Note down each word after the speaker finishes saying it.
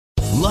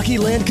Lucky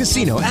Land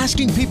Casino,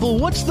 asking people,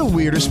 what's the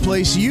weirdest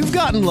place you've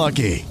gotten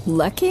lucky?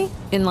 Lucky?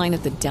 In line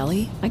at the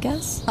deli, I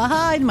guess?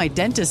 Aha, in my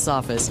dentist's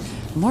office.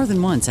 More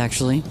than once,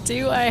 actually.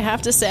 Do I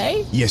have to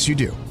say? Yes, you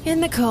do. In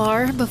the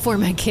car before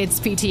my kids'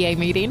 PTA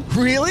meeting.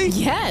 Really?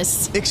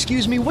 Yes.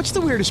 Excuse me, what's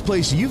the weirdest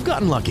place you've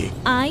gotten lucky?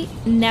 I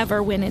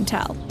never win and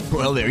tell.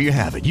 Well, there you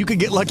have it. You can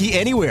get lucky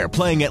anywhere,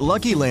 playing at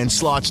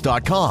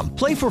LuckyLandSlots.com.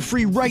 Play for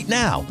free right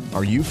now.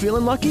 Are you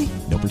feeling lucky?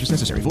 No purchase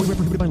necessary. Void where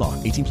prohibited by law.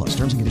 18 plus.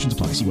 Terms and conditions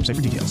apply. See website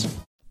for details.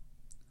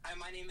 Hi,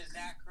 my name is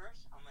Zach Hirsch.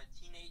 I'm a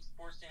teenage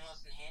sports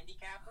analyst and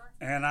handicapper.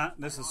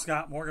 And this is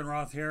Scott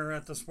Morganroth here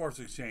at the Sports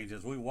Exchange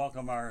as we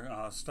welcome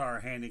our star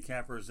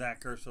handicapper,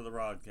 Zach Hirsch, to the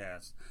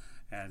broadcast.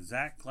 And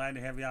Zach, glad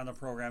to have you on the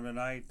program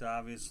tonight.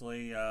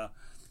 Obviously,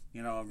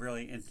 I'm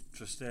really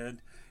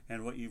interested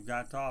in what you've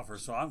got to offer.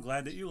 So I'm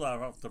glad that you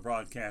love up the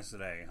broadcast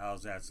today.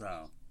 How's that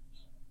sound?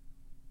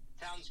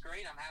 Sounds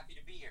great. I'm happy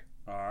to be here.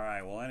 All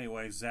right. Well,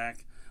 anyway,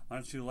 Zach, why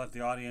don't you let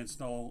the audience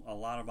know a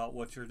lot about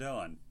what you're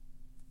doing?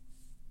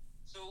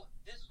 So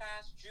this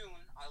past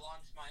June, I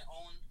launched my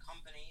own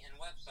company and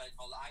website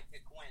called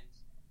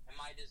iPickWins, and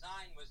my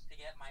design was to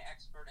get my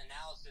expert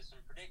analysis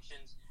and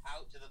predictions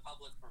out to the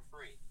public for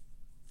free.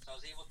 So I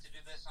was able to do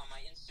this on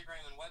my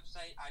Instagram and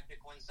website,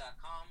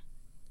 iPickWins.com,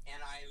 and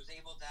I was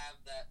able to have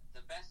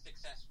the best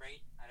success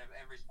rate out of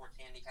every sports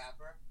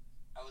handicapper.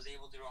 I was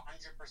able to do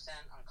 100%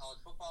 on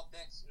college football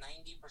picks,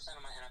 90%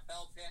 of my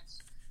NFL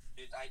picks.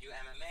 I do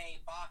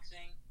MMA,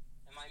 boxing,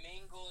 and my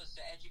main goal is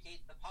to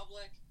educate the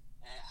public,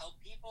 help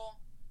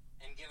people,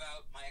 and give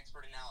out my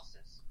expert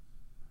analysis.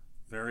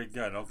 Very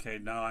good. Okay,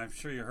 now I'm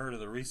sure you heard of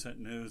the recent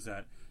news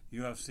that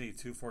UFC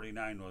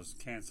 249 was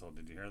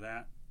canceled. Did you hear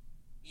that?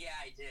 Yeah,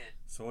 I did.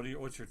 So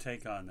what's your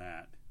take on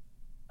that?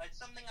 It's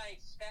something I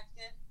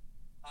expected.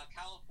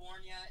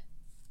 California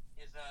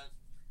is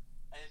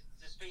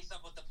just based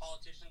off what the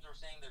politicians were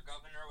saying, their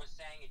governor was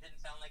saying. It didn't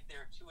sound like they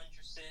were too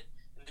interested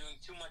in doing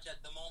too much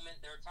at the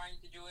moment. They were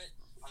trying to do it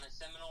on a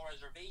Seminole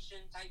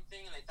reservation type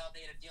thing, and they thought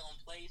they had a deal in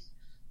place.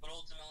 But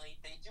ultimately,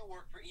 they do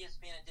work for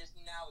ESPN and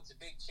Disney now. It's a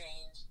big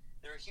change.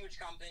 They're a huge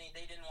company.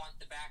 They didn't want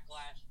the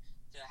backlash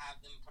to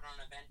have them put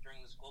on an event during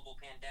this global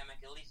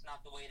pandemic, at least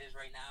not the way it is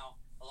right now.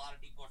 A lot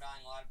of people are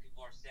dying. A lot of people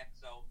are sick.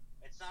 So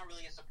it's not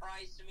really a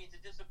surprise to me. It's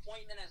a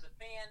disappointment as a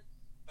fan,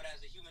 but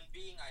as a human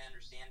being, I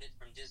understand it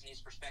from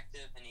Disney's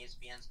perspective and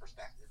ESPN's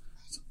perspective.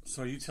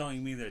 So are you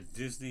telling me that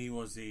Disney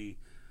was the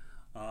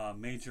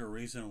major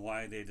reason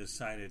why they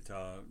decided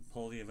to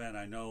pull the event?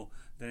 I know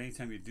that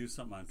anytime you do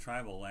something on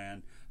tribal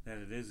land, that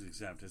it is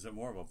exempt. Is it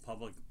more of a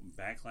public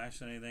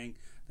backlash than anything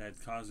that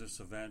caused this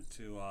event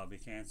to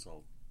be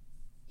canceled?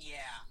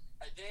 Yeah.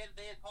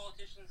 They had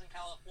politicians in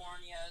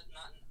California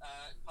not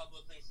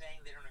publicly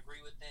saying they don't agree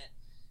with it.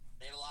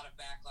 They had a lot of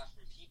backlash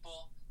from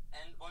people.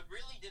 And what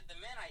really did them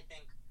in, I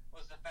think,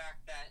 was the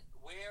fact that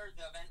where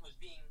the event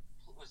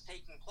was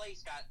taking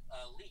place got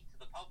leaked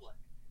to the public.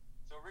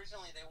 So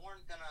originally they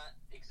weren't going to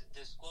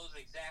disclose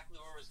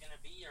exactly where it was going to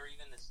be or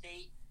even the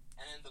state.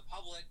 And then the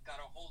public got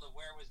a hold of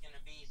where it was going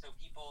to be, so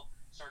people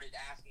started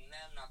asking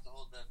them not to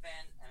hold the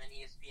event, and then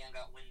ESPN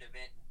got wind of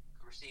it,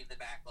 received the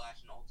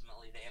backlash, and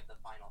ultimately they have the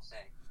final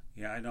say.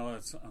 Yeah, I know.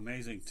 It's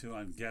amazing, too,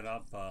 on Get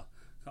Up.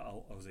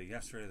 Was it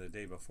yesterday or the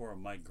day before?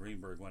 Mike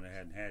Greenberg went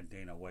ahead and had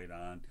Dana White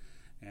on,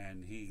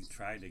 and he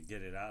tried to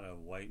get it out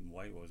of White, and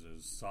White was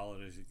as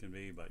solid as you can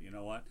be. But you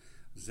know what?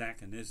 Zach,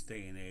 in this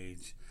day and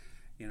age,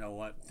 you know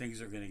what? Things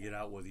are going to get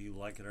out whether you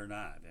like it or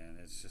not, and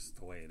it's just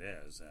the way it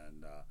is.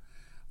 And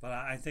but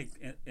I think,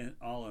 in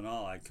all,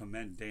 I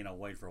commend Dana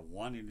White for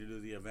wanting to do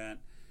the event,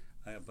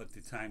 but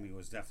the timing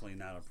was definitely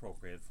not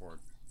appropriate for it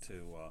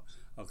to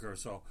occur.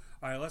 So, all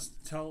right, let's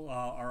tell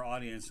our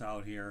audience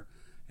out here,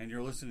 and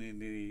you're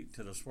listening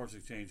to the Sports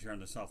Exchange here on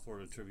the South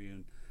Florida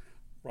Tribune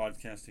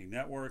Broadcasting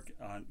Network.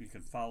 You can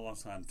follow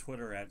us on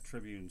Twitter at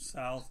Tribune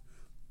South,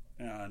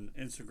 on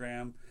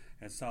Instagram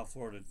at South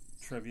Florida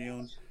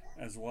Tribune,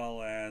 as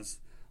well as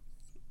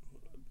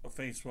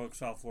Facebook,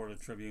 South Florida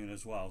Tribune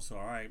as well. So,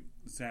 all right,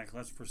 Zach,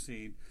 let's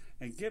proceed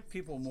and give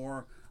people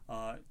more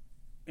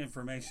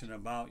information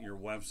about your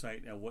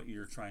website and what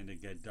you're trying to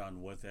get done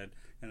with it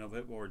in a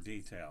bit more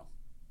detail.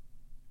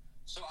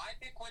 So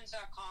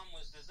iPickWins.com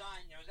was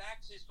designed, it was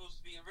actually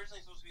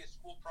originally supposed to be a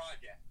school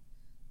project.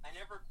 I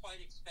never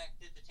quite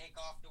expected to take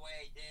off the way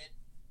I did,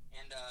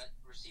 and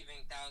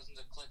receiving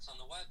thousands of clicks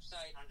on the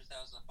website, hundreds of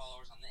thousands of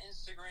followers on the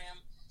Instagram,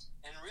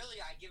 and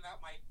really I give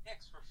out my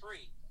picks for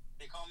free.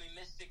 They call me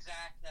Mystic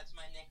Zach. That's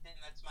my nickname.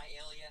 That's my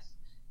alias.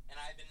 And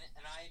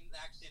I'm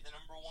actually the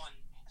number one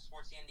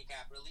sports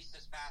handicapper, at least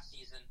this past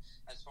season,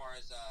 as far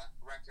as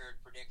record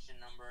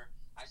prediction number.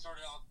 I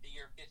started off the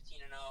year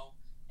 15-0,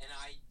 and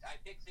I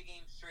pick the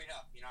game straight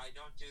up. I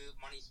don't do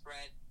money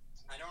spread.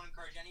 I don't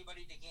encourage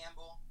anybody to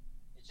gamble.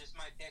 It's just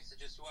my picks.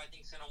 It's just who I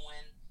think's going to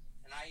win.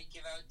 And I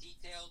give out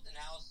detailed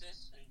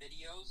analysis and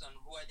videos on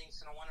who I think's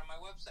going to win on my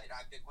website,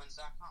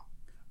 iPickWins.com.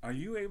 Are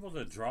you able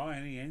to draw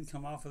any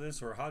income off of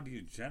this, or how do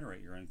you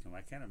generate your income? I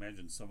can't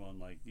imagine someone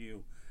like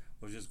you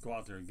would just go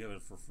out there and give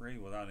it for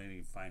free without any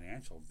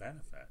financial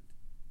benefit.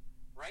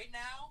 Right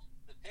now,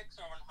 the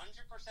picks are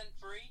 100%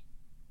 free.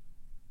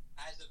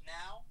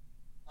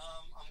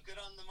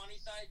 on the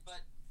money side, but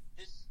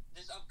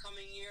this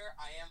upcoming year,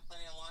 I am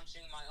planning on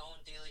launching my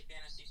own daily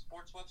fantasy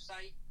sports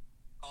website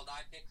called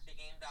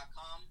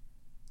ipickthegame.com,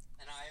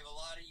 and I have a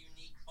lot of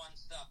unique, fun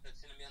stuff that's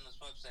going to be on this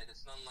website.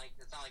 It's not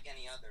like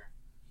any other.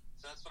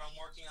 So that's what I'm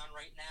working on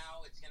right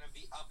now. It's going to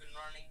be up and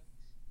running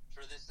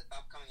for this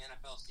upcoming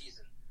NFL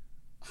season.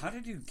 How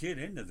did you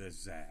get into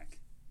this, Zach?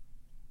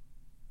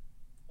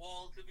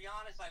 Well, to be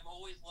honest, I've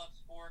always loved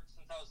sports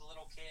since I was a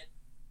little kid.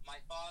 My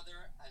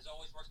father has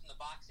always worked in the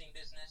boxing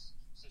business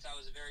since I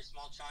was a very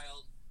small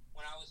child.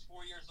 When I was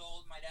 4 years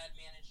old, my dad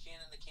managed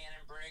Shannon the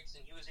Cannon Briggs,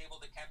 and he was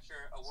able to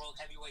capture a world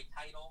heavyweight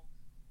title.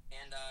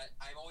 And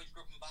I've always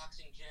grew up in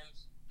boxing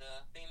gyms.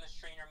 The famous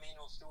trainer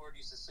Manuel Stewart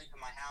used to sleep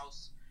in my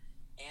house.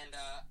 And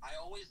I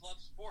always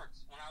loved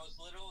sports. When I was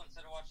little,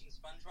 instead of watching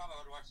SpongeBob, I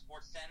would watch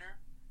Sports Center.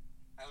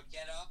 I would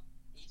get up,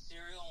 eat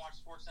cereal, and watch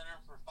Sports Center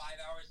for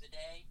 5 hours a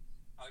day.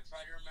 I would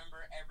try to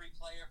remember every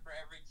player for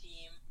every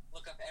team,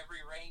 look up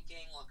every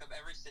ranking, look up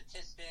every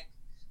statistic.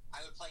 I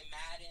would play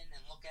Madden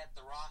and look at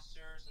the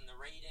rosters and the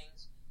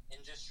ratings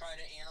and just try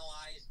to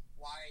analyze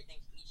why I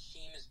think each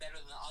team is better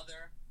than the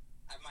other.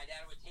 My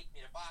dad would take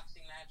me to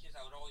boxing matches.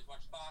 I would always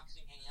watch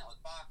boxing, hanging out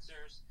with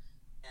boxers.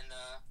 And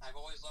I've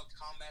always loved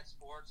combat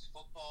sports,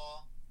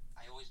 football.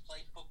 I always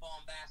played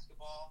football and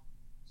basketball.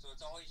 So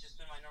it's always just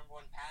been my number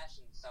one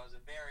passion since I was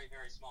a very,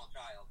 very small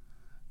child.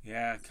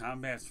 Yeah,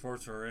 combat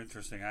sports are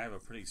interesting. I have a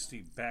pretty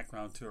steep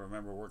background, too. I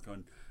remember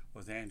working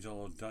with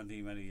Angelo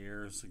Dundee many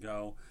years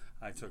ago.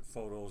 I took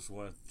photos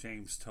with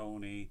James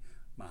Toney,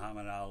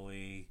 Muhammad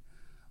Ali,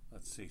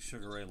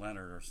 Sugar Ray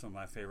Leonard are some of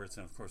my favorites,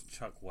 and of course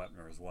Chuck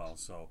Wepner as well.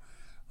 So,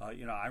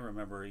 I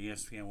remember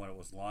ESPN when it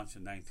was launched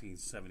in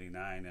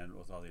 1979 and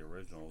with all the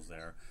originals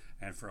there.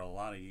 And for a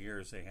lot of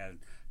years they had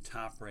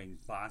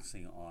top-ranked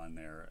boxing on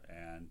there.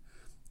 And,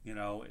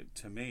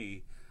 to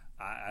me,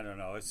 I don't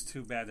know, it's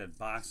too bad that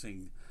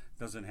boxing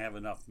doesn't have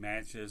enough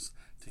matches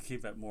to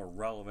keep it more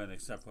relevant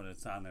except when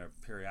it's on there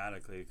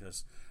periodically,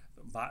 because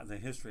the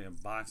history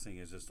of boxing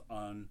is just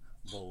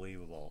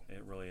unbelievable.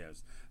 It really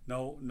is.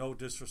 No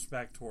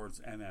disrespect towards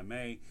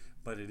MMA,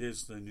 but it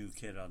is the new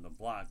kid on the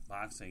block.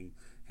 Boxing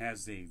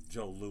has the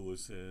Joe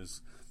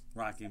Lewis's,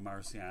 Rocky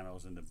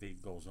Marcianos, and the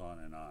beat goes on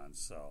and on.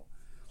 So,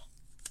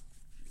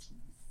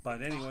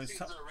 but anyways,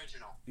 Boxing's the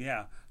original.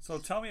 Yeah. So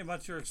tell me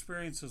about your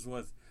experiences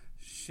with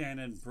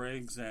Shannon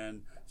Briggs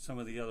and some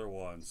of the other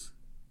ones.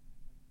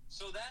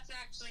 So that's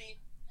actually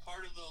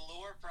part of the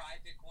allure for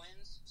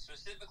iPickWins,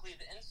 specifically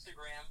the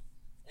Instagram,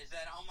 is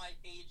that on my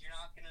page you're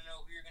not going to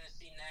know who you're going to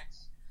see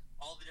next,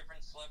 all the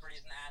different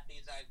celebrities and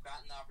athletes I've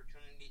gotten the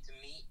opportunity to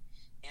meet.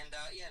 And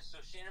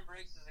so Shannon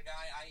Briggs is a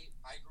guy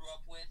I grew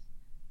up with.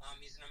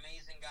 He's an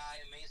amazing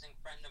guy, amazing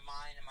friend of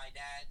mine and my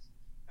dad's.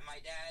 And my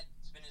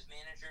dad's been his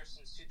manager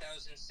since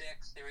 2006.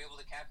 They were able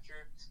to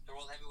capture the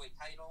world heavyweight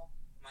title.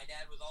 My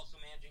dad was also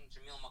managing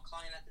Jamil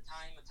McCline at the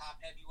time, a top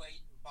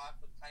heavyweight who fought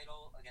for the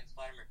title against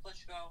Vladimir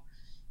Klitschko.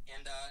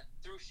 And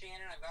through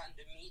Shannon, I've gotten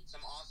to meet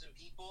some awesome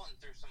people, and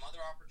through some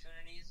other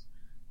opportunities,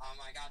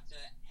 I got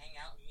to hang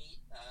out and meet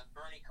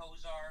Bernie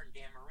Kosar and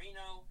Dan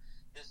Marino.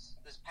 This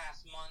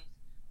past month,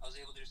 I was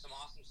able to do some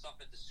awesome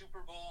stuff at the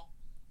Super Bowl.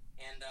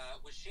 And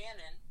with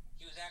Shannon,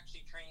 he was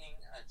actually training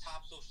a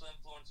top social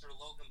influencer,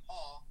 Logan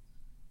Paul,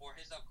 for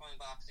his upcoming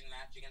boxing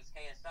match against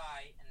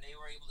KSI, and they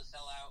were able to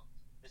sell out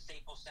the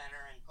Staples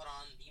Center and put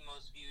on the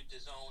most viewed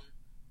DAZN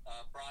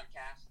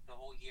broadcast the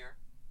whole year,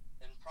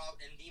 and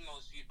the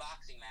most viewed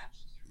boxing match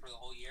for the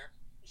whole year.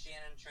 And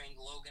Shannon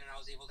trained Logan, and I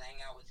was able to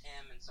hang out with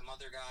him and some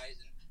other guys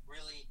and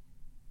really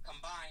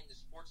combine the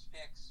sports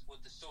picks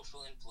with the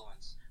social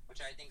influence,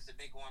 which I think is a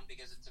big one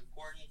because it's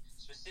important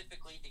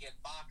specifically to get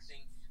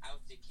boxing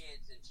out to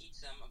kids and teach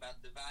them about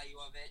the value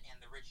of it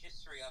and the rich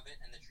history of it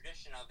and the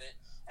tradition of it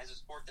as a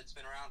sport that's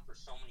been around for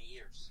so many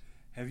years.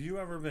 Have you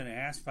ever been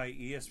asked by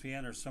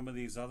ESPN or some of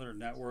these other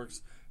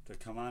networks to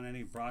come on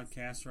any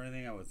broadcast or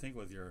anything? I would think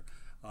with your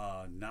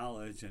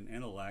knowledge and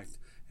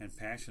intellect and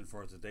passion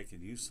for it that they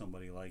could use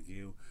somebody like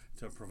you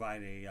to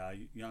provide a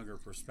younger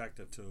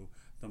perspective to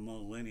the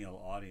millennial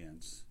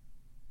audience.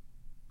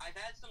 I've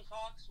had some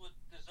talks with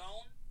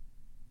DAZN.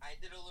 I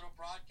did a little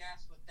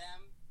broadcast with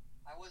them.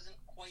 I wasn't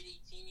quite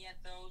 18 yet,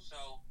 though,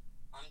 so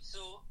I'm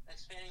still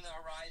expanding the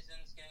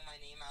horizons, getting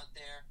my name out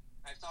there.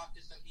 I've talked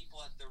to some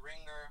people at The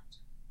Ringer.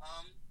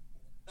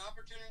 The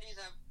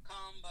opportunities have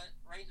come, but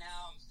right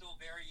now I'm still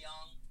very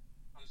young.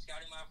 I'm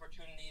scouting my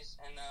opportunities,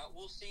 and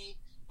we'll see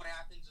what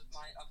happens with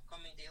my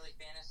upcoming daily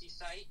fantasy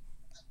site.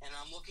 And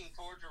I'm looking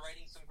forward to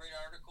writing some great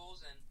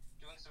articles and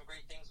doing some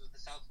great things with the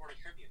South Florida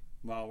Tribune.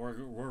 Well,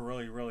 we're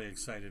really, really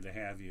excited to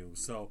have you.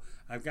 So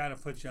I've got to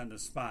put you on the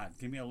spot.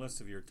 Give me a list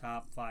of your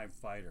top 5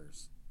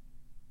 fighters.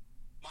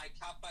 My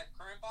top 5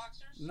 current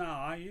boxers? No,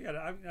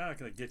 I'm not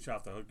going to get you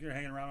off the hook. You're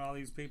hanging around all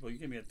these people. You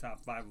give me a top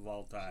 5 of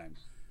all time.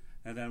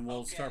 And then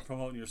we'll start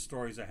promoting your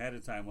stories ahead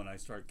of time when I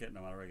start getting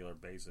them on a regular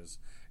basis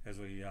as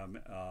we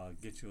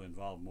get you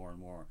involved more and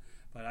more.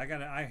 But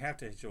I have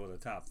to hit you with a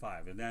top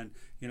 5. And then,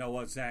 you know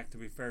what, Zach, to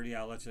be fair to you,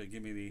 I'll let you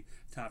give me the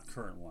top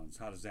current ones.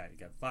 How does that? You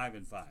got 5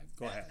 and 5.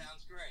 Go ahead. That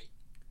sounds great.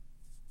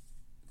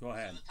 Go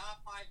ahead. So the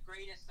top 5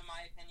 greatest, in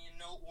my opinion,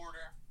 no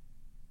order.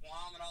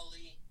 Muhammad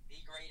Ali,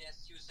 the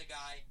greatest. He was the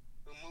guy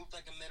who moved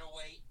like a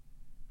middleweight,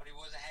 but he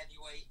was a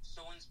heavyweight.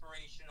 So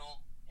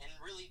inspirational, and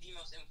really the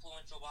most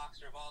influential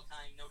boxer of all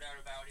time, no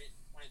doubt about it.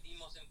 One of the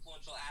most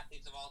influential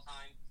athletes of all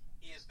time.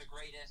 He is the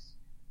greatest.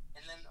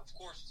 And then, of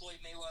course,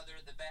 Floyd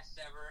Mayweather, the best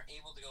ever,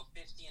 able to go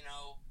 50-0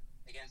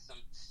 against some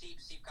steep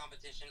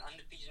competition,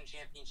 undefeated in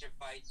championship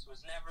fights,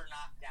 was never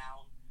knocked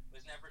down,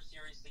 was never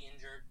seriously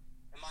injured.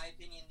 In my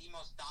opinion, the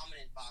most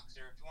dominant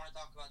boxer. If you want to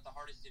talk about the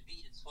hardest to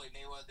beat, it's Floyd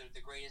Mayweather,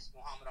 the greatest,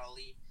 Muhammad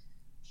Ali.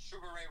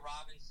 Sugar Ray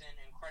Robinson,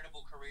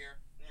 incredible career.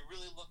 When you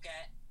really look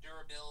at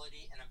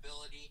durability and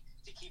ability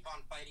to keep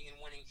on fighting and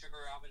winning, Sugar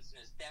Ray Robinson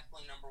is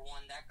definitely number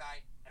 1. That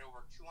guy had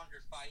over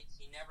 200 fights.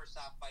 He never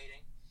stopped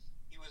fighting.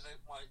 He was an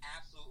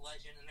absolute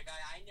legend, and a guy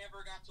I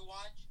never got to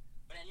watch,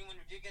 but anyone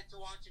who did get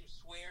to watch him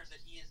swears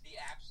that he is the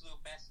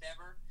absolute best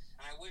ever.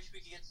 And I wish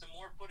we could get some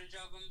more footage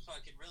of him so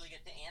I could really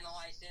get to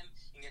analyze him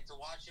and get to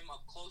watch him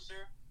up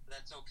closer, but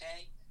that's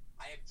okay.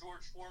 I have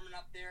George Foreman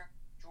up there.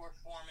 George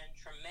Foreman,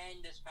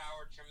 tremendous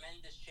power,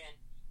 tremendous chin.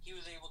 He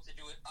was able to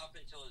do it up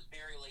until his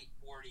very late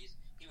 40s.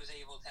 He was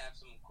able to have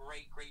some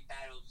great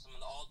battles with some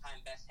of the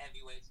all-time best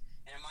heavyweights.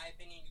 And in my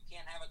opinion, you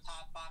can't have a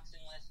top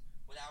boxing list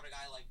without a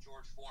guy like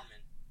George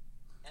Foreman.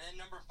 And then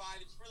number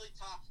 5, it's really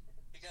tough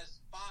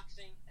because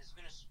boxing has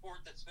been a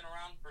sport that's been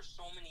around for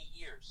so many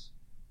years.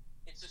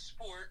 It's a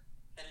sport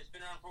that has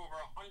been around for over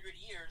 100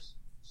 years.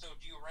 So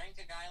do you rank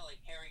a guy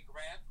like Harry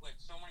Greb who had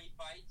so many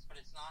fights,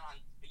 but it's not on,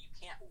 but you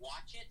can't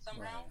watch it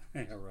somehow?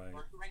 Right. Right.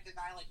 Or do you rank a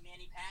guy like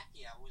Manny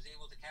Pacquiao who was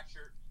able to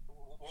capture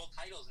world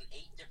titles in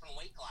 8 different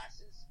weight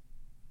classes?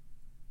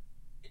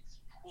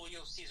 It's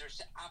Julio Cesar,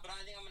 but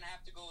I think I'm going to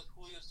have to go with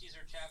Julio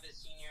Cesar Chavez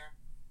Sr.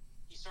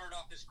 He started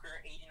off his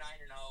career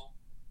 89-0.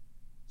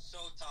 So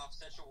tough,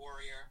 such a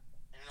warrior,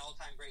 and an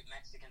all-time great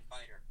Mexican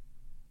fighter.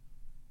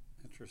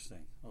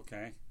 Interesting.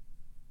 Okay.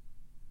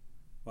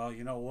 Well,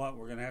 you know what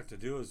we're going to have to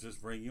do is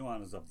just bring you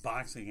on as a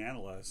boxing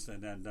analyst,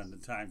 and then the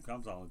time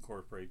comes, I'll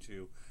incorporate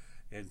you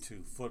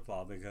into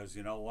football, because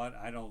you know what,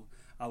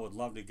 I would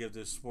love to give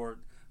this sport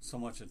so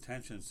much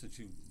attention since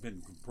you've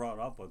been brought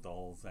up with the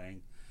whole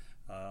thing.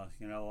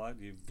 You know what,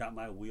 you've got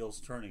my wheels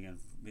turning, and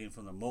being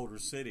from the Motor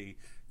City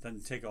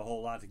doesn't take a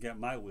whole lot to get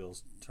my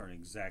wheels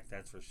turning, Zach,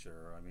 that's for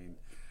sure. I mean,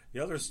 the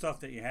other stuff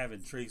that you have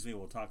intrigues me.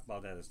 We'll talk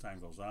about that as time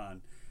goes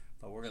on,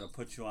 but we're going to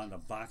put you on the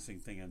boxing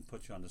thing and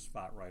put you on the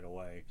spot right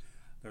away.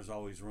 There's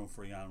always room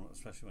for you on,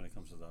 especially when it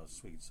comes to the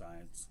sweet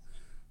science.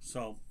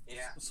 So,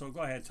 yeah. So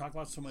go ahead, talk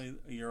about some of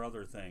your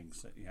other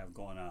things that you have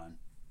going on.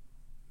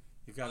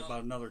 You've got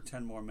about another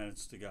 10 more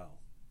minutes to go.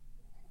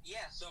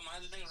 Yeah, so my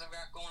other things I've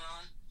got going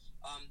on,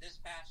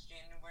 this past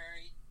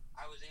January,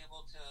 I was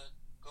able to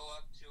go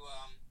up to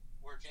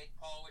where Jake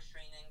Paul was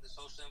training, the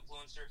social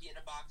influencer. He had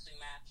a boxing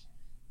match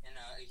and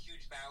a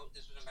huge bout.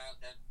 This was about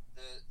that.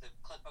 The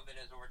clip of it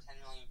has over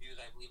 10 million views,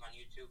 I believe, on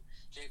YouTube.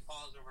 Jake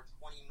Paul has over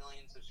 20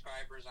 million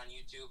subscribers on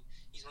YouTube.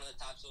 He's one of the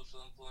top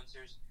social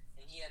influencers.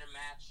 And he had a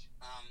match,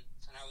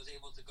 and I was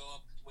able to go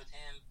up with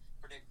him,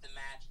 predict the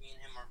match. Me and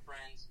him are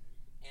friends.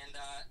 And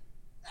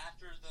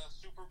after the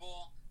Super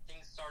Bowl,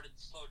 things started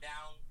to slow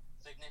down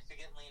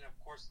significantly. And, of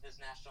course,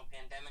 this national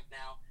pandemic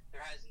now,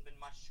 there hasn't been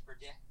much to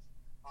predict.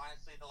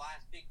 Honestly, the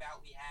last big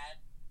bout we had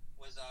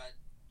was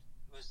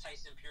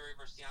Tyson Fury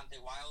versus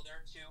Deontay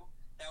Wilder, too.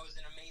 That was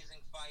an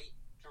amazing fight,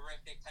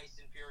 terrific.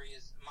 Tyson Fury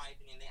is, in my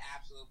opinion, the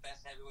absolute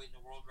best heavyweight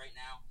in the world right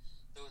now.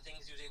 The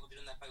things he was able to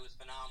do in that fight was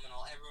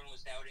phenomenal. Everyone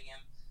was doubting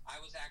him. I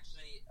was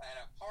actually at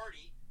a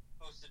party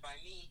hosted by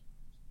me,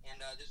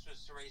 and this was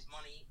to raise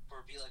money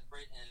for Be Like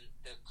Brit in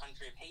the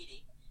country of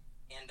Haiti.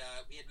 And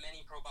we had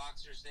many pro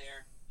boxers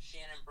there: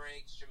 Shannon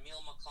Briggs,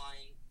 Jamil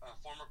McClain,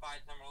 former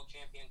 5-time world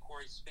champion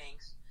Corey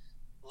Spinks,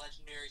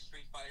 legendary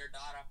street fighter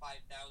Dada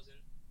 5000,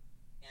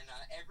 and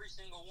every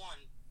single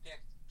one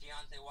picked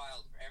Deontay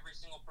Wilder, every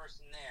single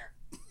person there,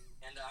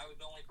 and I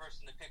was the only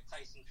person to pick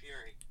Tyson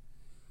Fury,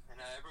 and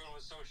everyone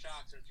was so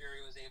shocked when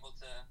Fury was able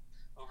to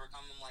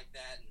overcome him like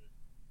that, and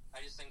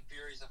I just think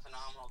Fury's a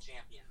phenomenal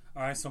champion.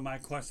 All right, so my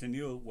question to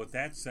you, with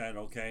that said,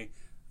 okay,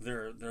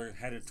 they're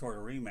headed toward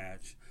a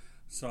rematch,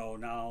 so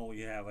now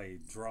you have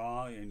a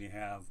draw, and you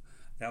have,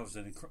 that was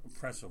an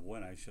impressive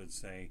win, I should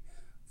say,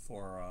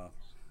 for,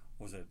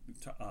 was it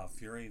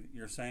Fury,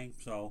 you're saying?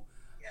 So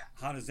yeah.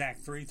 How does Act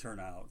 3 turn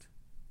out?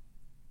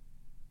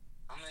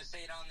 I'm going to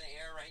say it on the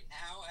air right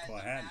now. As Go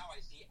of ahead. now,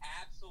 I see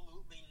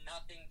absolutely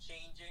nothing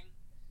changing.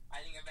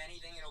 I think, if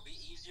anything, it'll be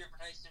easier for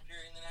Tyson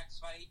Fury in the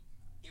next fight.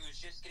 He was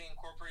just getting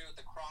incorporated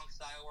with the Kronk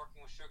style, working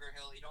with Sugar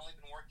Hill. He'd only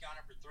been working on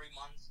it for 3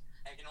 months.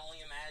 I can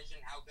only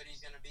imagine how good he's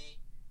going to be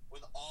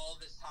with all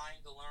this time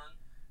to learn.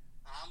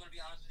 I'm going to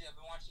be honest with you. I've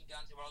been watching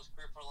Deontay Wilder's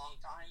career for a long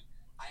time.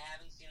 I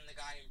haven't seen the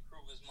guy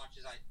improve as much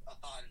as I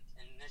thought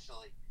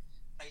initially.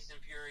 Tyson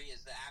Fury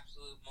is the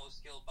absolute most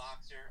skilled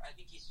boxer. I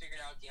think he's figured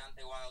out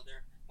Deontay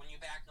Wilder. When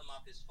you back him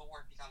up, his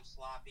footwork becomes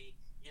sloppy.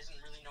 He doesn't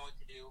really know what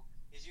to do.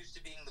 He's used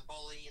to being the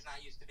bully. He's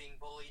not used to being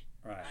bullied.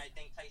 Right. And I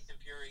think Tyson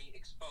Fury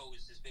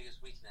exposed his biggest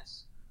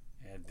weakness.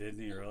 Yeah,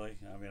 didn't he really?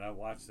 I mean, I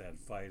watched that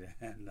fight,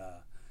 and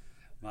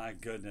My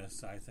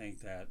goodness, I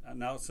think that.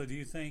 Now, so do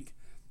you think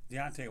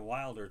Deontay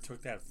Wilder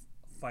took that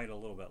fight a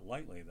little bit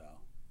lightly,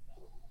 though?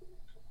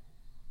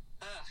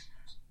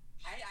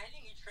 I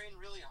think he trained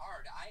really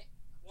hard.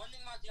 One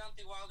thing about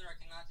Deontay Wilder I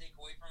cannot take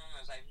away from him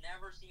is I've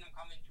never seen him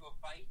come into a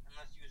fight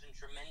unless he was in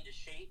tremendous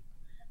shape.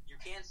 You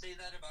can't say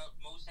that about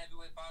most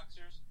heavyweight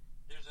boxers.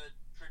 There's a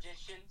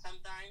tradition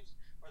sometimes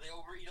where they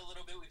overeat a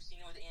little bit. We've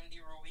seen it with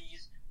Andy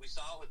Ruiz. We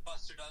saw it with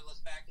Buster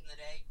Douglas back in the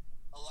day.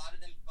 A lot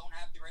of them don't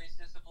have the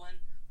greatest discipline.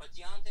 But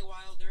Deontay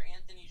Wilder,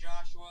 Anthony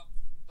Joshua,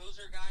 those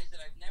are guys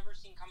that I've never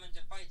seen come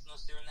into fights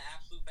unless they're in the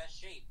absolute best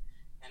shape.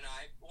 And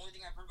the only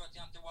thing I've heard about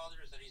Deontay Wilder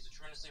is that he's a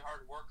tremendously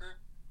hard worker.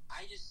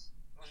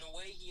 In the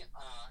way he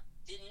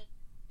didn't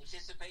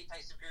anticipate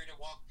Tyson Fury to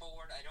walk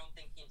forward, I don't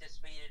think he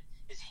anticipated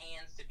his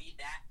hands to be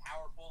that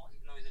powerful,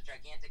 even though he's a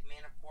gigantic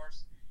man, of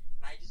course.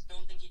 And I just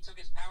don't think he took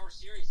his power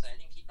seriously. I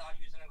think he thought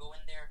he was going to go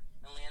in there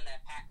and land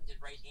that patented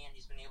right hand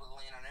he's been able to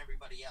land on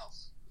everybody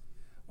else.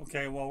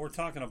 Okay, well, we're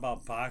talking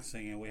about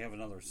boxing, and we have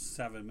another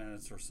 7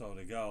 minutes or so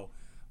to go.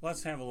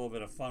 Let's have a little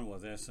bit of fun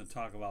with this and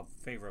talk about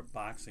favorite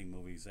boxing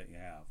movies that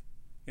you have.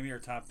 Give me your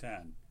top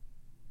 10.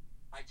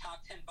 My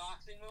top 10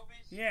 boxing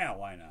movies? Yeah,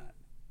 why not?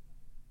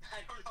 I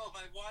don't know if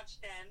I've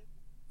watched 10.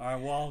 All right,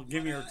 well,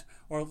 give me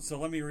so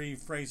let me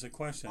rephrase the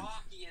question.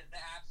 Rocky is the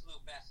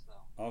absolute best,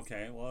 though.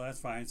 Okay, well, that's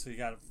fine. So you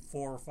got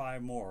 4 or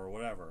 5 more or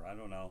whatever. I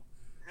don't know.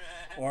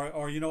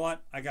 or you know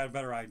what? I got a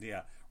better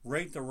idea.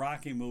 Rate the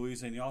Rocky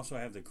movies, and you also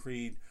have the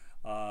Creed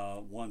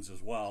ones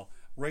as well.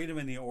 Rate them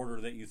in the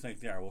order that you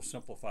think they are. We'll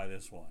simplify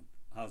this one.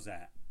 How's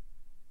that?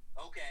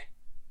 Okay.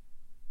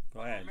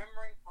 Go ahead.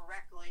 Remembering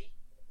correctly,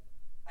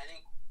 I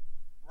think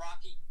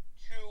Rocky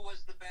 2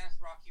 was the best,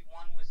 Rocky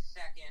 1 was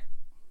second,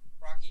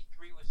 Rocky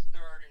 3 was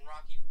third, and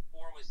Rocky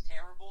 4 was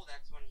terrible.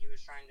 That's when he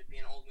was trying to be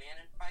an old man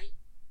and fight.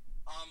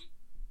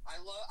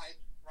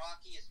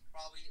 Rocky is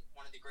probably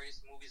one of the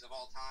greatest movies of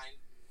all time,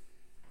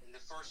 and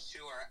the first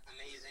 2 are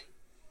amazing.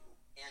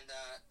 And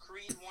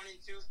Creed 1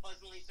 and 2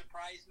 pleasantly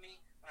surprised me.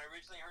 When I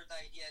originally heard the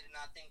idea, I did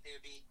not think they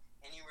would be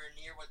anywhere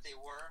near what they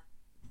were.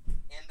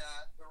 And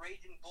The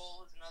Raging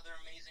Bull is another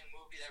amazing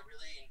movie that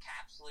really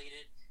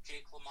encapsulated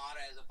Jake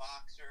LaMotta as a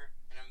boxer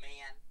and a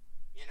man.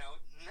 You know,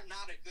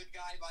 not a good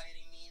guy by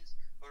any means,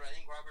 but I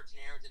think Robert De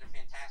Niro did a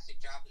fantastic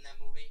job in that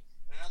movie.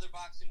 And another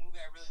boxing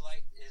movie I really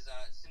liked is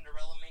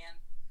Cinderella Man.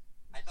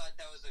 I thought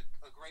that was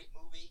a great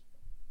movie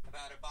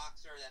about a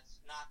boxer that's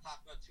not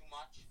talked about too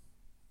much.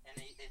 And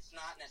it's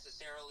not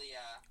necessarily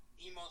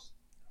the most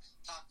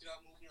talked about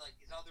movie like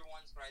these other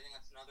ones, but I think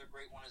that's another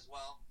great one as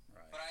well.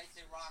 Right. But I'd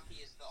say Rocky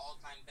is the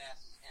all-time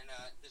best. And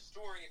the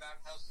story about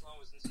how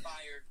Stallone was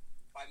inspired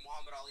by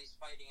Muhammad Ali's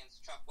fight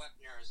against Chuck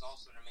Wepner is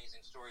also an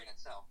amazing story in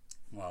itself.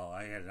 Well,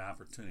 I had an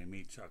opportunity to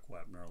meet Chuck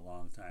Wepner a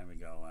long time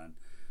ago, and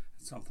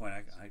at some point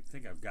I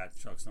think I've got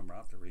Chuck's number.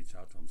 I'll have to reach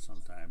out to him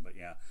sometime. But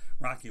yeah,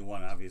 Rocky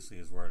 1 obviously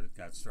is where it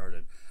got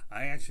started.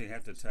 I actually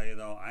have to tell you,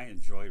 though, I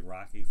enjoyed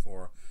Rocky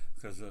 4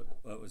 because it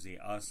was the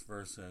us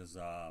versus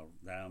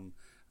them.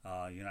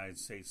 United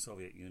States,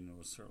 Soviet Union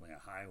was certainly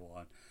a high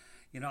one.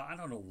 You know, I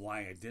don't know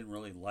why I didn't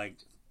really like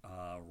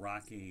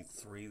Rocky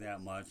 3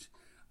 that much.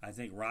 I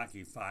think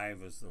Rocky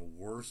 5 is the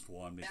worst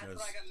one because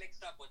that's what I got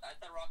mixed up with. I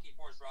thought Rocky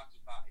 4 is Rocky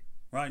 5.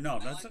 Right? No,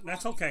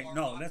 that's okay. 4,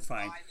 no, that's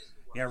fine.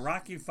 Yeah,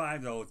 Rocky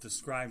 5 though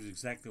describes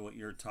exactly what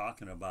you're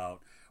talking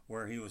about,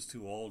 where he was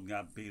too old and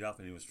got beat up,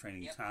 and he was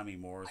training Tommy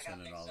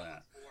Morrison and all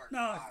that.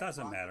 No, it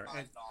doesn't matter.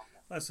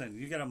 Listen,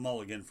 you got a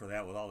mulligan for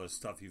that with all this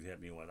stuff you've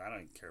hit me with. I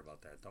don't care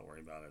about that. Don't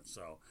worry about it.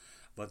 So,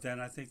 but then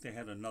I think they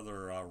had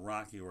another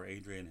Rocky where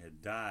Adrian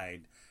had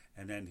died,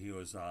 and then he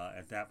was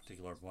at that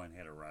particular point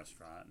had a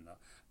restaurant, and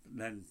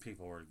then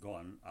people were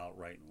going out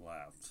right and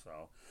left.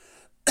 So,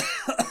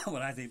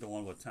 but I think the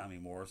one with Tommy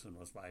Morrison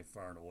was by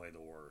far and away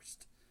the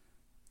worst.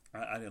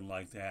 I didn't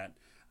like that.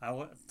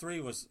 3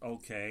 was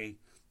okay,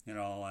 you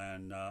know,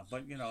 and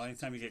but you know,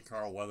 anytime you get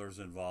Carl Weathers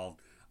involved,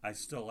 I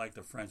still like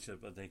the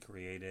friendship that they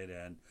created,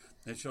 and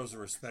it shows the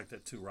respect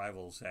that 2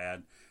 rivals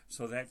had.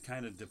 So that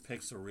kind of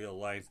depicts the real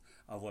life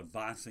of what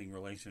boxing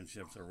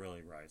relationships are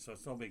really like. So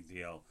it's no big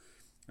deal.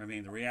 I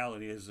mean, the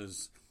reality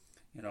is,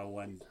 you know,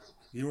 when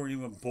you weren't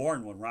even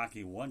born when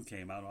Rocky 1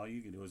 came out, all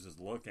you can do is just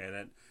look at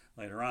it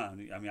later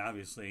on. I mean,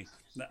 obviously,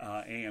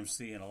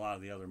 AMC and a lot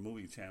of the other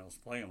movie channels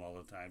play them all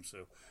the time,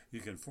 so you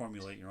can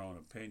formulate your own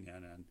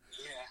opinion. And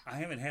I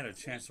haven't had a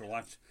chance to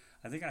watch.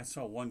 I think I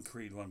saw one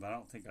Creed one, but I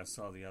don't think I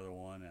saw the other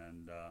one.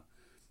 And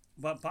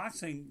but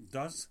boxing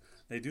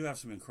they do have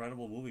some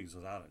incredible movies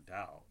without a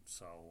doubt.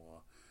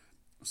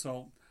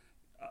 So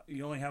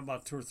you only have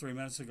about 2 or 3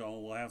 minutes to go.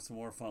 We'll have some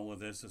more fun with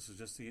this. This is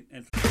just the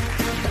intro.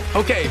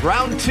 Okay,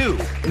 round 2.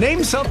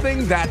 Name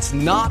something that's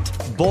not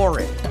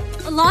boring.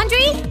 A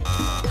laundry?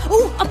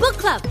 Ooh, a book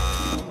club.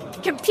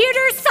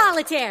 Computer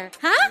solitaire,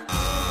 huh?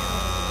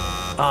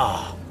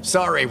 Ah,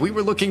 sorry, we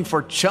were looking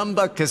for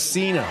Chumba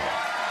Casino.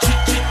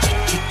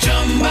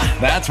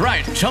 That's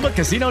right.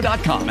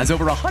 ChumbaCasino.com has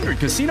over 100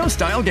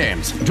 casino-style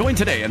games. Join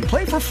today and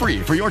play for free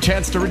for your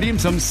chance to redeem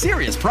some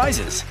serious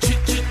prizes.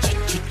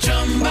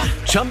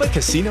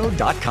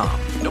 ChumbaCasino.com.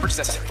 No purchase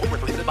necessary. Void where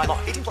prohibited by law.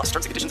 18 plus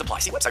terms and conditions apply.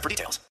 See website for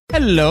details.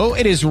 Hello,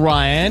 it is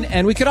Ryan,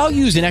 and we could all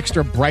use an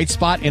extra bright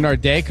spot in our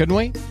day, couldn't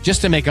we?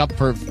 Just to make up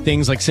for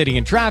things like sitting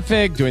in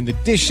traffic, doing the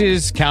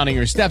dishes, counting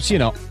your steps, you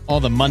know,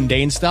 all the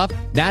mundane stuff.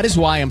 That is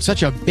why I'm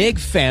such a big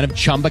fan of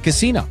Chumba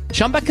Casino.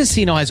 Chumba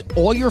Casino has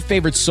all your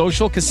favorite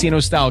social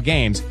casino-style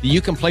games that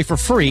you can play for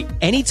free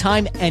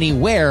anytime,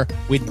 anywhere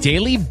with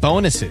daily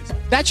bonuses.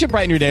 That should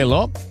brighten your day a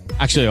little.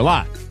 Actually, a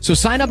lot. So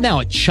sign up now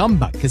at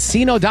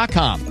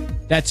ChumbaCasino.com.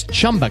 That's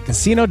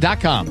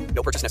ChumbaCasino.com.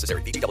 No purchase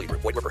necessary. VGW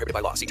Group. Void where prohibited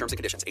by law. See terms and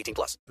conditions. 18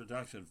 plus.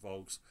 Production,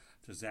 folks,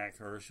 to Zach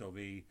Hirsch.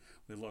 We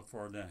look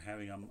forward to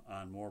having him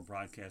on more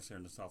broadcasts here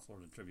in the South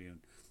Florida Tribune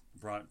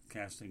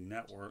Broadcasting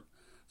Network.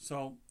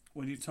 So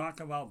when you talk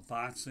about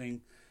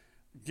boxing,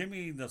 give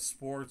me the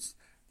sports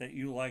that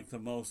you like the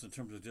most in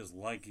terms of just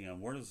liking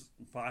them. Where does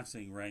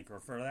boxing rank? Or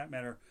for that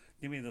matter,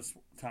 give me the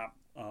top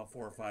 4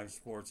 or 5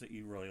 sports that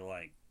you really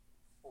like.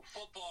 Well,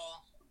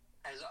 football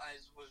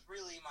was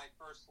really my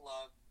first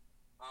love.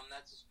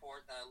 That's a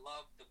sport that I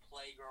loved to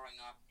play growing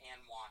up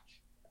and watch.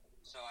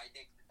 So I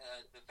think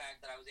the fact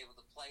that I was able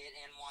to play it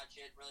and watch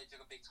it really took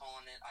a big toll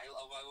on it. I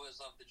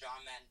always loved the John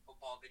Madden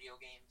football video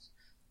games.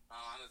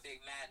 I'm a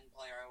big Madden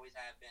player. I always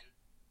have been.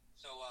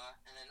 So,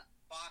 and then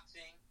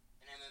boxing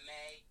and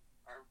MMA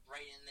are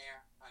right in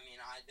there. I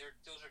mean,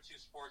 those are 2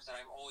 sports that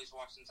I've always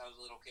watched since I was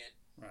a little kid.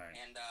 Right.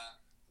 And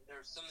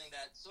there's something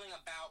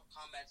about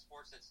combat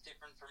sports that's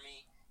different for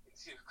me.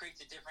 It creates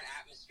a different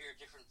atmosphere,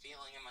 different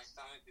feeling in my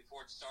stomach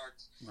before it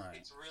starts. Right.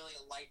 It's really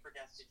a life or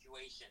death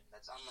situation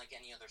that's unlike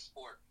any other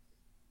sport.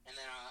 And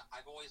then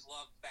I've always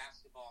loved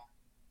basketball.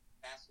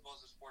 Basketball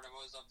is a sport I've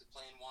always loved to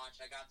play and watch.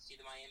 I got to see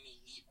the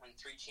Miami Heat win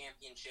 3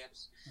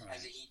 championships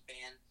as a Heat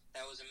fan.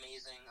 That was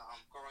amazing.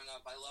 Growing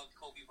up, I loved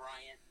Kobe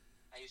Bryant.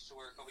 I used to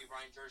wear a Kobe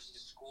Bryant jersey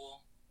to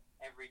school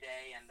every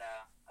day, and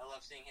I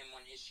love seeing him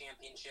win his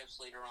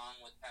championships later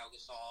on with Pau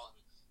Gasol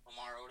and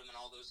Lamar Odom and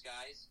all those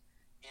guys.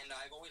 And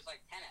I've always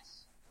liked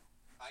tennis.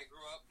 I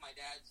grew up, my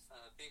dad's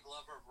a big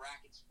lover of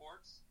racket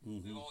sports.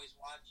 Mm-hmm. We've always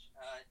watched,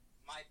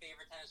 my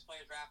favorite tennis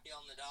player is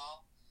Rafael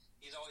Nadal.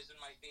 He's always been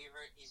my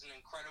favorite. He's an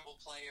incredible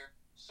player,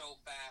 so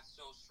fast,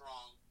 so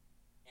strong,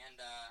 and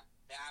the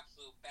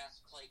absolute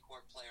best clay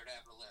court player to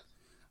ever live.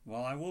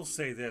 Well, I will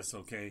say this,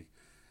 okay,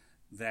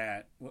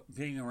 that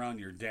being around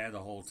your dad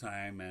the whole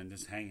time and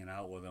just hanging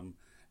out with him,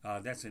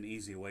 that's an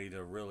easy way to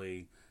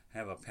really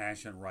have a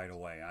passion right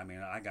away. I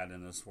mean, I got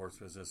into the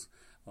sports business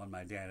when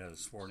my dad had a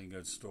sporting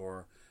goods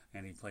store,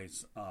 and he played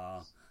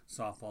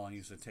softball and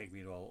used to take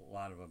me to a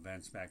lot of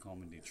events back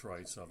home in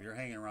Detroit. So if you're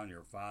hanging around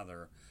your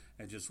father,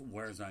 it just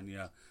wears on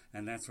you,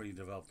 and that's where you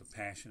develop the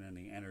passion and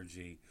the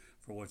energy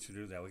for what you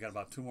do there. We got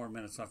about 2 more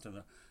minutes left in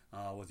the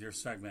with your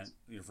segment,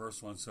 your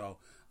first one, so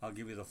I'll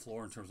give you the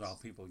floor in terms of how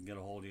people can get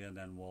a hold of you, and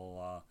then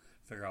we'll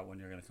figure out when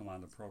you're going to come on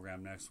the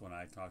program next when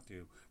I talk to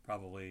you,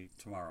 probably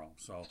tomorrow.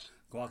 So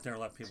go out there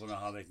and let people know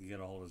how they can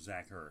get a hold of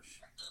Zach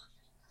Hirsch.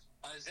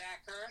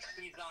 Zach Hirsch,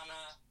 he's on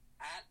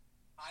at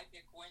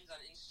iPickWins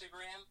on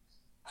Instagram.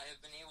 I have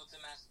been able to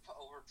amass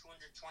over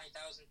 220,000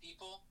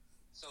 people.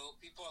 So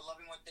people are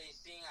loving what they're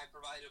seeing. I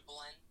provide a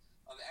blend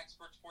of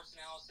expert sports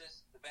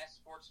analysis, the best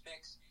sports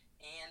picks,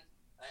 and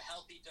a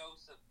healthy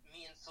dose of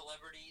me and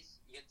celebrities.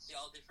 You get to see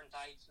all different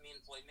types, me and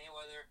Floyd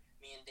Mayweather,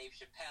 me and Dave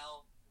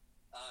Chappelle,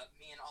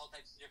 me and all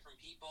types of different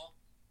people.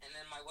 And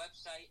then my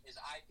website is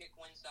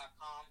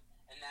iPickWins.com,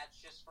 and that's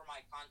just for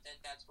my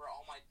content. That's where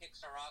all my picks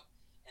are up.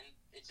 And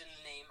it's in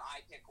the name I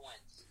Pick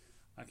Wins.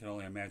 I can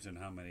only imagine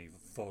how many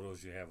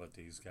photos you have with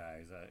these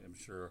guys. I'm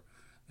sure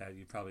that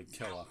you probably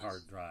kill a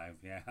hard drive.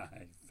 Yeah,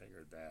 I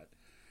figured that.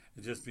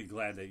 And just be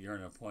glad that you're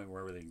in a point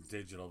where everything's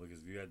digital, because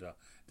if you had to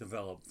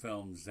develop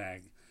film,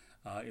 Zach,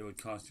 it would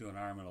cost you an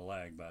arm and a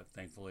leg. But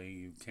thankfully,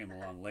 you came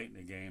along late in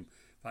the game.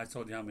 If I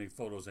told you how many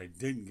photos I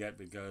didn't get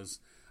because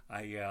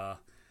I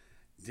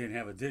didn't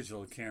have a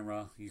digital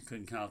camera, you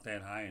couldn't count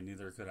that high, and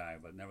neither could I.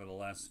 But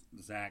nevertheless,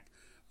 Zach,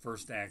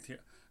 first act here.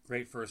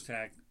 Great first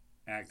act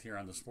here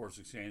on the Sports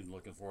Exchange.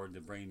 Looking forward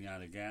to bringing you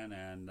on again,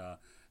 and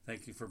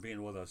thank you for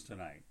being with us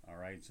tonight. All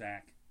right,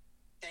 Zach?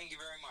 Thank you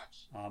very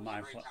much.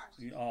 Great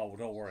time. Oh,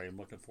 don't worry. I'm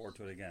looking forward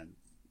to it again.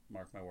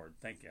 Mark my word.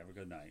 Thank you. Have a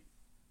good night.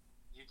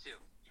 You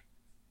too.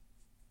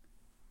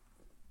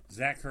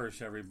 Zach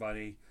Hirsch,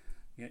 everybody.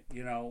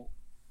 You know,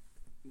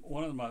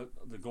 one of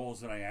the goals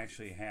that I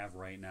actually have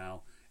right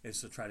now is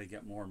to try to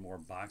get more and more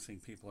boxing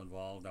people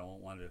involved. I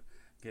won't want to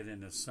get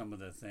into some of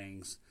the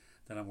things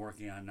that I'm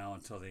working on now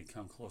until they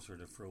come closer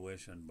to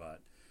fruition.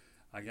 But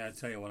I got to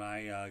tell you, when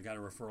I got a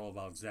referral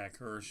about Zach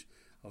Hirsch,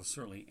 I was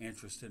certainly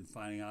interested in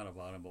finding out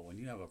about him. But when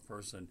you have a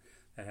person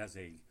that has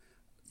a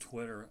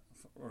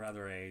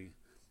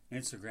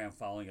Instagram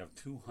following of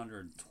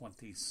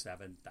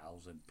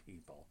 227,000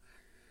 people,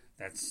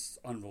 that's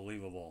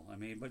unbelievable. I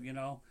mean, but you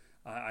know,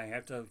 I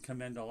have to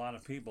commend a lot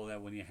of people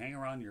that when you hang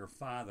around your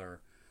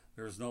father,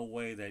 there's no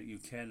way that you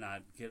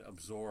cannot get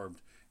absorbed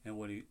in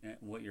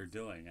what you're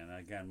doing. And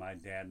again, my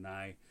dad and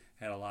I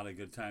had a lot of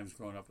good times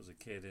growing up as a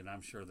kid, and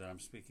I'm sure that I'm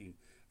speaking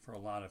for a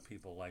lot of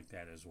people like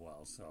that as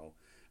well. So,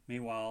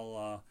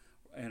 meanwhile,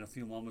 in a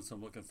few moments,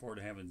 I'm looking forward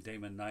to having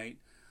Damon Knight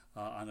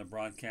on the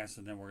broadcast,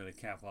 and then we're going to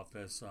cap up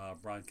this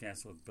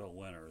broadcast with Bill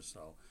Winters.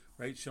 So,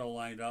 great show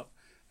lined up.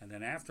 And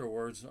then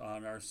afterwards,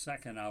 on our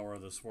second hour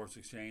of the Sports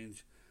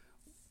Exchange,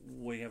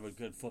 we have a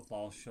good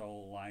football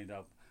show lined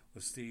up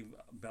with Steve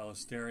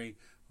Ballesteri,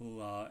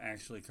 who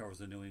actually covers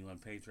the New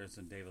England Patriots,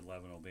 and David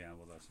Levin will be on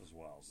with us as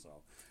well.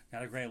 So,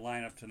 got a great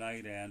lineup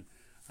tonight, and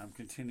I'm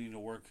continuing to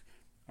work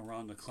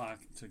around the clock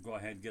to go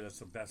ahead and get us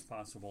the best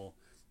possible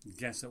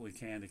guests that we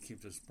can to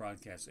keep this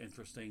broadcast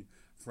interesting,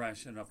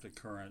 fresh, and up to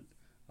current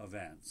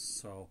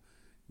events. So,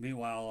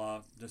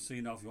 meanwhile, just so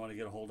you know, if you want to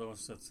get a hold of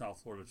us at South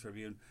Florida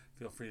Tribune,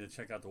 feel free to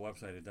check out the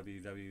website at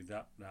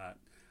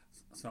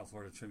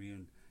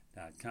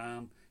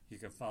www.southfloridatribune.com. You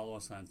can follow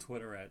us on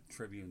Twitter at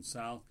Tribune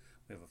South.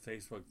 We have a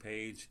Facebook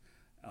page,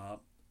 the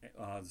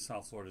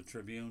South Florida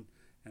Tribune,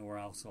 and we're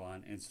also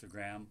on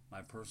Instagram.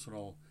 My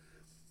personal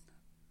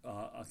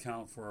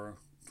account for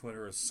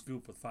Twitter is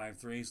Scoop with 5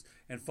 3s.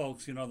 And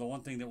folks, you know, the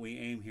one thing that we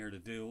aim here to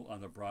do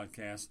on the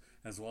broadcast,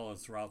 as well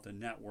as throughout the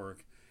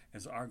network,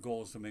 is our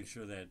goal is to make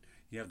sure that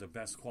you have the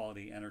best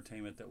quality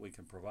entertainment that we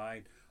can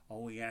provide.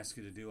 All we ask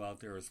you to do out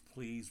there is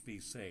please be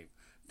safe.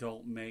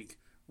 Don't make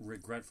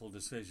regretful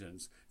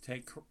decisions.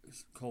 Take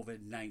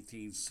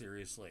COVID-19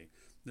 seriously.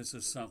 This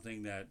is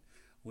something that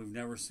we've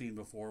never seen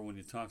before when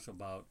you talk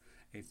about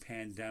a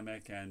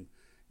pandemic. And,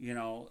 you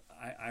know,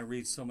 I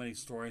read so many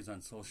stories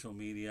on social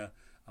media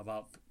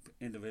about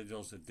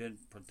individuals that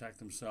didn't protect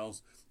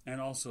themselves,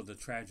 and also the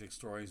tragic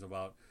stories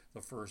about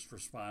the first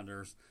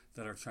responders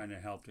that are trying to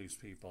help these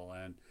people.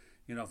 And,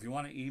 you know, if you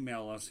want to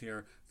email us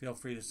here, feel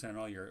free to send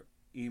all your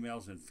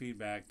emails and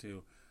feedback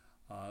to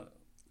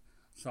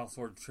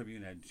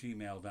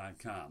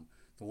southfloridatribune@gmail.com.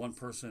 The one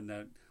person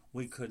that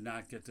we could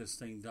not get this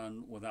thing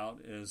done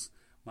without is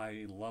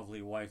my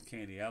lovely wife,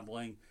 Candy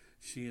Ebling.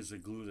 She is the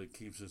glue that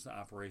keeps this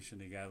operation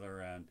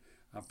together, and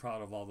I'm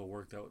proud of all the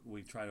work that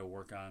we try to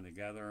work on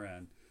together,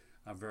 and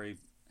I'm very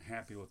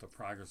happy with the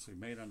progress we've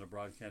made on the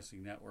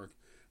broadcasting network.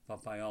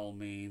 But by all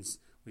means,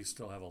 we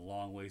still have a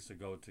long ways to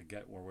go to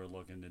get where we're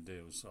looking to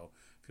do. So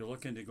if you're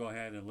looking to go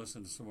ahead and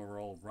listen to some of our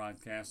old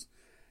broadcasts,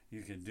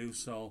 you can do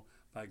so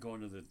by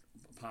going to the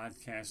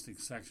podcasting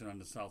section on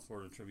the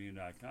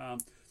southfloridatribune.com.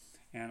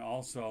 And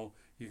also,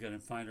 you can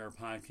find our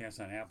podcast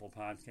on Apple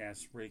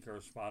Podcasts,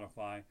 Spreaker,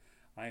 Spotify,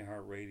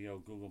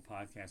 iHeartRadio, Google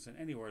Podcasts, and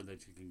anywhere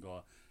that you can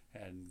go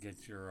ahead and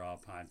get your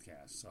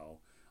podcast. So,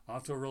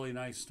 off to a really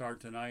nice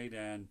start tonight.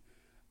 And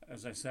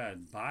as I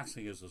said,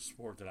 boxing is a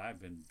sport that I've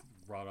been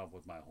brought up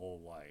with my whole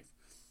life.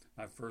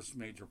 My first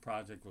major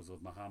project was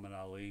with Muhammad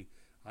Ali.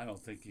 I don't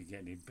think you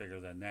get any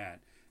bigger than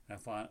that. And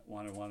I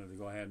wanted to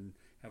go ahead and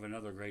have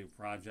another great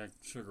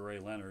project. Sugar Ray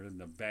Leonard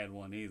isn't a bad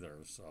one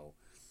either. So,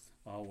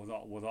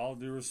 with all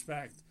due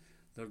respect,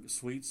 the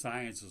sweet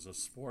science is a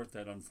sport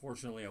that,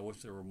 unfortunately, I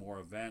wish there were more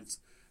events,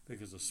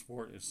 because the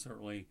sport is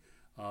certainly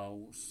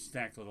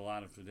stacked with a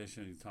lot of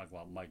tradition. You talk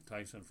about Mike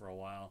Tyson for a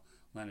while,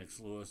 Lennox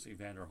Lewis,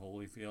 Evander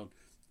Holyfield.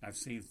 I've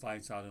seen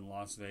fights out in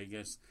Las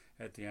Vegas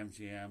at the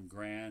MGM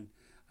Grand.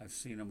 I've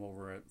seen them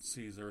over at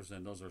Caesars,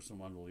 and those are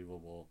some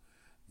unbelievable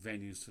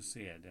venues to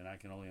see it. And I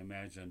can only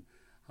imagine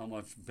how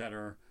much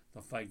better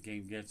the fight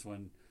game gets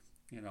when,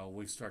 you know,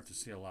 we start to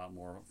see a lot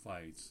more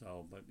fights.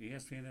 So, but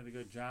ESPN did a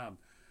good job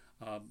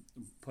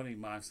putting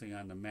boxing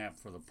on the map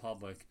for the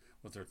public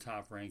with their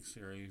Top Rank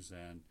series,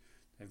 and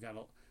they've got,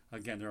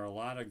 again, there are a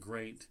lot of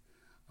great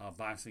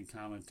boxing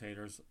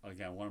commentators.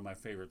 Again, one of my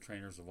favorite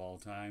trainers of all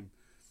time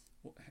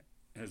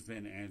has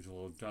been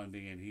Angelo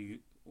Dundee, and he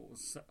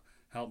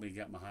helped me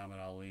get Muhammad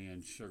Ali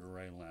and Sugar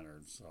Ray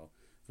Leonard. So,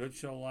 good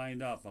show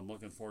lined up. I'm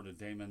looking forward to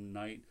Damon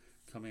Knight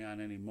coming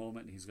on any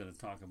moment. He's going to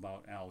talk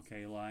about Al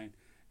Kaline.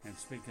 And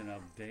speaking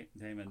of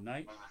Damon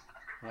Knight,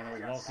 I want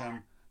to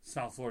welcome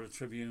South Florida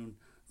Tribune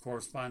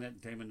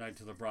correspondent Damon Knight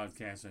to the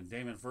broadcast. And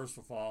Damon, first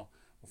of all,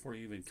 before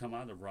you even come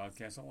on the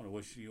broadcast, I want to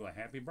wish you a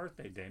happy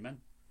birthday,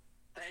 Damon.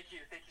 Thank you,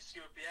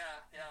 Scoop.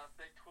 Yeah,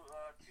 big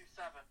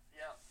 2-7.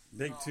 Yeah.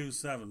 Big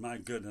 2-7. My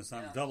goodness,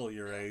 I'm double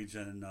your age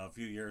and a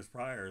few years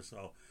prior.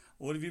 So,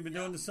 what have you been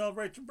doing to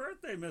celebrate your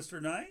birthday,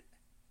 Mr. Knight?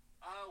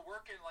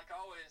 Working like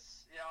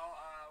always. You know,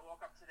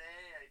 woke up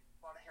today. I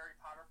bought a Harry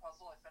Potter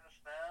puzzle. I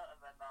finished that,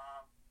 and then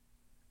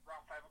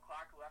around 5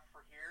 o'clock, left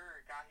for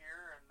here. Got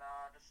here, and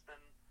just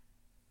been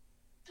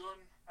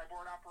doing my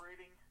board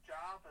operating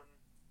job and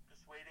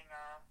just waiting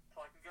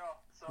till I can go.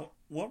 So,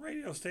 what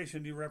radio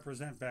station do you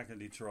represent back in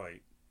Detroit?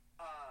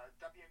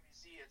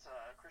 WMUZ. It's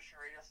a Christian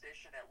radio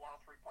station at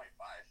 103.5.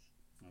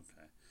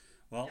 Okay.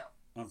 Well,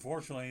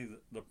 unfortunately,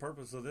 the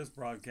purpose of this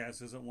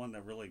broadcast isn't one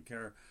that really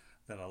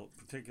that I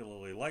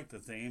particularly like the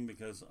theme,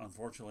 because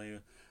unfortunately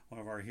one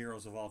of our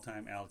heroes of all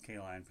time, Al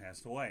Kaline,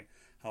 passed away.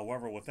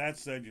 However, with that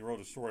said, you wrote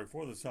a story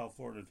for the South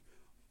Florida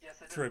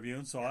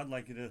Tribune, so I'd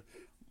like you to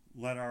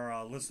let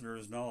our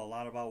listeners know a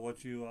lot about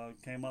what you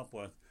came up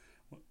with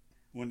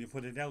when you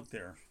put it out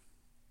there.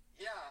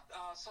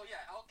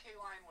 Al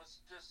Kaline was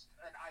just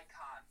an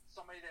icon,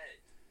 somebody that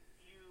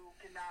you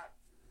cannot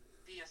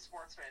be a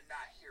sports fan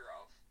not hear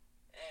of.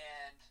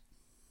 And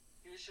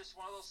he was just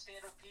one of those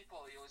stand-up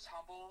people. He was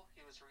humble.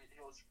 He was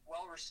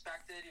well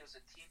respected. He was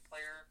a team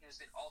player. He was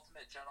the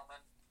ultimate gentleman.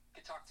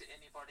 Could talk to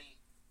anybody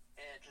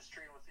and just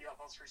treat him with the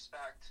utmost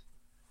respect.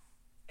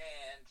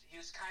 And he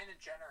was kind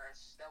and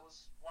generous. That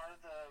was one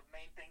of the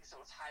main things that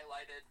was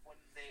highlighted when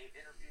they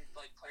interviewed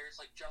like players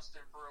like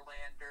Justin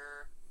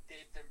Verlander,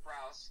 Dave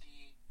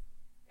Dombrowski,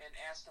 and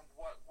asked them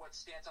what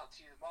stands out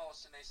to you the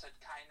most, and they said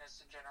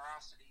kindness and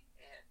generosity.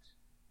 And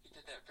he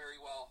did that very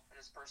well in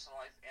his personal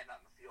life and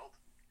on the field.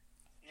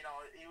 You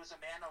know, he was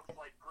a man of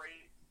like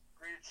great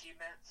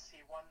achievements. He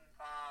won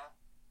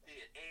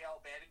the AL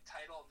batting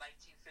title in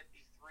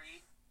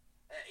 1953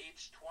 at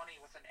age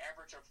 20 with an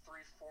average of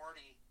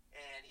 340,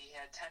 and he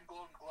had 10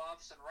 Golden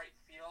Gloves in right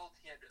field.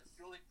 He had a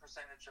fielding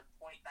percentage of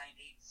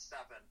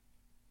 .987.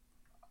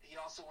 He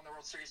also won the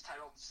World Series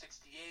title in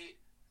 '68,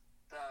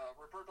 the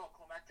Roberto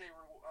Clemente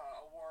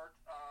Award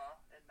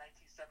in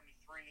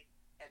 1973,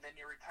 and then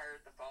he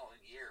retired the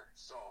following year.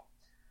 So,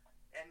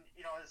 and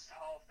you know, his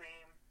Hall of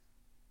Fame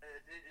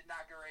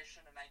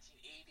inauguration in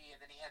 1980, and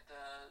then he had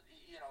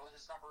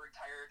his number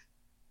retired.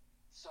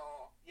 So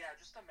yeah,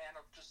 just a man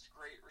of just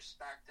great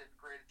respect and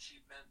great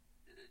achievement.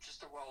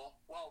 Just a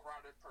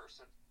well-rounded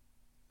person.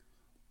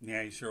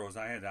 Yeah, he sure was.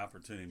 I had the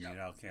opportunity to meet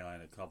Al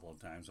Kaline a couple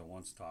of times. I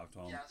once talked to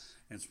him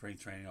in spring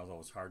training, although it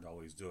was hard to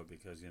always do it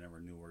because you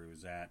never knew where he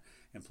was at,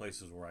 in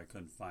places where I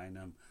couldn't find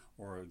him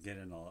or get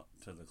into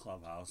the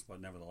clubhouse. But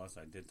nevertheless,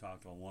 I did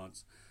talk to him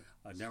once.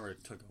 I never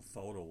took a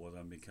photo with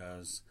him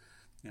because,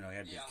 you know, he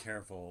had to be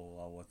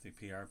careful with the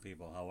PR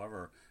people.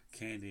 However,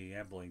 Candy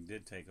Ebling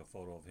did take a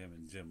photo of him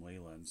and Jim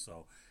Leyland.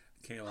 So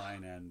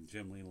Kaline and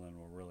Jim Leyland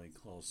were really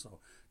close. So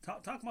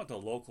talk about the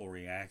local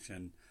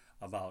reaction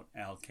about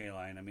Al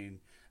Kaline. I mean,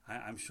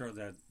 I'm sure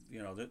that,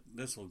 you know,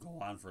 this will go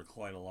on for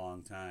quite a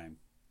long time.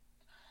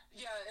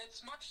 Yeah,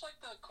 it's much like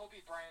the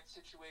Kobe Bryant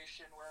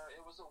situation where it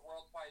was a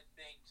worldwide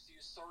thing because he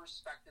was so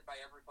respected by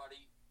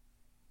everybody.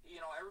 You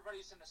know,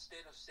 everybody's in a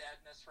state of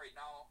sadness right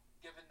now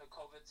given the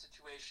COVID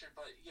situation,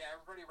 but yeah,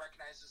 everybody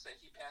recognizes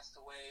that he passed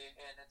away,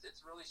 and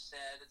it's really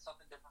sad. It's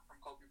something different from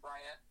Kobe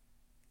Bryant.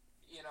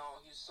 You know,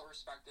 he's so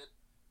respected.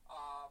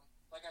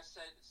 Like I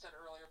said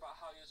earlier about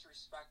how he was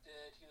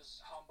respected, he was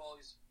humble,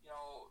 he's, you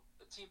know,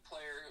 a team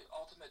player,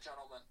 ultimate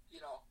gentleman,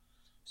 you know.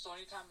 So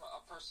anytime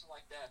a person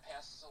like that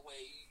passes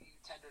away, you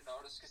tend to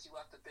notice because he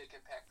left a big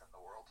impact on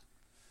the world.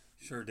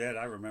 Sure did.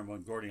 I remember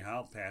when Gordie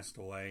Howe passed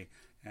away,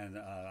 and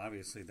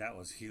obviously that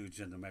was huge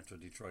in the Metro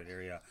Detroit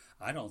area.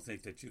 I don't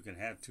think that you can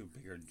have two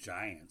bigger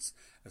giants,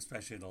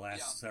 especially in the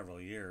last several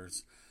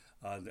years,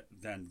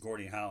 than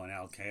Gordie Howe and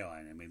Al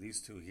Kaline. I mean,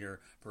 these two here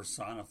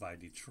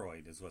personified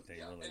Detroit is what they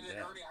really and did.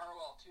 And Ernie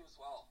Harwell, too, as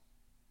well.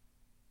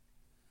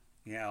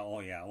 Yeah, oh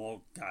yeah.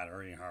 Well, God,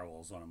 Ernie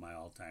Harwell is one of my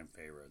all-time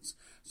favorites.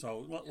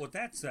 So, with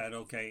that said,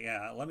 okay,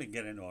 let me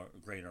get into a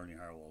great Ernie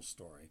Harwell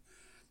story.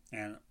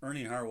 And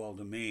Ernie Harwell,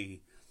 to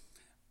me,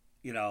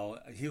 you know,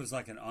 he was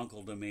like an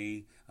uncle to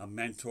me, a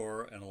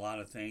mentor in a lot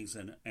of things,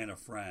 and a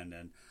friend.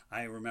 And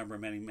I remember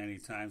many, many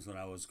times when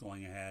I was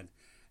going ahead,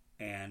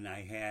 and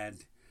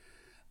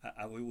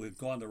we'd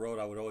go on the road,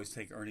 I would always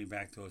take Ernie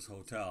back to his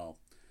hotel.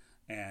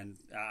 And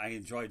I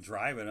enjoyed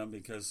driving him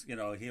because, you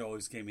know, he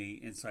always gave me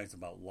insights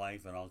about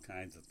life and all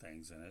kinds of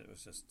things. And it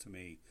was just, to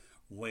me,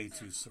 way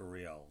too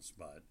surreal.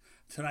 But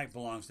tonight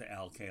belongs to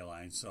Al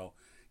Kaline. So,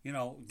 you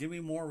know, give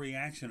me more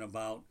reaction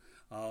about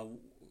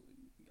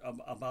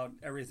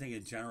everything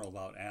in general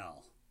about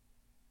Al.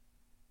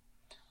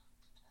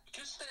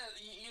 Just that,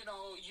 you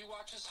know, you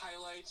watch his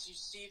highlights, you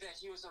see that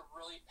he was a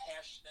really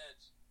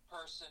passionate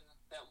person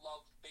that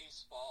loved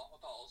baseball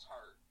with all his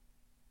heart.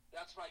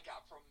 That's what I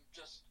got from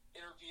just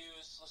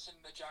interviews,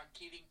 listening to John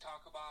Keating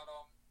talk about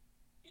him.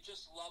 He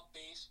just loved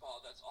baseball.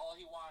 That's all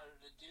he wanted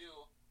to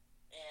do.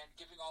 And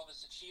giving all of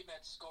his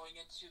achievements, going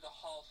into the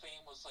Hall of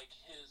Fame was like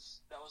his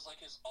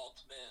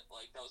ultimate,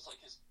 that was like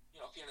his,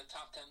 you know, if he had a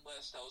top 10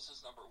 list, that was his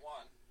number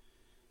one.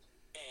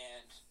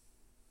 And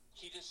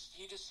he just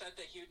said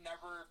that he would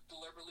never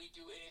deliberately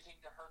do anything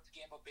to hurt the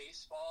game of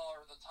baseball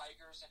or the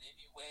Tigers in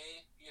any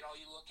way. You know,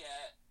 you look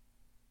at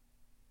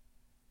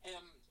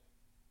him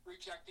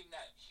rejecting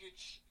that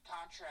huge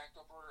contract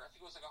over, I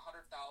think it was like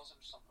 $100,000 or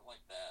something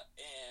like that,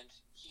 and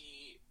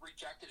he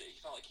rejected it. He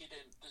felt like he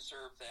didn't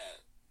deserve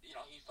that. You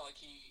know, he felt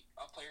like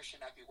a player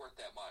should not be worth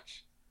that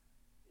much.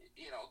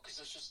 You know, because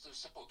it's just a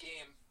simple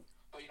game.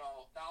 But you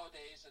know,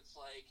 nowadays it's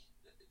like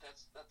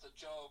that's a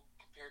joke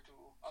compared to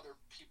other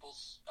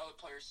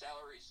players'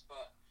 salaries.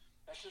 But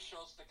that just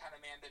shows the kind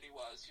of man that he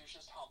was. He was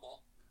just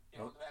humble. You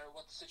know, no matter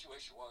what the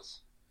situation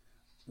was.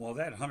 Well,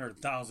 that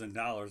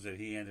 $100,000 that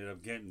he ended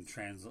up getting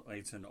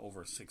translates into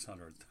over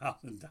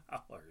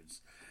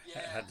 $600,000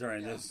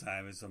 during this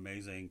time. It's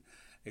amazing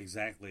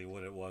exactly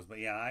what it was. But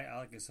yeah,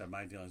 like I said,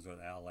 my dealings with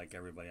Al, like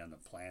everybody on the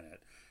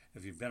planet,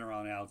 if you've been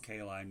around Al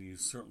Kaline, you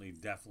certainly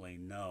definitely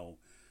know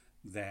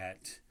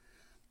that,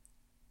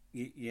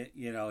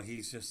 you know,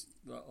 he's just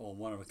a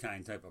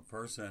one-of-a-kind type of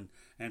person.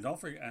 And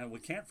don't forget, we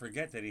can't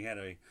forget that he had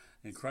an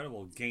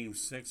incredible Game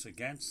 6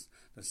 against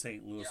the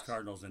St. Louis Yes.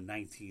 Cardinals in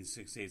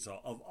 1968. So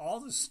of all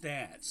the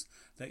stats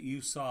that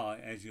you saw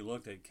as you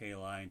looked at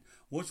K-Line,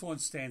 which one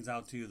stands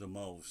out to you the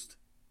most?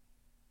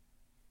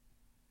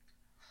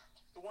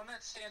 The one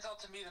that stands out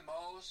to me the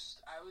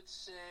most, I would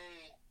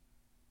say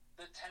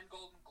the 10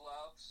 Golden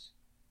Gloves.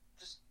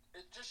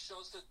 It just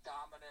shows the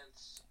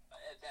dominance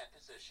at that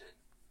position.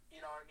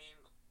 You know what I mean?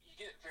 You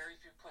get very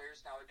few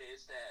players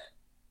nowadays that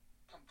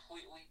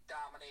completely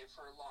dominate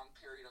for a long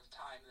period of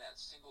time in that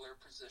singular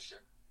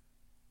position.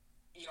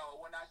 You know,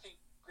 when I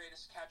think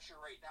greatest catcher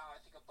right now, I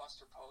think of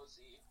Buster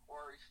Posey.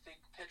 Or if you think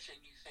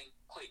pitching, you think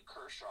Clayton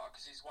Kershaw,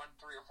 because he's won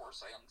 3 or 4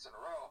 Cy Youngs in a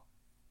row.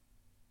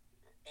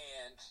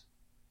 And,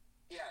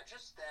 yeah,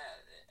 just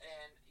that.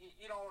 And,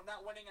 you know,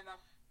 not winning enough.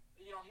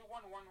 You know, he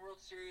won 1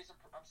 World Series.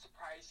 I'm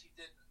surprised he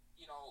didn't,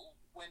 you know,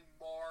 win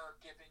more,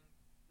 giving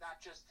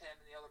not just him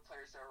and the other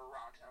players that were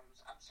around him.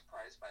 I'm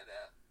surprised by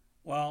that.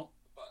 Well,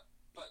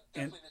 but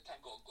definitely the 10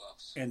 Gold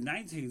Gloves. In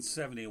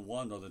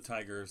 1971, though, the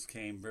Tigers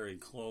came very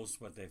close,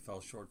 but they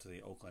fell short to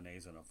the Oakland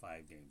A's in a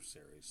 5-game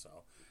series.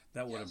 So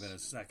that would have been a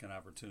second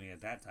opportunity.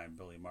 At that time,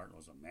 Billy Martin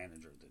was a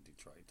manager of the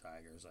Detroit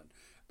Tigers, and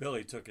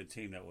Billy took a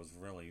team that was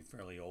really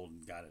fairly old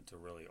and got it to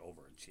really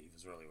overachieve.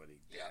 Is really what he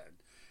did.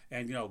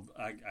 And you know,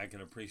 I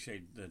can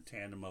appreciate the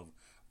tandem of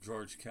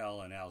George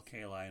Kell and Al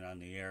Kaline on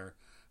the air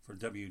for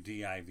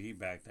WDIV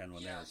back then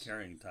when they were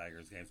carrying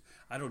Tigers games.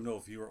 I don't know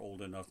if you were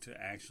old enough to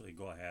actually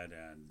go ahead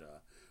and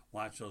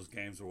watch those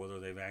games, or whether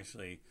they've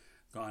actually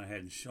gone ahead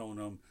and shown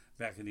them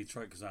back in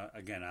Detroit, because,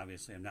 again,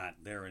 obviously I'm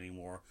not there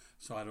anymore,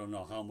 so I don't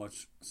know how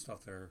much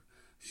stuff they're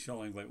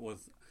showing. But what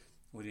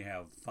do you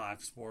have,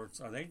 Fox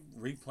Sports? Are they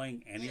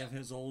replaying any of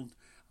his old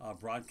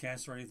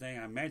broadcasts or anything?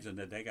 I imagine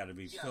that they got to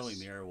be filling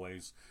the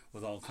airwaves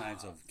with all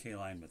kinds of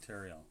K-Line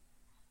material.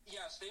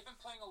 Yes, they've been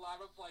playing a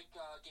lot of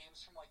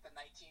games from the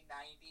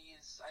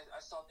 1990s. I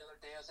saw the other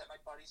day, I was at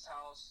my buddy's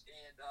house,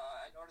 and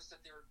I noticed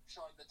that they were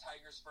showing the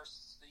Tigers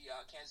versus the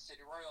Kansas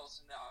City Royals,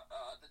 and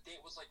the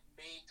date was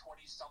May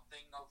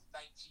 20-something of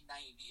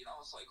 1990, and I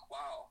was like,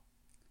 wow.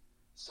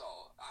 So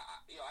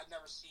I've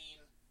never seen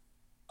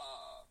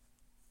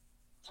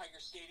Tiger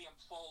Stadium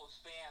full of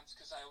fans,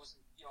 because I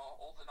wasn't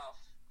old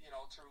enough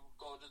to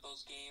go to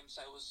those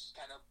games. I was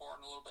kind of born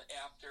a little bit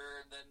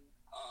after, and then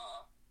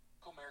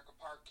Comerica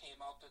Park came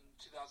up in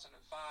 2005.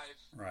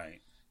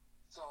 Right.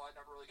 So I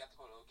never really got to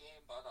go to a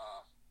game, but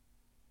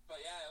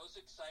yeah, it was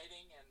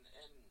exciting, and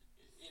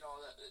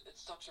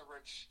it's such a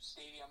rich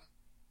stadium,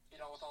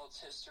 with all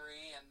its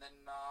history. And then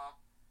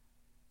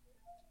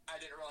I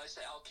didn't realize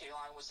that Al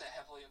Kaline was that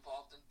heavily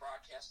involved in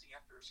broadcasting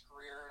after his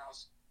career, and I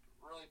was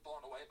really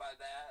blown away by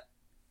that.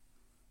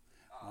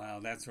 Wow,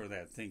 that's where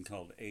that thing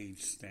called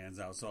age stands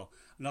out. So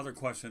another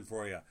question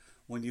for you.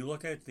 When you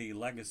look at the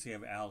legacy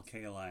of Al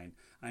Kaline,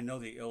 I know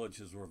the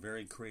Ilitches were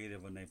very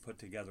creative when they put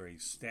together a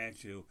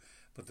statue,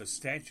 but the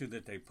statue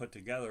that they put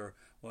together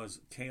was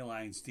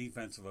Kaline's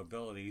defensive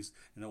abilities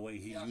and the way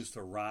he used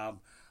to rob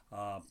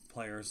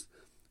players,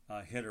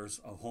 hitters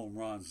of home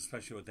runs,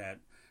 especially with that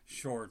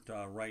short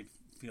right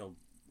field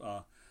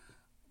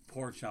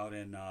porch out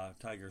in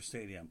Tiger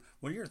Stadium.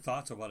 What are your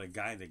thoughts about a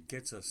guy that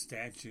gets a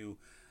statue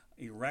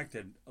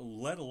erected,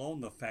 let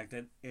alone the fact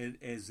that it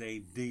is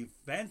a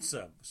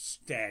defensive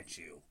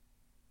statue?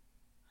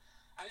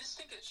 I just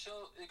think it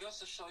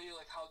goes to show you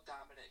how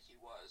dominant he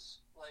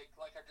was. Like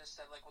I just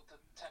said, with the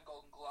 10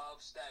 Golden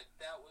Gloves, that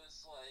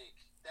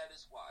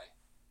is why.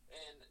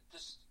 And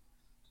just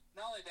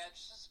not only that,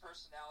 just his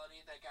personality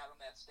that got him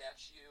that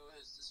statue,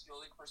 his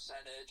fielding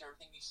percentage,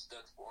 everything he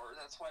stood for.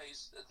 That's why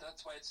it's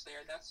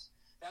there. And that's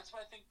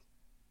why I think.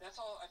 That's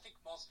all I think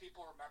most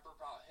people remember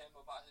about him,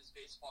 about his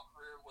baseball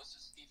career, was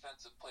his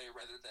defensive play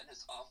rather than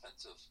his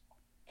offensive.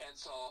 And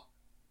so,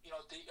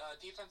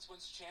 defense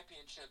wins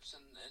championships,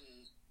 and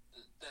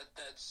that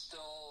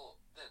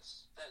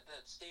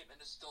statement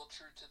is still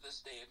true to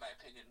this day, in my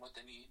opinion, with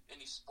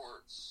any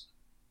sports,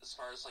 as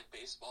far as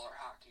baseball or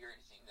hockey or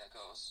anything that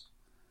goes.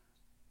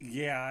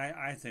 Yeah,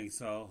 I think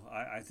so.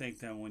 I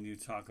think that when you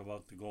talk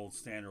about the gold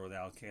standard with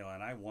Al Kaline,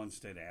 I once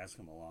did ask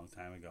him a long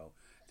time ago,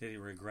 did he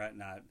regret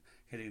not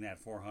hitting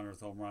that 400th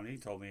home run? He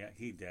told me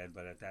he did,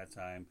 but at that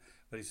time,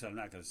 he said, I'm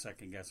not going to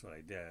second guess what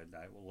I did.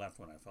 I left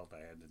when I felt I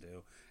had to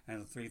do.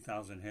 And the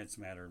 3,000 hits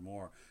mattered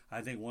more.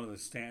 I think one of the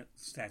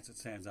stats that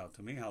stands out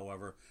to me,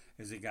 however,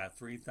 is he got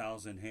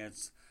 3,000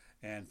 hits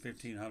and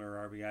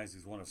 1,500 RBIs.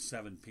 He's one of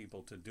 7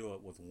 people to do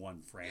it with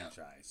one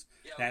franchise.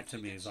 Yeah, that to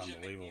me is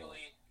unbelievable.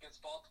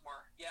 Against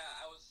Baltimore. Yeah,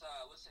 I was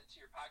listening to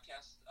your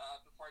podcast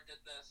before I did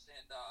this,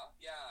 and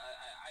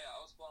I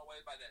was blown away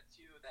by that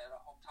too. That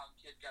a hometown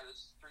kid got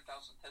his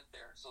 3,000th hit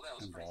there, so that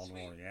was pretty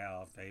Baltimore, sweet. Yeah,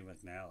 off Dave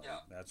McNally,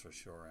 that's for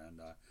sure.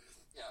 And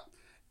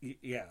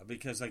yeah,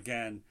 because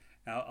again,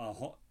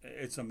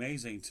 it's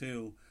amazing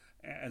too.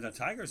 And the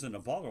Tigers and the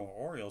Baltimore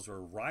Orioles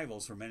were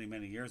rivals for many,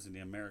 many years in the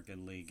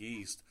American League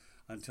East,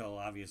 until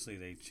obviously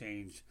they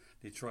changed.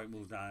 Detroit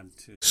moved on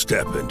to...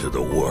 Step into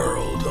the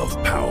world of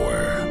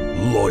power,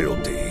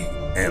 loyalty,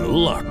 and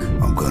luck.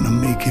 I'm going to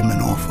make him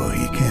an offer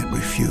he can't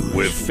refuse.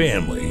 With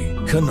family,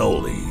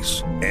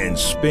 cannolis, and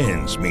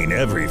spins mean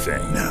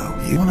everything. Now,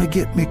 you want to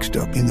get mixed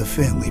up in the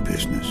family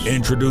business.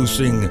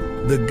 Introducing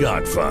The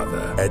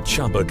Godfather at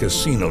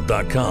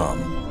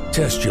ChumbaCasino.com.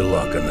 Test your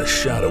luck in the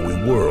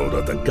shadowy world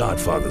of The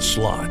Godfather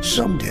slot.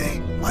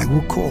 Someday, I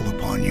will call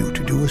upon you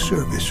to do a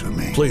service for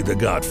me. Play The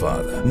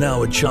Godfather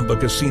now at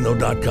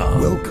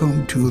ChumbaCasino.com.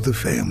 Welcome to the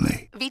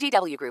family.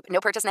 VGW Group. No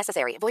purchase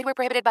necessary. Void where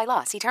prohibited by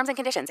law. See terms and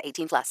conditions.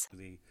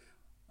 18+.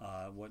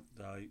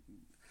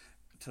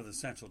 To the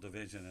Central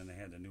Division, and they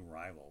had the new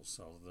rivals,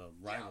 so the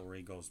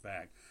rivalry goes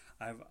back.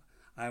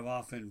 I've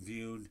often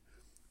viewed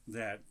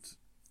that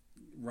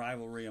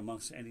rivalry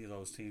amongst any of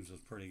those teams was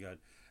pretty good.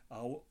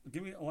 Why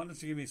don't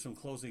you give me some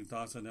closing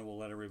thoughts, and then we'll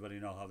let everybody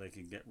know how they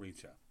can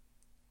reach you.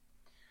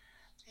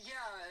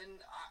 Yeah, and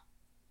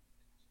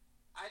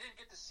I didn't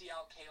get to see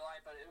Al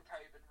Kaline, but it would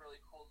probably have been really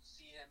cool to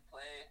see him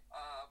play.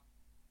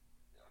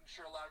 I'm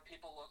sure a lot of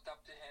people looked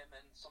up to him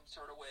in some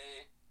sort of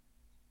way,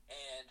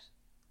 and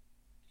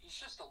he's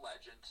just a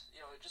legend.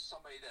 Just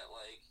somebody that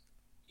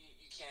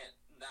you can't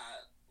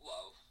not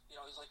love.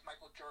 He's like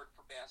Michael Jordan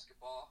for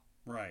basketball.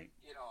 Right.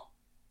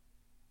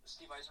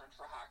 Steve Eisman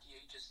for hockey.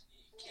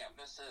 You can't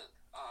miss it.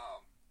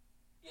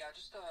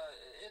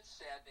 It's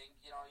saddening.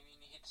 You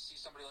hate to see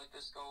somebody like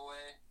this go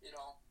away.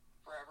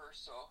 Forever.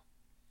 So,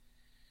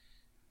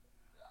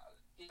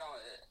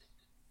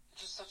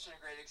 just such a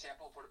great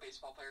example of what a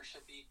baseball player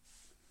should be.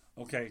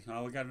 Okay,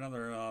 we got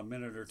another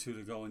minute or two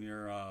to go in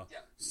your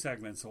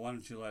segment, so why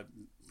don't you let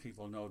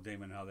people know,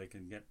 Damon, how they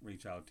can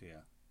reach out to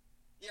you?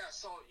 Yeah,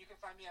 so you can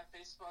find me on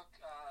Facebook,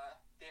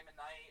 Damon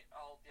Knight.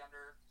 I'll be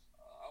under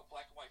a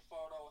black and white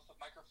photo with a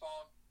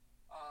microphone.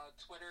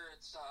 Twitter,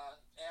 it's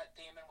at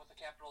Damon with a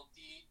capital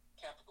D,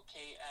 capital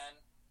KN,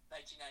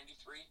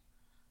 1993.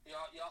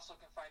 You also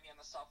can find me on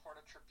the South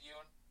Florida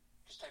Tribune.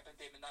 Just type in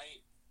Damon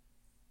Knight,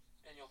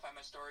 and you'll find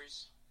my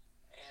stories.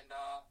 And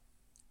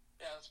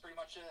that's pretty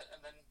much it. And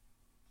then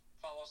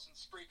follow us on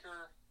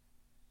Spreaker.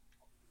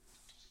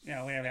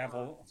 Yeah, we have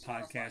Apple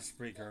Podcasts,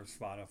 Spreaker,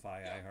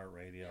 Spotify,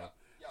 iHeartRadio,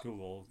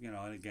 Google.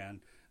 And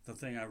again, the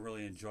thing I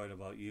really enjoyed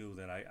about you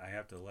that I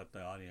have to let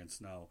the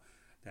audience know,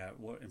 that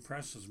what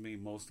impresses me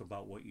most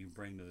about what you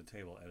bring to the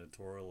table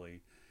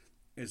editorially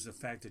is the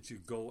fact that you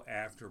go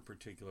after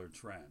particular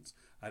trends.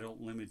 I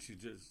don't limit you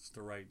just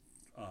to write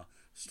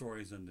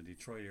stories in the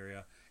Detroit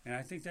area, and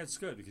I think that's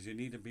good because you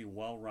need to be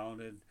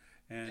well-rounded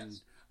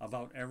and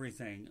about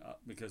everything,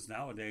 because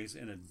nowadays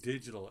in a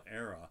digital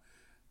era,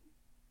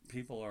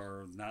 people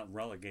are not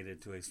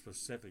relegated to a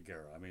specific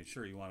era. I mean,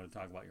 sure, you want to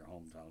talk about your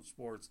hometown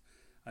sports.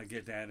 I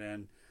get that,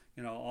 and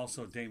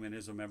also Damon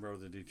is a member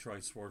of the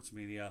Detroit Sports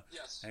Media,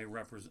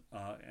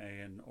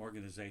 an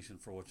organization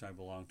for which I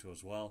belong to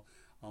as well,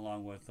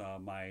 along with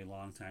my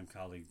longtime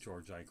colleague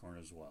George Eichhorn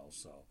as well.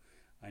 So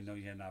I know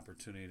you had an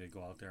opportunity to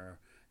go out there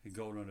and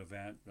go to an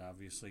event.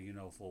 Obviously, you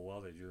know full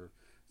well that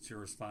it's your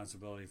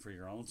responsibility for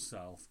your own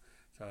self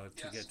to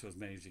get to as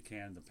many as you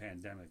can. The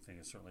pandemic thing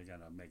is certainly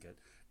going to make it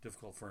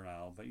difficult for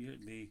now, but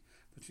you've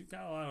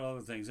got a lot of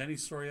other things. Any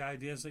story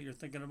ideas that you're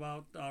thinking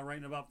about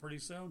writing about pretty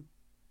soon?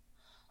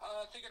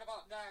 Thinking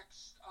about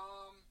next.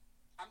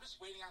 I'm just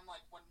waiting on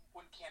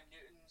when Cam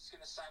Newton's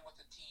going to sign with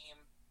the team.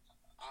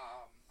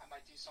 I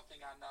might do something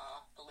on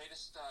the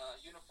latest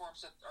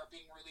uniforms that are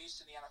being released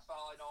in the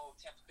NFL. I know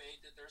Tampa Bay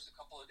did theirs a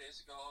couple of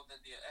days ago, then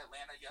the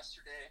Atlanta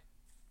yesterday.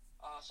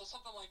 So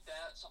something like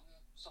that, something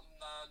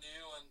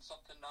new and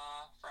something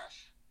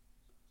fresh.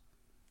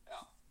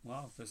 Yeah.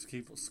 Well, just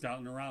keep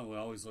scouting around.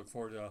 We always look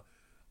forward to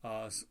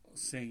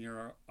seeing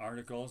your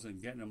articles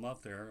and getting them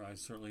up there. I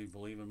certainly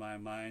believe in my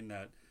mind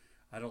that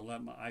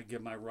I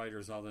give my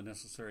writers all the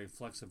necessary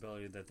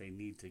flexibility that they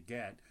need to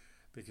get,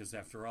 because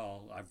after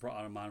all, I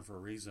brought them on for a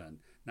reason,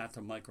 not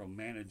to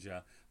micromanage you,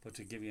 but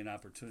to give you an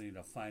opportunity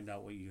to find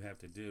out what you have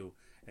to do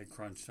at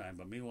crunch time.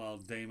 But meanwhile,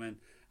 Damon,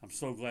 I'm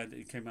so glad that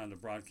you came on the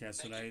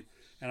broadcast tonight,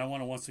 and I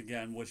want to once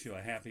again wish you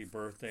a happy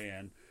birthday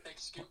and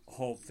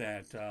hope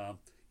that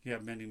you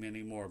have many,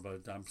 many more.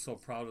 But I'm so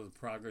proud of the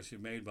progress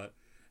you've made. But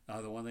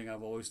the one thing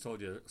I've always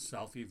told you,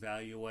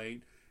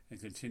 self-evaluate and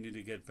continue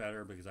to get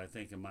better, because I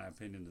think, in my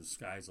opinion, the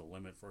sky's the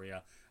limit for you.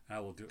 I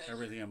will do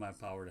everything in my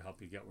power to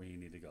help you get where you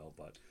need to go.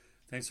 But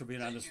thanks for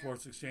being on the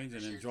Sports Exchange,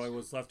 and enjoy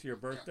what's left of your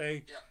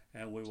birthday,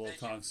 and we will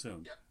talk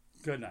soon.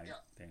 Good night,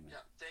 Damon. Yeah,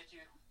 thank you.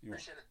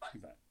 Appreciate it. Bye.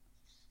 You bet.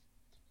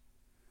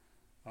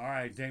 All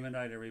right, Damon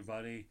Knight,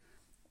 everybody.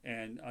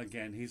 And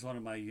again, he's one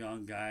of my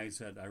young guys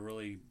that I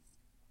really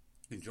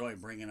enjoy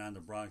bringing on the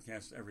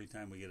broadcast every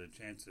time we get a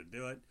chance to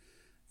do it.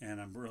 And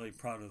I'm really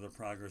proud of the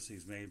progress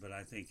he's made, but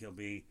I think he'll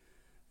be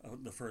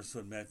the first to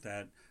admit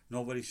that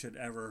nobody should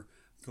ever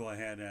go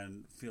ahead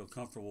and feel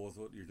comfortable with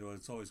what you're doing.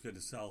 It's always good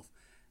to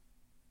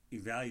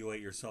self-evaluate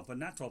yourself, but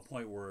not to a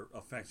point where it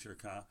affects your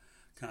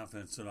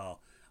confidence at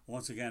all.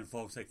 Once again,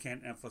 folks, I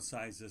can't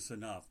emphasize this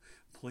enough.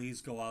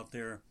 Please go out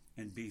there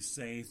and be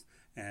safe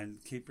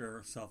and keep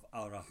yourself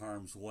out of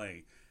harm's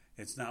way.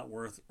 It's not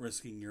worth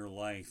risking your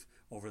life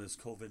over this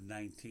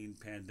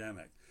COVID-19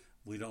 pandemic.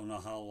 We don't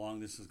know how long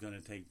this is going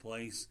to take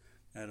place.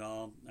 at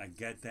all. I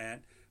get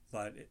that,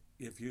 but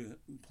if you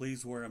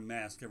please wear a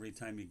mask every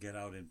time you get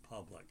out in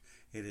public.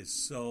 It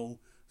is so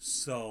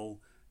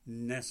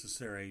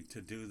necessary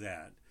to do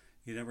that.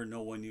 You never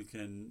know when you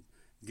can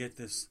get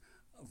this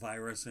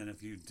virus, and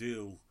if you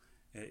do,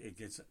 it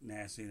gets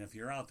nasty. And if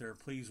you're out there,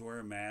 please wear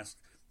a mask,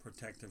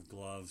 protective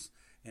gloves,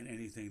 and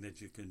anything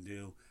that you can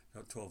do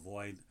to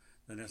avoid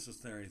the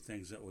necessary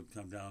things that would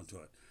come down to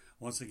it.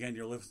 Once again,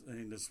 you're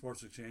listening to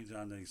Sports Exchange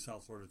on the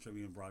South Florida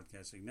Tribune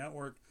Broadcasting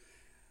Network,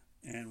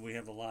 and we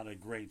have a lot of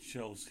great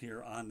shows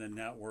here on the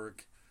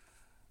network.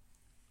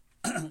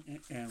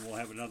 And we'll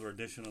have another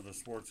edition of the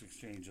Sports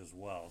Exchange as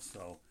well.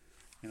 So,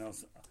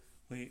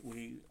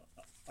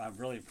 I'm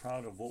really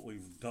proud of what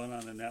we've done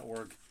on the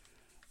network,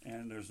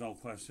 and there's no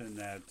question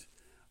that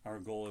our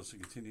goal is to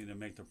continue to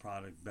make the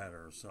product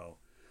better. So,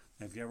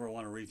 if you ever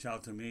want to reach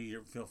out to me,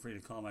 feel free to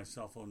call my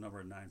cell phone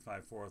number at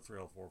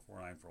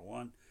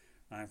 954-304-4941,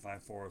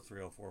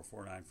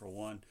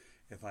 954-304-4941.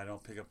 If I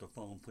don't pick up the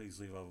phone, please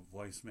leave a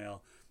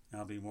voicemail,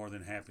 and I'll be more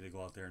than happy to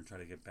go out there and try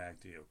to get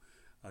back to you.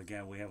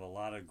 Again, we have a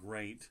lot of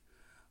great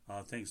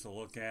things to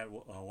look at.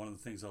 One of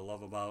the things I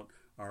love about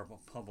our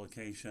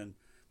publication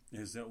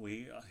is that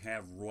we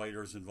have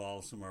Reuters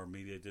involved. Some of our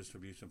media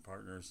distribution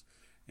partners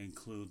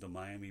include the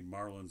Miami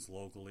Marlins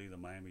locally, the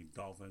Miami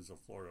Dolphins, the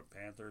Florida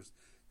Panthers,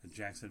 the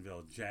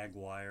Jacksonville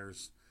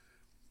Jaguars,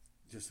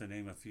 just to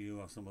name a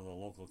few of some of the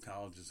local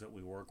colleges that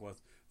we work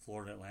with,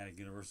 Florida Atlantic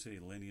University,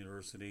 Lynn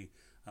University.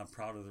 I'm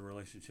proud of the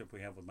relationship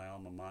we have with my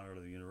alma mater,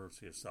 the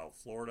University of South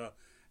Florida,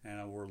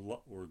 and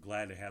we're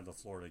glad to have the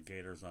Florida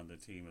Gators on the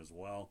team as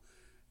well.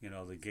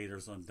 The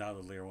Gators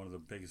undoubtedly are one of the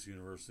biggest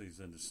universities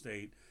in the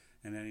state,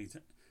 and any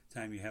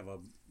time you have a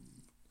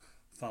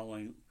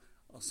following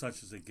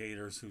such as the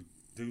Gators, who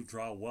do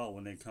draw well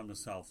when they come to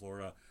South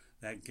Florida,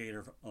 that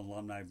Gator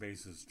alumni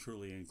base is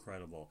truly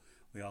incredible.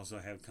 We also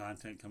have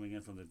content coming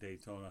in from the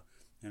Daytona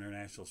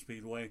International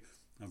Speedway.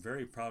 I'm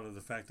very proud of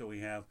the fact that we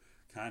have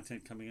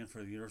content coming in for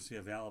the University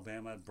of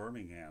Alabama at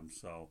Birmingham.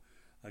 So,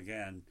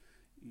 again,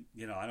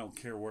 I don't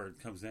care where it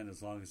comes in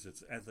as long as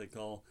it's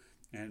ethical,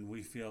 and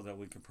we feel that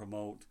we can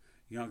promote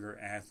younger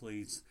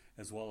athletes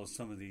as well as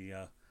some of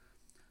the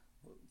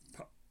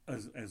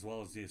as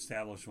well as the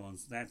established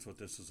ones. That's what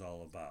this is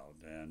all about.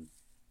 And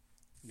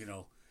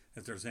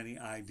if there's any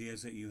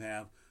ideas that you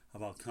have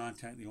about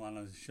content you want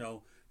on the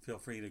show, feel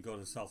free to go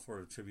to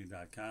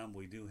southfloridatribune.com.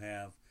 We do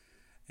have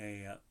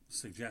a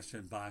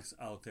suggestion box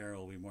out there.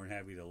 We'll be more than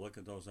happy to look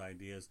at those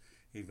ideas,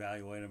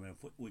 evaluate them, and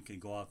if we can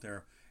go out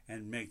there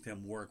and make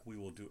them work, we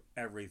will do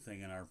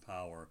everything in our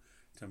power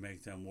to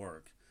make them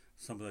work.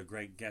 Some of the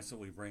great guests that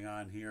we bring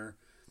on here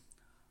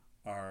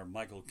are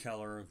Michael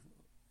Keller,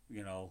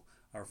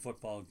 our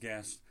football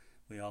guest.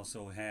 We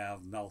also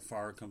have Mel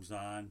Farr comes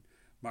on.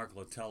 Mark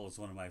Littell is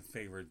one of my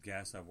favorite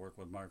guests. I've worked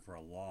with Mark for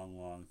a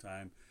long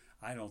time.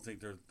 I don't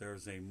think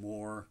there's a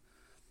more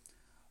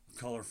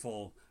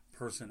colorful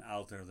person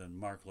out there than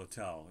Mark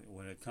Littell.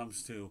 When it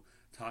comes to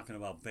talking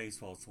about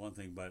baseball, it's one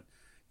thing, but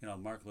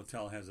Mark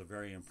Littell has a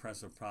very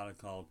impressive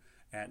product called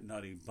At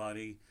Nutty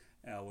Buddy,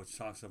 which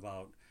talks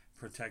about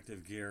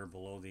protective gear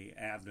below the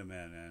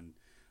abdomen, and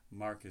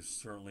Mark is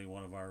certainly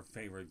one of our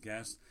favorite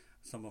guests.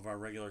 Some of our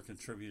regular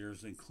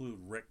contributors include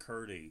Rick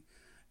Curdy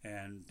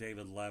and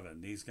David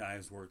Levin. These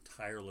guys work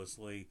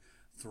tirelessly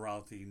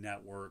throughout the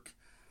network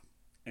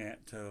and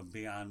to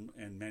be on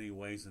in many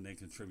ways, and they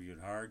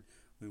contribute hard.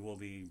 We will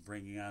be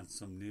bringing on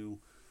some new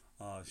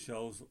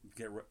shows.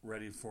 Get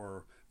ready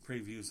for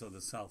previews of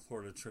the South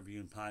Florida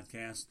Tribune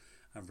podcast.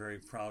 I'm very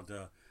proud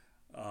to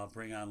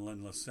bring on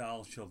Lynn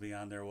LaSalle. She'll be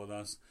on there with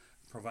us,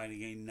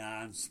 providing a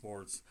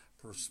non-sports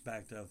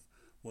perspective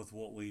with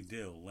what we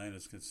do. Lynn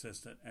is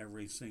consistent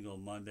every single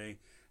Monday,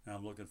 and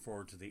I'm looking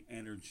forward to the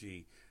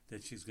energy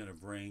that she's going to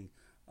bring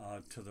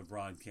to the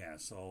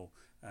broadcast. So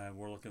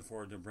we're looking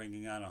forward to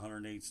bringing on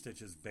 108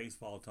 Stitches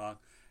Baseball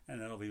Talk,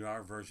 and that'll be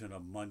our version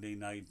of Monday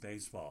Night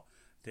Baseball.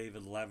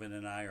 David Levin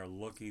and I are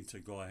looking to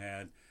go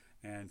ahead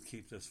and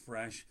keep this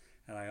fresh,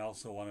 and I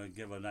also want to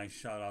give a nice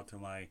shout out to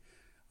my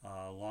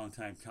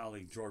longtime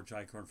colleague George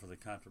Eichhorn for the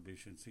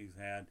contributions he's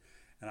had,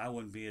 and I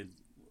wouldn't be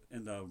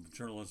in the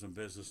journalism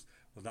business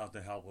without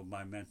the help of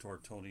my mentor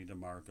Tony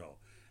DeMarco.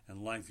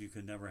 In life, you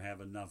can never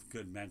have enough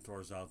good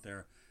mentors out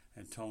there,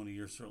 and Tony,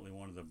 you're certainly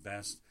one of the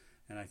best,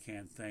 and I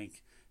can't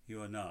thank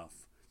you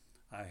enough.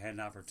 I had an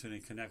opportunity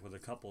to connect with a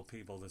couple of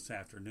people this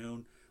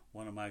afternoon.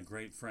 One of my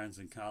great friends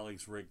and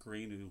colleagues, Rick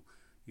Green, who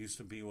used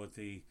to be with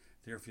the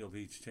Deerfield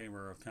Beach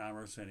Chamber of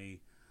Commerce,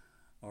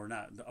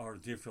 or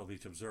Deerfield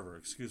Beach Observer,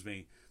 excuse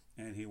me,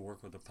 and he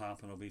worked with the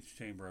Pompano Beach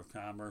Chamber of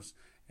Commerce.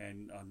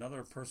 And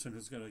another person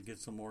who's going to get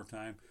some more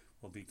time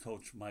will be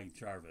Coach Mike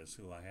Jarvis,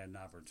 who I had an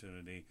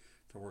opportunity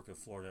to work at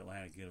Florida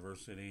Atlantic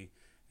University.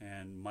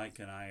 And Mike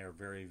and I are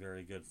very,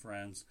 very good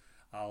friends.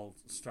 I'll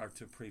start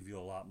to preview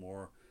a lot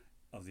more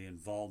of the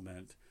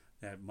involvement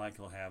that Mike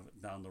will have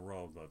down the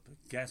road. But the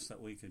guests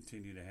that we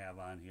continue to have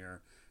on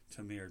here,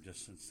 to me, are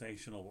just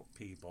sensational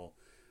people.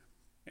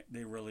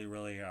 They really,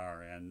 really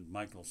are. And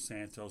Michael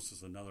Santos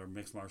is another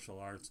mixed martial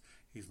arts.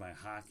 He's my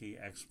hockey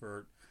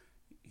expert.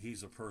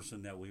 he's a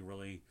person that we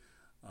really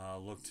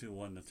look to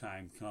when the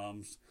time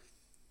comes.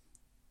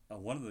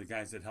 One of the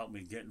guys that helped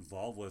me get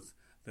involved with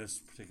this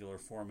particular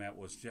format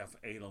was Jeff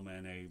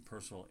Adelman, a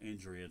personal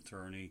injury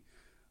attorney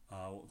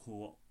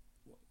who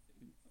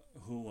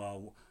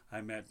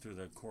I met through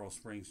the Coral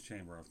Springs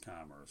Chamber of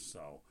Commerce.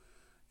 So,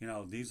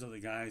 these are the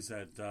guys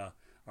that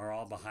are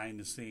all behind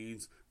the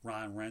scenes.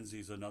 Ron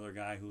Renzi's another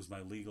guy who's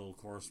my legal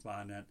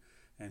correspondent,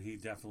 and he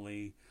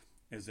definitely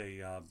is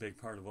a big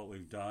part of what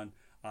we've done.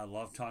 I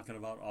love talking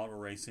about auto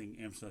racing.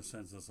 IMSA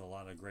sends us a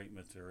lot of great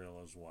material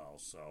as well.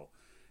 So,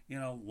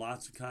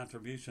 lots of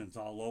contributions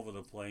all over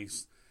the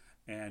place.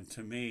 And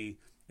to me,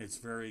 it's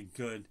very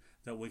good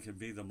that we can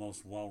be the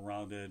most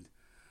well-rounded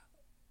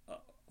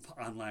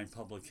online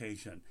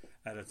publication.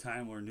 At a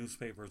time where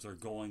newspapers are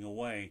going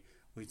away,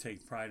 we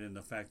take pride in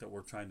the fact that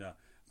we're trying to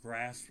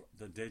grasp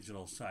the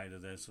digital side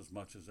of this as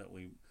much as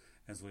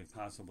we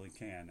possibly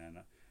can.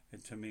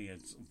 And to me,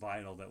 it's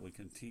vital that we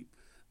can keep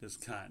this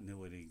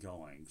continuity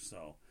going.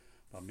 So,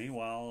 but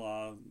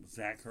meanwhile,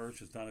 Zach Hirsch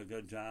has done a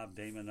good job.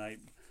 Damon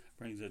Knight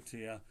brings it to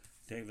you.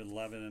 David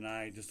Levin and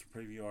I, just to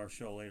preview our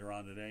show later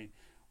on today,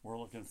 we're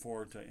looking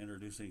forward to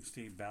introducing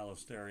Steve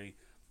Ballesteri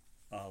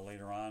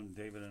later on.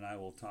 David and I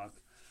will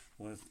talk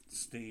with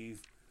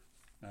Steve.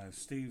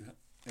 Steve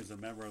is a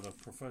member of the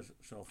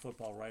Professional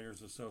Football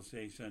Writers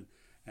Association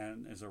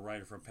and is a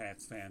writer for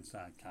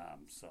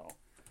PatsFans.com. So,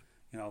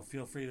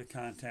 feel free to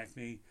contact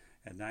me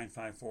at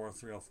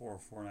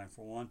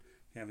 954-304-4941 if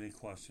you have any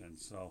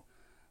questions. So,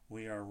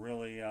 we are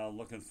really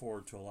looking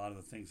forward to a lot of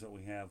the things that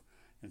we have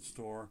in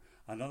store.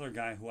 Another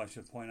guy who I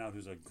should point out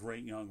who's a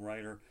great young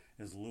writer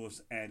is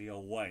Louis Adio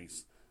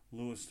Weiss.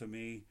 Louis, to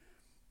me,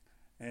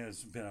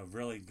 has been a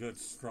really good,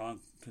 strong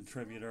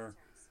contributor,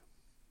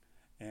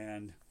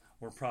 and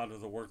we're proud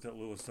of the work that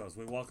Louis does.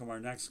 We welcome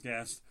our next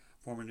guest,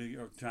 former New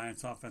York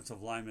Giants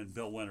offensive lineman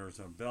Bill Winters.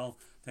 And Bill,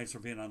 thanks for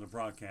being on the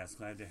broadcast.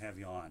 Glad to have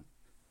you on.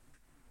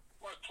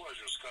 My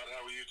pleasure, Scott.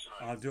 How are you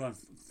tonight? I'm doing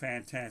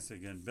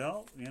fantastic. And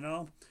Bill,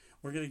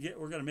 we're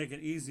gonna make it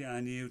easy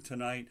on you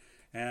tonight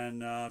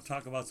and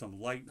talk about some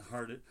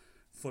light-hearted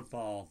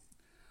football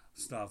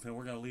stuff. And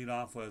we're going to lead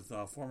off with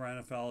former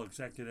NFL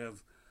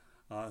executive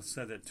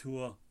said that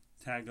Tua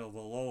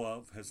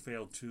Tagovailoa has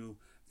failed 2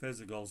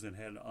 physicals and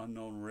had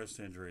unknown wrist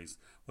injuries.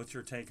 What's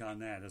your take on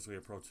that as we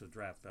approach the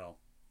draft, Bill?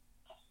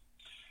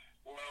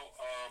 Well,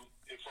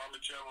 if I'm a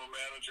general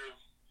manager,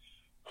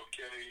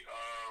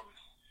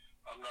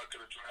 I'm not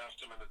going to draft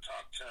him in the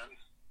top 10.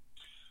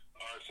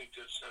 I think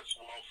that sets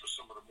well for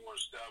some of the more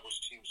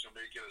established teams who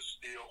may get a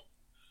steal.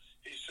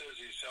 He says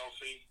he's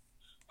healthy,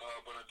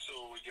 but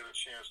until we get a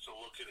chance to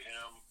look at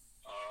him,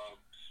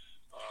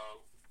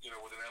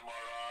 with an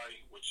MRI,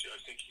 which I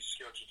think he's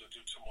scheduled to do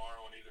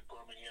tomorrow in either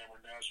Birmingham or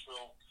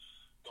Nashville,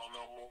 don't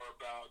know more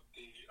about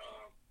the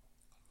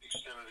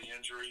extent of the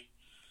injury.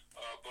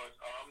 But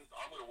I'm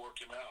going to work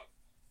him out.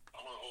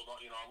 I'm going to hold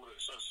on. I'm going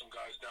to send some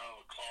guys down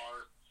in the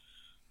car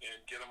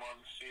and get him on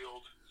the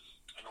field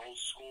and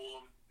old school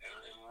him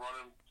and run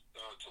him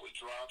till he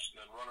drops,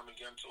 and then run him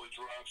again till he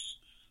drops,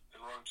 and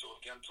run till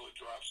he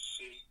drops to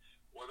see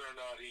whether or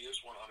not he is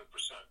 100%.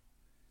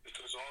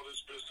 Because all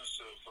this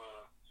business of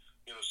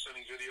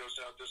sending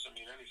videos out doesn't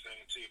mean anything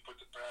until you put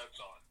the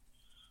pads on.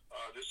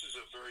 This is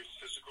a very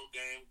physical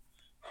game.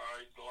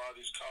 A lot of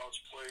these college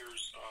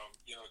players,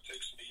 it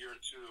takes them a year or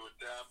two to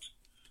adapt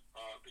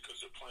because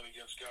they're playing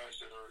against guys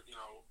that are,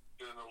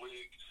 been in the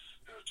league,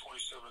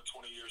 27 to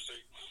 20 years, they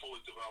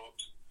fully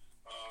developed.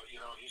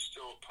 He's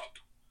still a pup,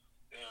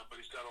 but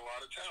he's got a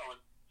lot of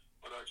talent.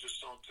 But I just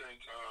don't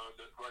think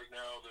that right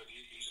now that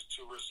he's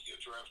too risky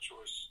a draft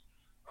choice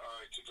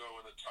to go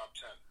in the top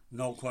 10.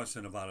 No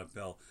question about it,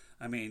 Bill.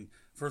 I mean,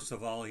 first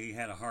of all, he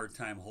had a hard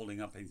time holding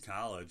up in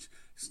college.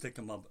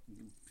 Stick him up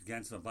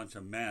against a bunch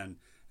of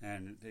men,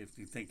 and if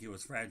you think he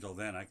was fragile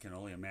then, I can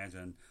only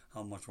imagine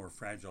how much more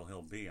fragile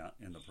he'll be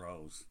in the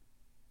pros.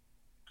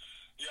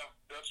 Yeah,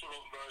 that's what,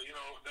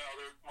 now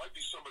there might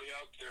be somebody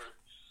out there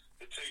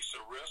that takes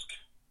a risk,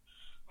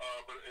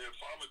 but if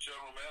I'm a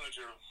general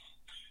manager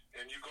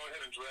and you go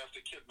ahead and draft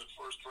a kid in the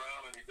first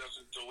round and he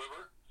doesn't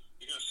deliver,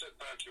 you're going to set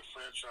back your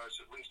franchise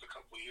at least a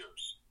couple of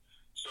years.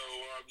 So,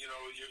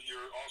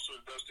 you're also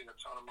investing a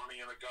ton of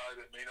money in a guy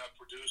that may not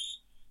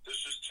produce.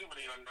 There's just too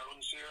many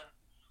unknowns here.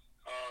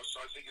 So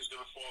I think he's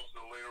going to fall to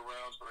the later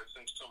rounds, but I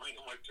think somebody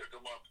might pick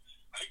him up.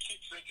 I keep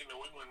thinking New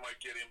England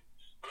might get him,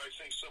 but I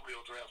think somebody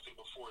will draft him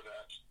before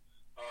that.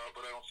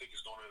 But I don't think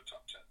he's going in the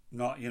top 10.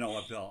 No, you know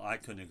what, Bill? I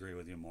couldn't agree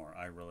with you more.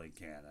 I really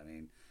can't. I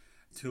mean,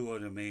 Tua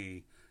to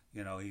me,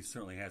 he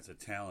certainly has the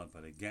talent,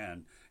 but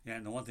again,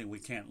 and the one thing we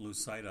can't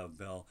lose sight of,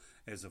 Bill,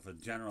 is if a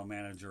general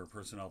manager or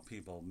personnel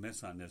people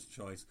miss on this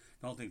choice,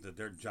 don't think that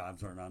their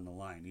jobs aren't on the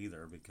line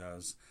either,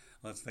 because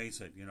let's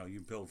face it,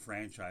 you build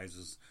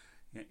franchises,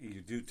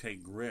 you do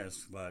take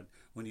risks, but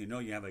when you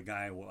have a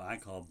guy, what I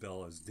call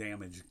Bill as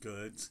damaged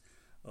goods,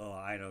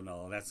 I don't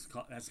know, that's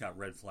got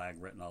red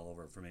flag written all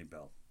over it for me,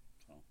 Bill.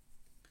 So.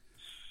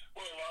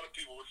 Well, a lot of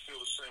people would feel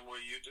the same way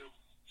you do.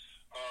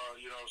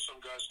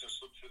 Some guys can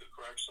slip through the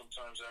cracks.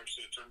 Sometimes,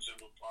 actually, it turns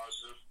into a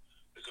positive.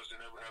 because they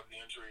never have the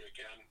injury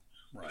again.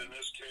 Right. But in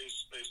this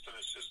case, based on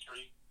his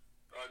history,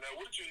 now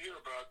what did you hear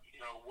about,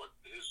 what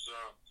his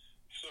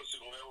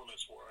physical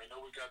elements were? I know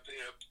we got the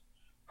hip.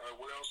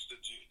 What else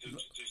did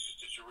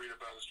you read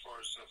about as far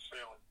as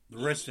failing? The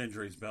wrist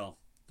injuries, Bill.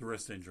 The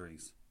wrist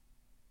injuries.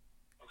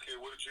 Okay,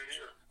 what did you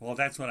hear? Well,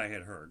 that's what I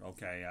had heard.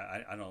 Okay,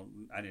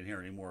 I didn't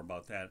hear any more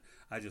about that.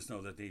 I just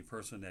know that the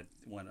person that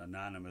went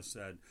anonymous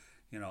said,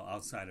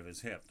 outside of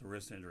his hip, the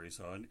wrist injury.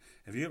 So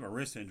if you have a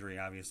wrist injury,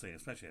 obviously,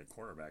 especially at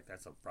quarterback,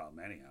 that's a problem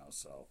anyhow.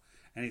 So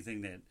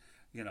anything that,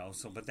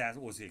 but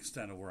that was the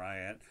extent of where I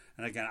at.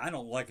 And again, I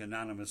don't like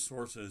anonymous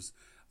sources,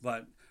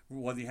 but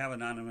whether you have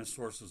anonymous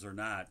sources or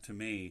not, to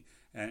me,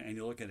 and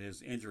you look at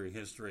his injury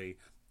history,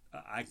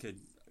 I could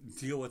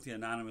deal with the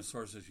anonymous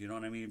sources, you know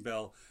what I mean,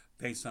 Bill,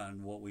 based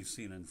on what we've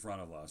seen in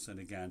front of us. And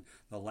again,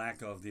 the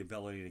lack of the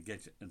ability to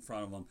get in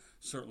front of him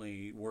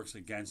certainly works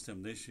against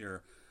him this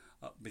year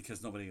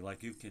because nobody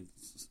like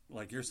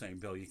you're saying,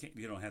 Bill,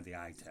 you don't have the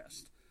eye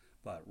test.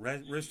 But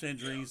wrist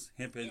injuries,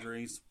 hip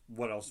injuries,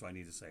 what else do I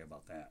need to say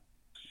about that?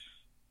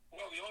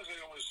 Well, the only thing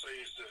I want to say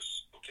is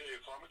this. Okay,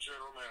 if I'm a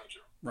general manager,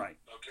 right?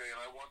 Okay, and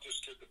I want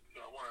this kid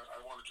I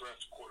want to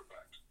draft a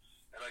quarterback,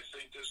 and I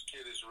think this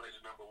kid is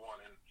rated number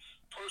 1. And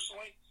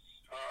personally,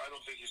 I don't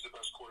think he's the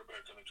best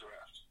quarterback in the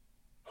draft.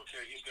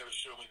 Okay, he's got to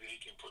show me that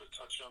he can put a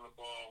touch on the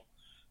ball,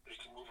 that he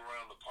can move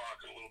around the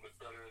pocket a little bit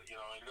better. He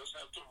doesn't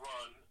have to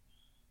run,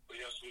 but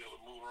he has to be able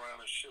to move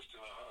around and shift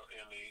in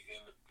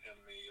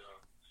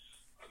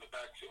the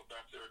backfield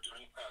back there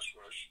during pass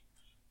rush.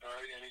 All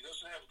right, and he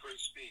doesn't have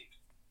great speed.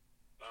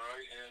 All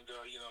right, and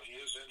he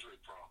is injury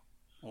prone.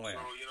 Oh, yeah.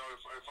 So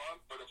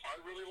if I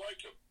really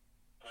like him,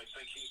 and I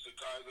think he's the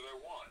guy that I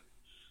want,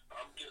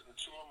 I'm getting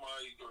 2 or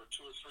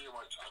 3 of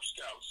my top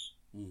scouts.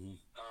 Mm-hmm.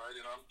 All right,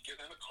 and I'm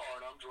getting in a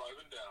car and I'm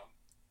driving down,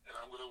 and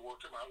I'm going to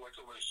work him out like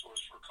a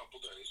racehorse for a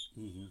couple days.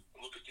 Mm-hmm.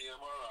 Look at the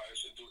MRIs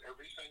and do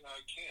everything I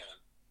can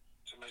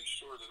to make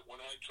sure that when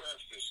I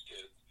draft this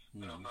kid,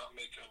 that I'm not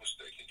making a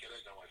mistake and get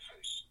egg on my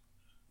face.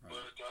 Right.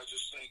 But I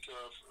just think,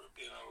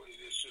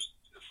 it's just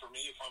for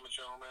me, if I'm a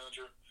general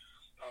manager,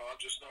 I'm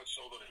just not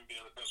sold on him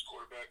being the best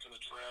quarterback in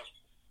the draft.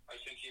 I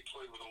think he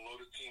played with a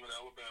loaded team in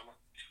Alabama.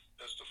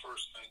 That's the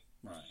first thing.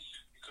 Right.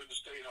 He couldn't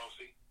stay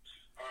healthy.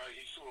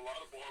 He threw a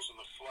lot of balls in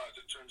the flat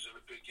that turns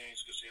into big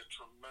gains because he had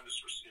tremendous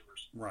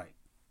receivers. Right.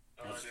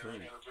 That's true.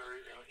 And a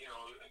very,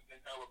 in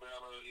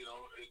Alabama,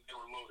 they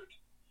were loaded.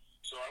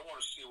 So I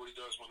want to see what he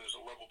does when there's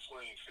a level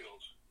playing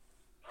field.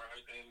 All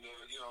right. And,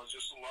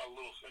 just a lot of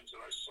little things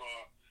that I saw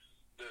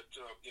that,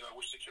 I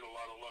wish the kid a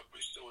lot of luck, but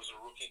he still is a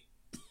rookie.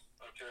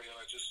 Okay. And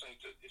I just think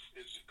that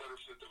it's better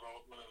for the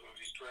development of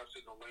he's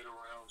drafted in the later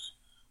rounds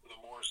with a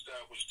more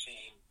established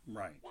team.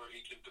 Right. Where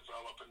he can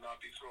develop and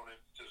not be thrown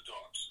into the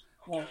dogs.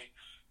 Okay. Well,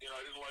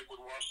 I didn't like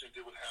what Washington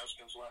did with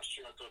Haskins last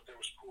year. I thought that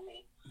was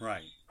cruel.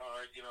 Right. All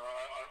right.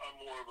 I'm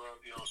more of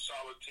a,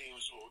 solid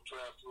teams will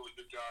draft really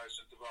good guys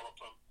and develop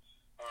them.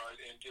 All right,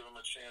 and give them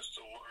a chance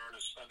to learn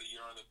and spend a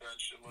year on the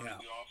bench and learn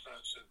the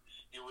offense. And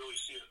you really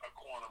see a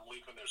quantum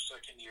leap in their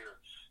second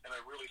year. And I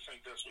really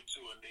think that's what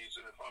Tua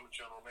needs. And if I'm a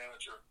general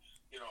manager,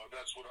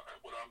 that's what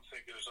I'm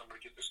thinking is I'm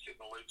going to get this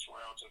kid in the late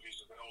rounds if he's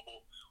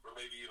available, or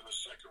maybe even the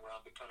second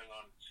round, depending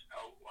on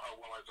how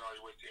well I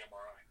evaluate the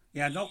MRI.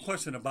 Yeah, no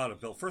question about it,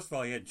 Bill. First of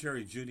all, he had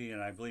Jerry Jeudy and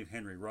I believe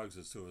Henry Ruggs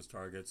as 2 of his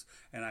targets,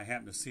 and I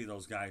happened to see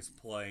those guys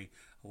play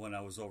when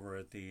I was over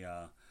at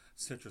the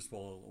Citrus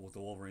Bowl with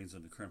the Wolverines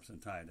and the Crimson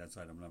Tide. That's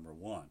item number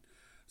 1.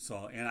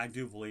 So, and I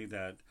do believe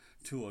that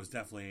Tua is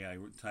definitely a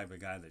type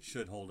of guy that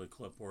should hold a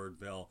clipboard,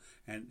 Bill,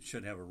 and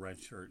should have a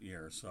redshirt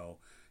year. So,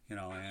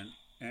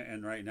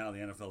 and right now the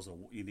NFL's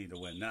you need to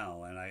win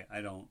now, and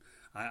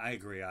I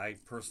agree. I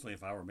personally,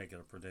 if I were making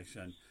a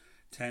prediction,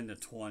 10 to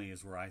 20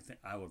 is where I think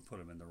I would put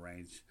him in the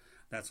range.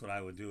 That's what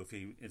I would do if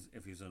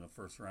he's in the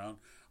first round.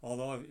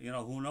 Although,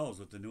 who knows?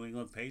 With the New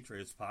England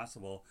Patriots, it's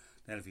possible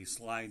that if he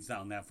slides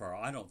down that far,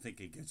 I don't think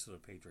he gets to the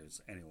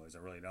Patriots anyways. I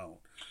really don't.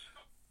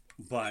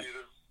 But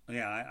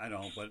yeah, I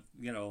don't. But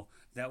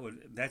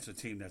that's a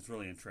team that's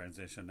really in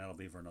transition. That'll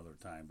be for another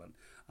time. But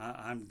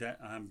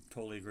I'm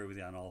totally agree with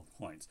you on all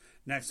points.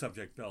 Next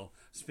subject, Bill.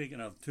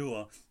 Speaking of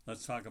Tua,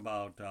 let's talk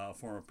about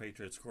former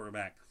Patriots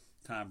quarterback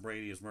Tom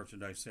Brady. His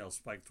merchandise sales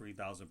spiked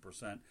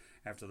 3,000%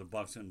 after the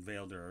Bucs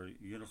unveiled their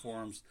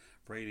uniforms.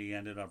 Brady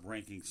ended up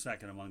ranking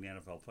second among the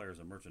NFL players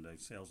in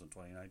merchandise sales in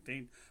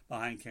 2019,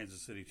 behind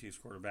Kansas City Chiefs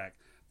quarterback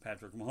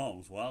Patrick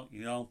Mahomes. Well,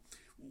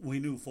 we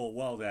knew full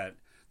well that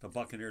the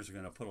Buccaneers are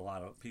going to put a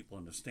lot of people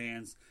in the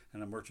stands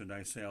and the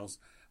merchandise sales.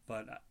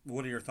 But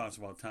what are your thoughts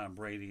about Tom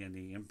Brady and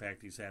the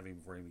impact he's having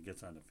before he even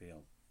gets on the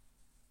field?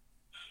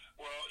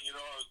 Well,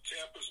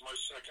 Tampa's my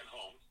second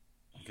home.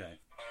 Okay.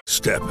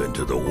 Step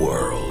into the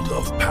world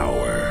of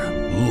power,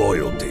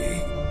 loyalty,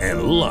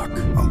 and luck.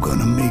 I'm going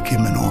to make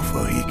him an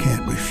offer he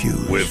can't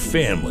refuse. With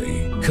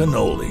family,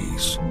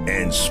 cannolis,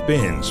 and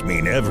spins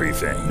mean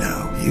everything.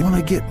 Now, you want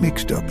to get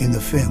mixed up in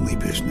the family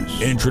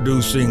business.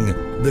 Introducing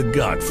The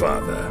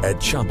Godfather at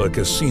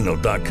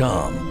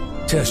ChumbaCasino.com.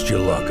 Test your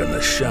luck in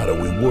the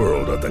shadowy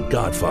world of The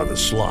Godfather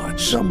slot.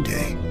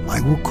 Someday, I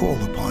will call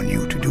upon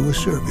you to do a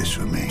service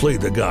for me. Play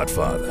The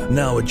Godfather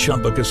now at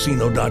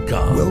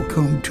ChumbaCasino.com.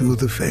 Welcome to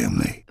the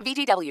family.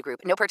 VGW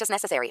Group. No purchase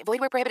necessary.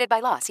 Void where prohibited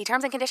by law. See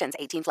terms and conditions.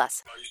 18+. I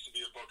used to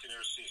be a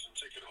Buccaneers season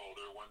ticket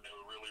holder when they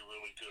were really,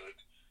 really good,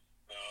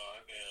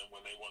 and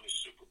when they won the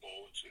Super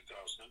Bowl in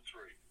 2003.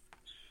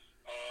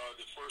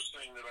 The first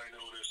thing that I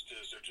noticed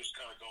is they're just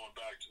kind of going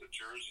back to the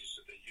jerseys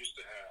that they used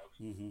to have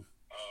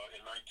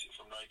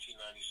from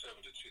 1997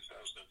 to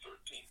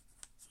 2013.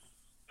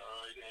 All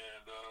right,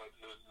 and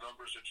the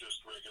numbers are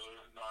just regular,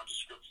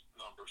 nondescript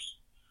numbers.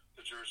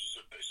 The jerseys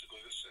are basically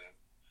the same.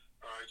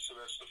 All right, so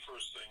that's the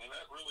first thing, and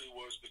that really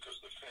was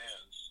because the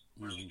fans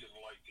really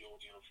didn't like the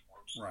old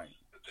uniforms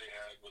that they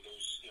had with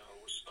those,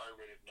 with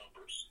sky-rated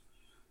numbers.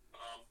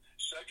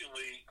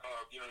 Secondly,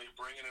 you're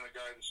bringing in a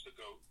guy that's the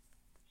GOAT.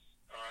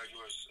 All right,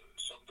 who has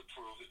something to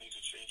prove that needs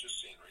to change his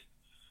scenery.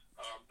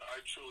 I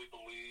truly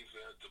believe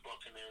that the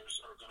Buccaneers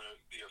are going to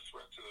be a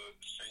threat to the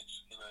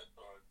Saints in that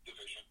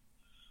division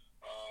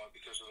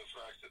because of the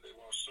fact that they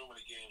lost so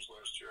many games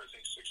last year. I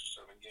think 6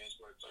 or 7 games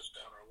by a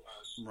touchdown or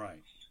less.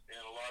 Right.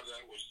 And a lot of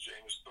that was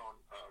Jameis throwing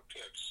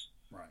picks.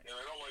 Right. And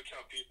I don't like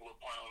how people are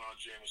piling on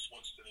Jameis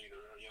Winston either.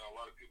 A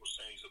lot of people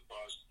saying he's a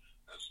bust.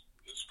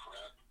 It's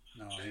crap.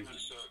 No,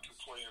 Jameis can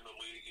play in the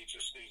league. He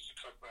just needs to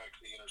cut back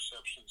the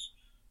interceptions.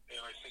 And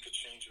I think a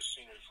change of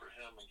scenery for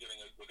him and getting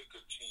with a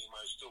good team.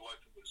 I still like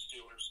him with the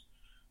Steelers.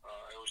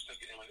 I always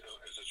think of him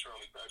as a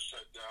Charlie Batch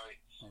type guy.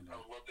 I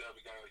would love to have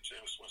a guy like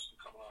Jameis Winston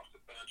coming off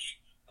the bench.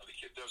 The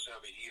kid does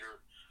have a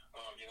heater,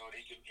 and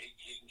he can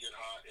get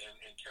hot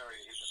and carry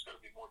it. He's just got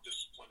to be more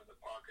disciplined in the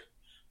pocket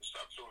and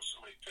stop throwing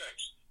so many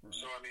picks.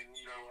 So,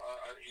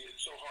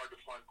 it's so hard to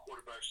find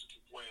quarterbacks that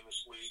can play in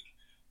this league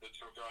that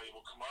are a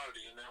valuable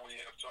commodity. And now when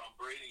you have Tom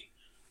Brady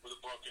with the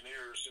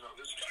Buccaneers,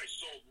 this guy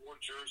sold more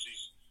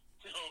jerseys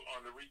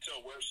on the retail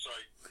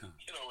website,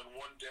 in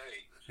one day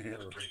in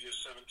the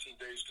previous 17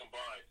 days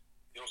combined.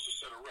 He also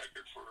set a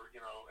record for,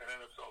 an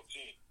NFL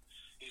team.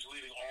 He's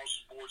leading all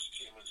sports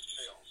team in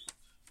sales.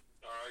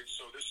 All right,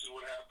 so this is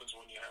what happens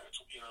when you have,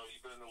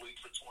 you've been in the league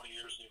for 20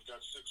 years and you've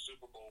got 6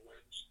 Super Bowl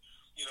wins.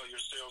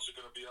 Your sales are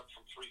going to be up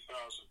from 3,000%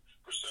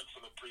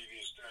 from the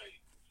previous day.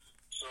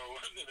 So,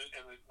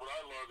 and what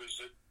I love is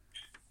that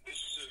this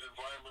is an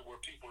environment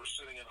where people are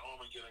sitting at home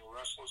and getting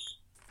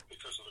restless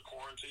because of the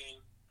quarantine.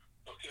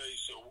 Okay,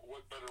 so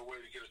what better way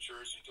to get a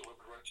jersey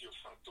delivered right to your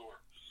front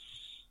door?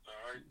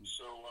 All right,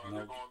 so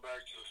they're going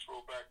back to the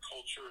throwback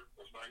culture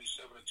of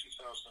 97 and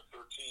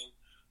 2013.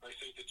 I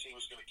think the team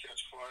is going to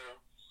catch fire.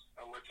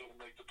 I like them to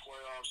make the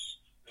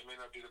playoffs. They may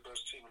not be the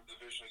best team in the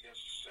division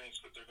against the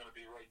Saints, but they're going to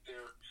be right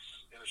there,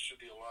 and it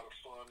should be a lot of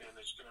fun, and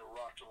it's going to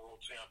rock and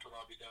roll Tampa, and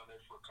I'll be down there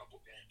for a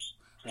couple games.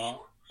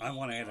 Sure. I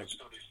want to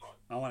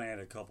add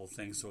a couple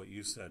things to what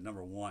you said.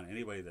 Number one,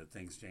 anybody that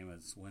thinks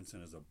Jameis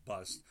Winston is a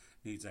bust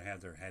needs to have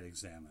their head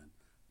examined.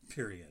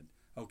 Period.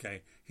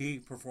 Okay, he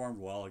performed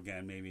well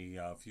again, maybe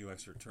a few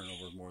extra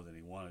turnovers more than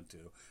he wanted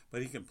to,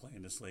 but he can play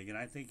in this league, and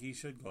I think he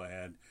should go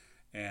ahead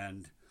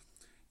and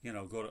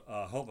go to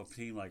hope a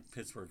team like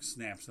Pittsburgh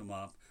snaps him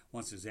up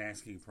once his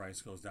asking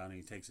price goes down and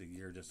he takes a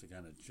year just to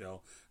kind of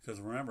chill.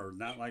 Because remember,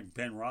 not like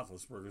Ben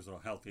Roethlisberger is the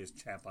healthiest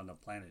chap on the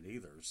planet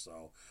either,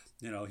 so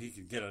he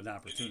could get an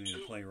opportunity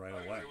to play right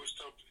away. I always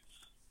tell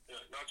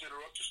not to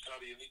interrupt you,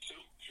 Scotty, you need 2.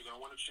 If you're going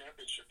to win a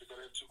championship, you've got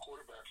to have 2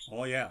 quarterbacks.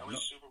 Oh, yeah. How many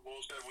Super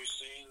Bowls have we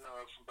seen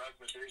from back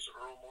in the days of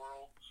Earl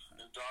Morrall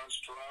and Don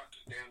Strock,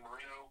 Dan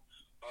Marino?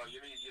 You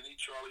need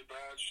Charlie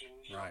Batch,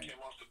 and came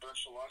off the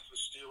bench a lot for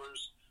the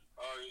Steelers.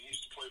 He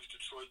used to play for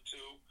Detroit,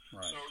 too.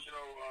 Right. So,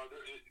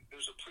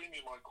 there's a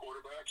premium on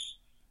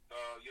quarterbacks.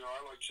 I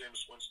like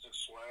Jameis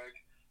Winston's swag.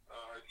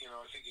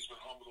 I think he's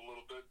been humbled a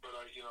little bit, but,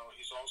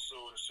 he's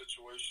also in a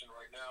situation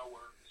right now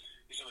where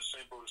he's in the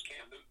same boat as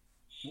Cam Newton.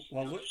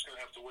 Well, they're just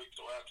going to have to wait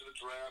till after the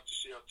draft to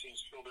see how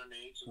teams fill their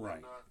needs, and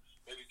then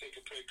maybe take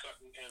a pay cut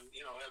and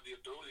have the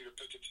ability to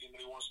pick a team that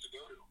he wants to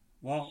go to.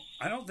 Well,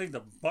 I don't think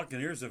the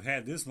Buccaneers have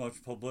had this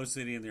much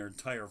publicity in their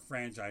entire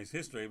franchise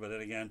history, but then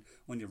again,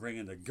 when you bring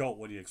in the GOAT,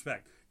 what do you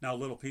expect? Now, a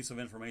little piece of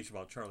information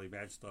about Charlie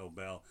Batch, though,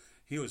 Bell.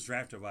 He was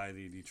drafted by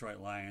the Detroit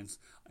Lions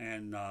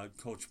and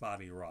Coach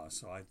Bobby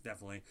Ross, so I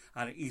definitely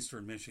out of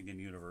Eastern Michigan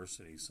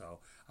University. So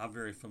I'm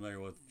very familiar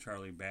with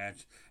Charlie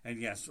Batch. And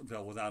yes,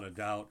 Bill, without a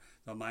doubt,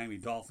 the Miami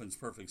Dolphins'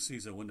 perfect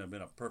season wouldn't have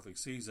been a perfect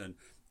season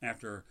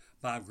after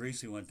Bob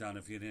Greasy went down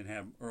if you didn't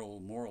have Earl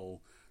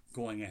Morrall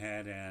going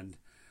ahead and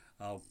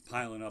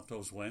piling up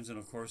those wins. And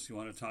of course, you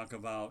want to talk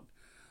about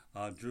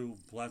Drew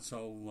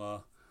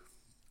Bledsoe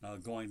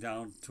going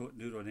down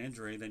due to an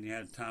injury. Then you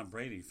had Tom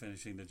Brady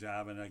finishing the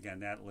job, and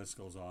again, that list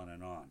goes on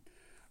and on.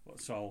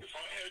 So if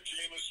I had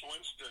Jameis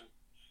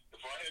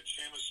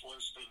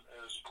Winston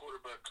as a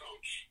quarterback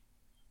coach,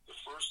 the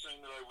first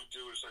thing that I would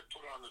do is I'd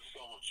put on the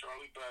film of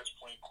Charlie Batch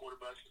playing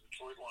quarterback for the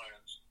Detroit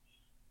Lions,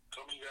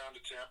 coming down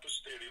to Tampa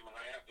Stadium, and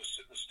I have to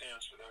sit in the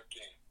stands for that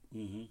game.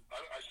 Mm-hmm.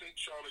 I think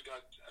Charlie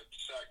got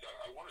sacked,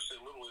 I want to say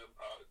literally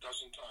a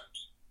dozen times.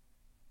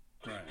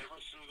 But he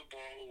never threw the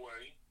ball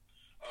away.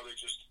 They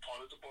just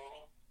punted the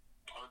ball,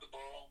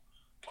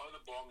 punted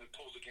the ball, and they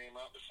pulled the game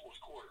out in the fourth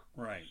quarter.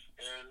 Right.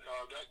 And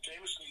that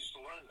Jameis needs to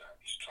learn that.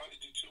 He's trying to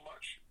do too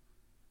much.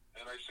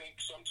 And I think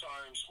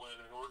sometimes when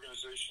an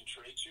organization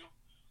trades you,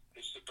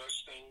 it's the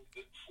best thing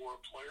for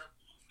a player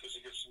because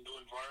he gets a new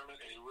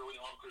environment and he really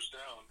hunkers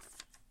down,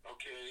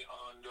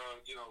 on,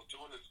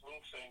 doing the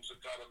little things that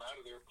got him out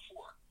of there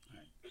before.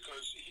 Right.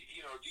 Because,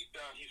 deep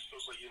down he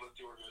feels like he let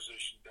the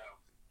organization down.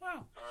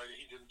 Wow. All right,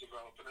 he didn't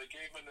develop. And they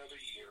gave him another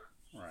year.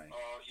 Right.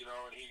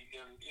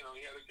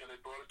 They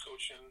brought a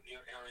coach in,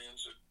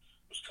 Arians, that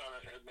was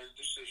had made a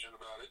decision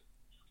about it.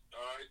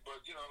 All right,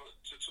 but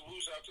to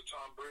lose out to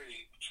Tom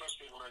Brady, trust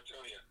me when I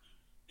tell you,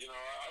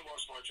 I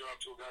lost my job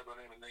to a guy by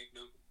the name of Nate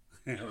Newton.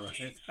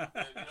 Right.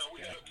 And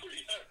we had a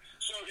pretty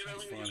so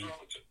everything's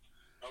relative.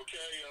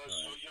 Okay,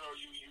 so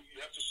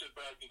you have to sit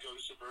back and go.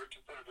 This is a very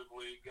competitive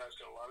league. Guys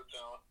got a lot of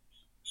talent.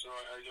 So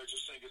I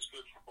just think it's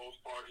good for both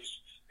parties,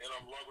 and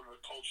I'm loving the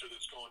culture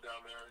that's going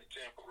down there in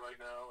Tampa right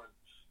now. And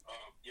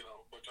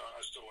but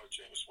I still like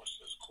Jameis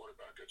Winston as a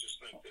quarterback. I just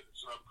think that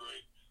it's an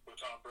upgrade with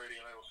Tom Brady,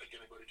 and I don't think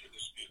anybody can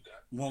dispute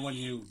that. Well, when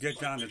you get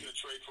down to a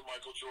trade for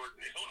Michael Jordan,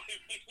 you know what I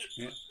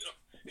mean?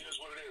 It is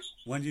what it is.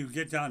 When you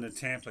get down to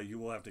Tampa, you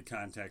will have to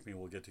contact me.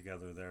 We'll get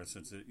together there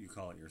since you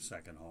call it your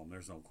second home.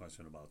 There's no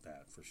question about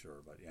that for sure.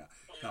 But yeah,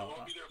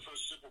 we'll be there for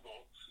the Super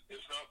Bowl, if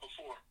not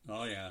before.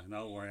 Oh yeah,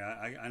 no worry.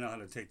 I know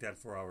how to take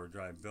that 4-hour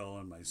drive, Bill,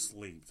 in my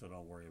sleep, so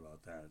don't worry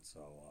about that.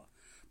 So,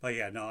 but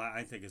yeah, no,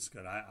 I think it's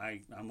good.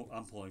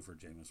 I'm pulling for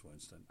Jameis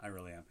Winston. I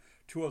really am.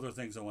 Two other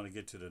things I want to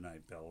get to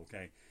tonight, Bill.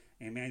 Okay,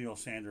 Emmanuel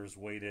Sanders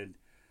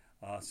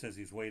says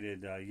he's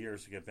waited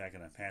years to get back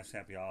in a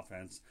pass-happy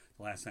offense.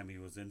 The last time he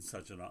was in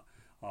such an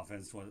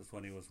offense was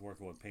when he was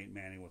working with Peyton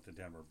Manning with the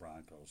Denver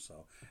Broncos.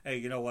 So, hey,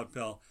 you know what,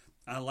 Bill?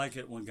 I like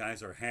it when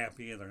guys are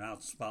happy and they're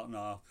not spouting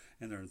off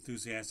and they're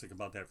enthusiastic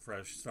about that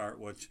fresh start,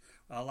 which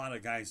a lot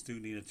of guys do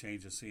need a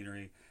change of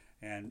scenery.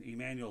 And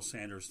Emmanuel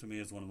Sanders, to me,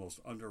 is one of the most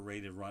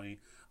underrated running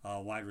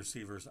wide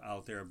receivers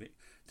out there.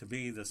 To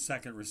be the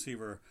second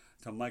receiver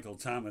to Michael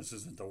Thomas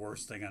isn't the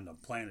worst thing on the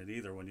planet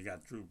either when you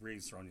got Drew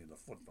Brees throwing you the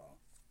football.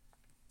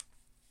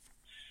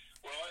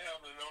 Well, I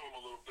happen to know him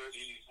a little bit.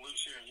 He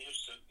lives here in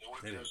Houston. He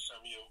went to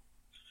SMU.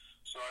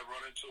 So I've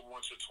run into him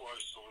once or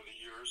twice over the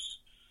years.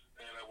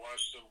 And I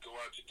watched him go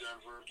out to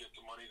Denver and get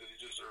the money that he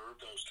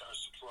deserved. I was kind of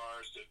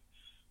surprised that,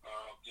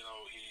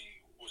 he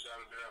was out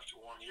of there after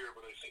 1 year.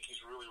 But I think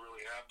he's really,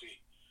 really happy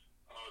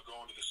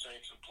going to the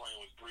Saints and playing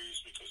with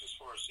Brees because as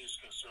far as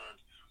he's concerned,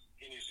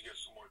 he needs to get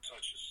some more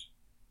touches.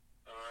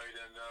 All right?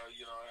 And,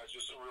 I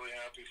just am really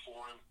happy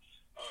for him.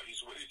 He's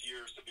waited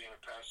years to be in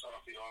a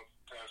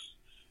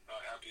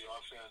happy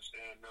offense,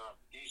 and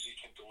Easy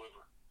can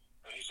deliver.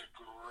 And he's a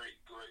great,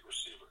 great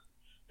receiver.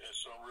 And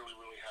so I'm really,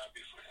 really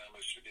happy for him.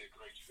 It should be a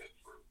great fit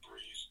for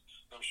Brees.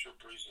 I'm sure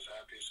Brees is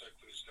happy as heck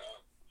that he's got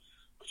him.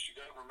 But you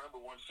got to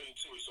remember one thing,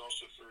 too. He's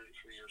also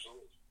 33 years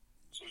old.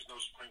 So he's no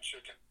spring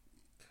chicken.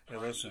 Hey,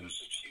 listen. So this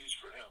is huge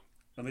for him.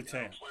 Let me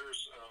tell you. Players,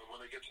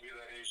 when they get to be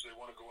that age, they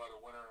want to go out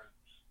a winner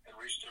and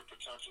reach their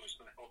potential. He's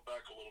been held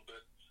back a little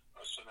bit.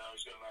 So now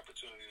he's got an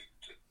opportunity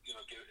to,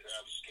 get it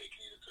out of his cake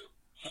and eat it, too.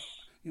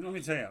 Let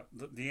me tell you,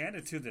 the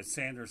attitude that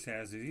Sanders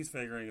has is he's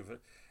figuring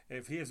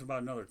if he has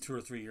about another 2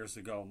 or 3 years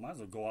to go, might as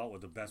well go out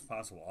with the best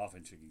possible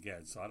offense you can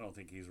get. So I don't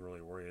think he's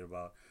really worried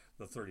about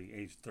the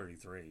age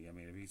 33. I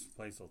mean, if he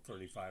plays till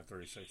 35,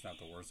 36, not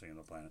the worst thing on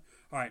the planet.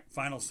 All right,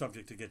 final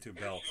subject to get to,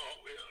 Bill. Hold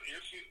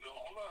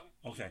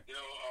on. Okay.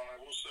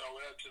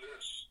 I'll add to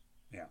this.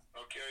 Yeah.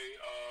 Okay.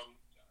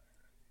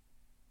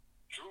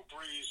 Drew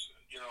Brees,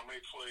 may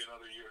play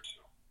another year or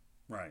two.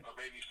 Right. Or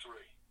maybe 3.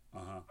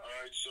 Uh-huh. All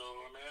right, so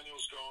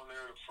Emmanuel's going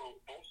there to both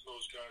of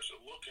those guys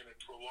are looking at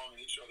prolonging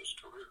each other's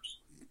careers.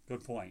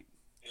 Good point.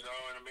 And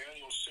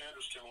Emmanuel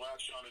Sanders can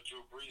latch on to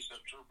Drew Brees.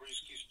 And if Drew Brees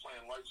keeps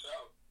playing lights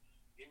out,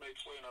 he may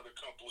play another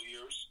couple of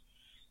years.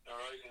 All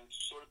right, and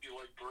sort of be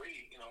like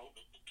Brady,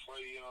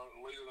 play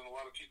later than a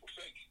lot of people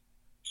think.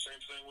 Same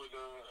thing with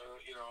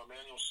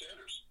Emmanuel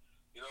Sanders.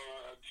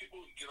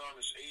 People get on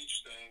this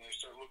age thing, they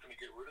start looking to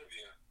get rid of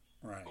you.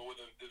 Right. But with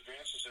the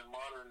advances in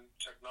modern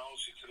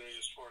technology today,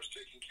 as far as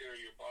taking care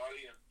of your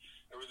body and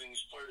everything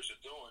these players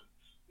are doing,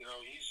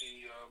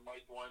 Easy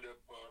might wind up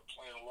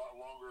playing a lot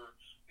longer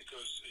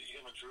because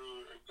him and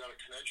Drew have got a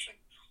connection,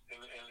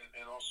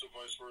 and also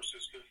vice versa.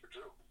 It's good for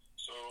Drew.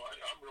 So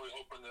I'm really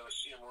hoping that I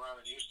see him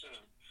around in Houston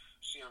and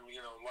see him,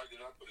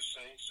 lighting up with the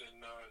Saints and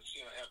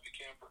seeing a happy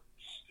camper.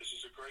 This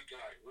is a great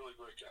guy, really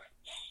great guy.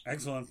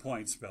 Excellent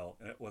point, Bill,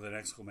 with an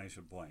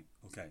exclamation point.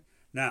 Okay,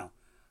 now.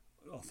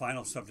 A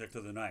final subject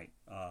of the night.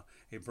 A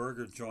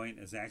burger joint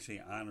is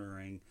actually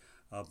honoring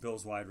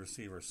Bills wide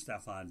receiver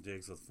Stephon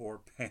Diggs with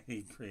 4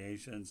 patty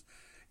creations.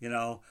 When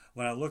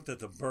I looked at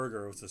the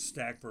burger, it was a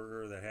stack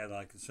burger that had,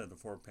 like I said, the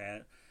 4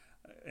 patty.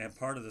 And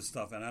part of the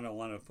stuff, and I don't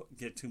want to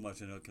get too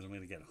much into it because I'm going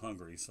to get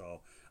hungry.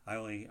 So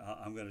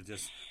I'm going to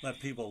just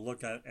let people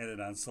look at it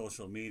on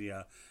social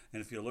media.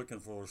 And if you're looking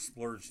for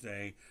Splurge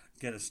Day,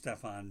 get a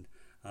Stephon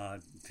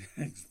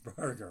Diggs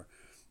burger.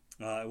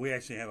 We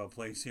actually have a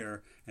place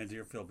here in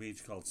Deerfield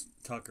Beach called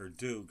Tucker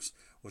Dukes,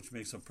 which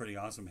makes some pretty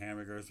awesome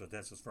hamburgers, but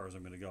that's as far as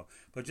I'm going to go.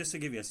 But just to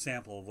give you a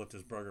sample of what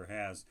this burger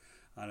has,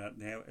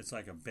 it's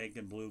like a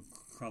bacon blue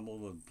crumble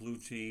with blue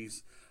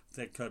cheese,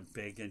 thick cut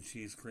bacon,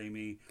 cheese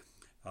creamy,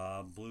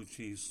 blue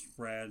cheese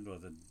spread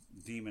with a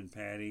demon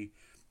patty.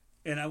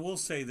 And I will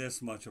say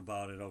this much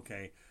about it,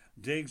 okay?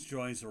 Diggs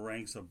joins the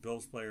ranks of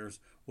Bills players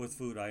with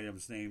food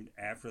items named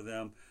after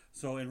them.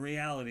 So in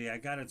reality, I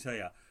got to tell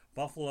you,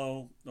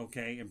 Buffalo,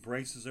 okay,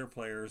 embraces their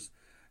players,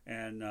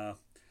 and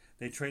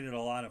they traded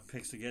a lot of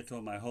picks to get to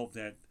them. I hope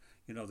that,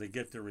 they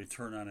get their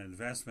return on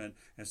investment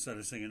instead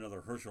of seeing another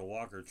Herschel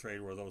Walker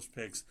trade where those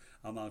picks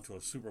amount to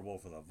a Super Bowl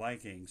for the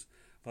Vikings.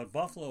 But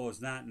Buffalo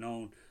is not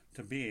known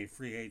to be a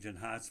free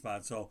agent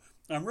hotspot. So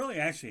I'm really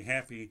actually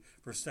happy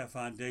for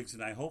Stefon Diggs,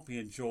 and I hope he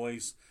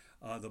enjoys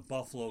the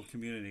Buffalo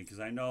community, because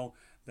I know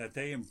that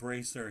they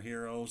embrace their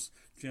heroes.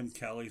 Jim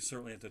Kelly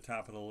certainly at the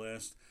top of the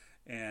list,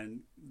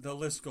 and the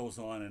list goes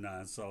on and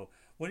on. So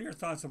what are your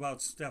thoughts about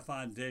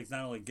Stefon Diggs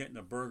not only getting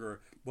a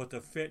burger, but the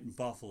fit in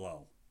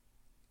Buffalo?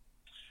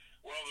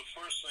 Well, the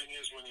first thing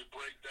is when you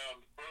break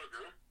down the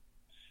burger,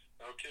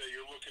 okay,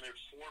 you're looking at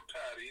 4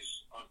 patties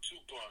on 2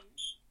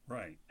 buns.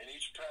 Right. And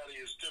each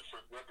patty is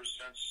different,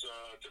 represents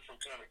a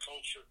different kind of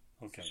culture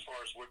as far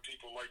as what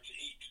people like to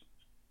eat.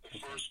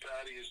 The first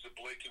patty is the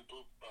bacon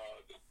blue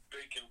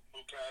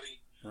patty,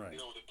 right?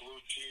 The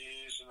blue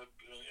cheese and the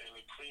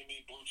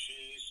creamy blue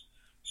cheese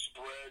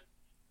spread.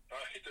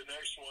 The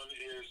next one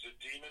is the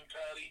demon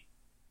patty.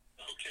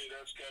 Okay,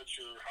 that's got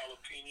your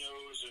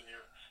jalapenos and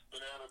your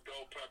banana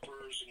bell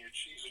peppers and your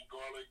cheese and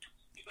garlic.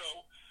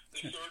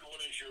 The third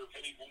one is your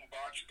Vinny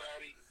Boombox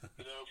patty,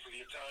 for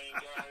the Italian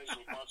guys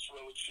with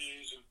mozzarella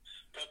cheese and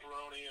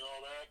pepperoni and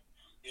all that,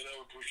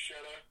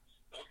 bruschetta.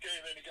 Okay,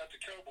 and then you got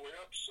the cowboy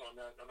ups on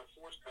the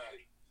 4th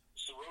patty.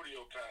 It's the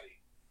rodeo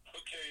patty.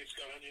 Okay, it's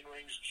got onion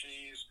rings,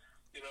 cheese,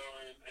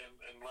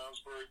 and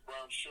Lounsbury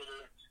brown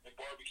sugar and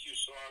barbecue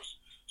sauce.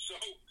 So,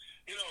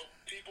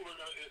 people are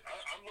going to,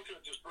 I'm looking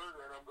at this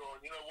burger and I'm going,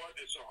 you know what,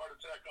 it's a heart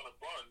attack on a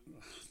bun,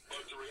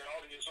 but the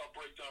reality is I'll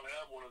break down and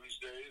have one of these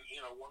days,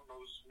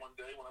 one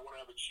day when I want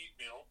to have a cheat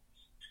meal.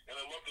 And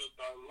I love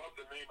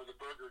the name of the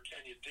burger,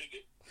 Can You Dig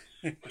It?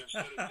 But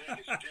instead of dig,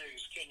 it's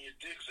Diggs, Can You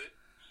Diggs It?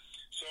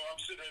 So I'm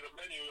sitting at a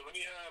menu, let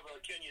me have a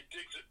Can You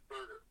Diggs It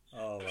burger.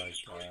 Oh, my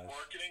It's great gosh.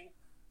 marketing.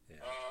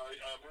 Yeah.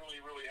 I'm really,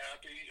 really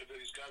happy that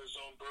he's got his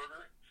own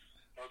burger.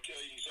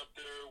 Okay, he's up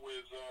there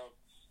with,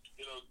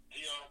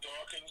 Dion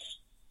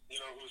Dawkins,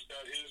 who's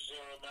got his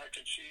mac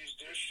and cheese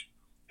dish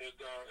at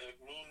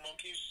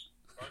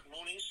Art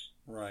Mooney's.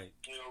 Right.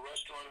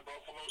 Restaurant in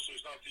Buffalo, so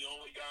he's not the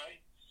only guy.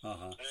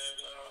 Uh-huh.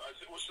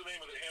 And what's the name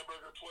of the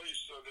hamburger place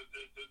that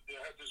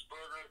had this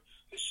burger?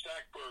 The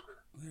Stack Burger.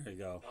 There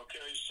you go.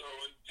 Okay, so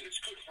it's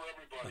good for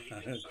everybody.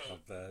 It's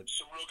Not bad.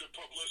 some real good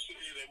publicity.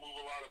 They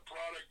move a lot of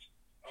product.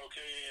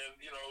 Okay,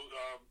 and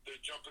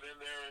they're jumping in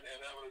there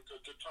and having a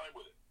good time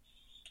with it.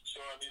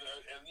 So you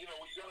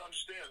got to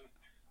understand,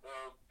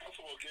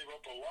 Buffalo gave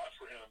up a lot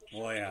for him.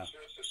 Yeah.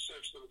 The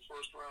 6th of the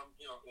first round,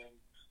 in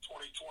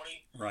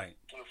 2020. Right.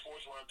 And the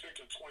 4th round pick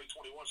in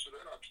 2021, so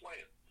they're not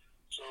playing.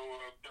 So,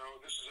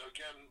 this is,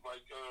 again,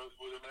 like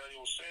with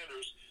Emmanuel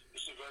Sanders,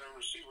 this is a veteran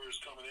receiver who's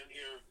coming in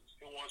here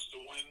who wants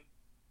to win.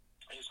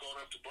 He's going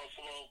up to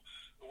Buffalo,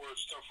 where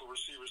it's tough for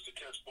receivers to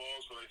catch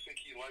balls, but I think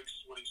he likes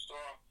what he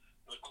saw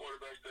in the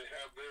quarterback they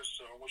have there,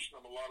 so I'm wishing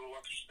them a lot of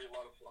luck. It should be a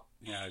lot of fun.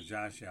 Yeah,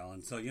 Josh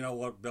Allen. So, you know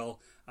what,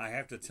 Bill? I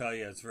have to tell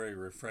you, it's very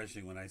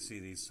refreshing when I see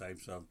these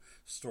types of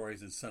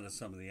stories instead of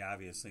some of the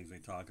obvious things we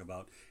talk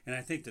about. And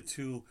I think the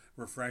 2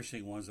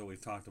 refreshing ones that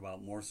we've talked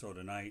about more so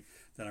tonight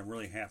that I'm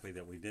really happy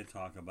that we did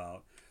talk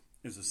about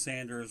is the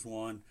Sanders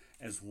one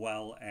as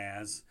well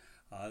as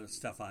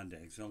Stefon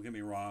Diggs. Don't get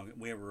me wrong.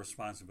 We have a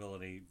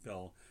responsibility,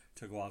 Bill,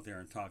 to go out there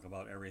and talk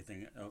about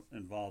everything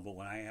involved. But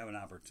when I have an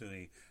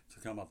opportunity to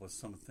come up with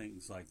some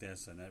things like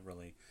this, and that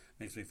really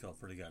makes me feel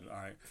pretty good. All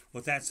right.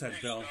 With that said,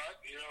 Hey, Bill.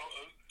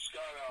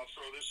 Scott, I'll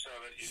throw this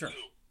out at you, Sure.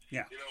 too.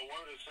 Yeah.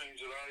 One of the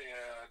things that I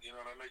had, and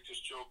I make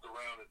this joke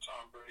around that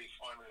Tom Brady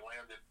finally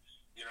landed,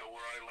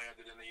 where I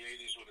landed in the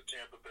 80s with the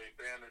Tampa Bay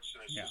Bandits,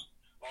 and it's just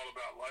all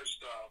about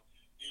lifestyle.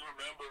 You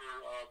remember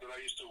that I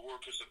used to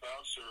work as a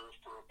bouncer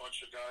for a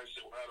bunch of guys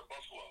that were out of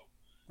Buffalo.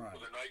 Right.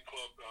 With a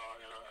nightclub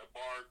and a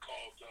bar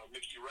called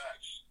Mickey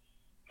Rats.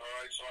 All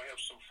right, so I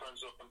have some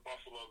friends up in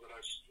Buffalo that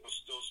I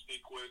still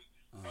speak with.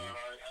 And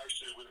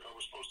I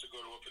was supposed to go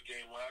to a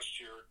game last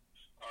year,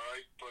 all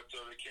right, but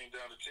they came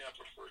down to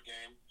Tampa for a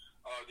game.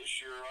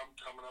 This year I'm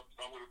coming up,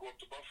 I'm going to go up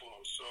to Buffalo,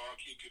 so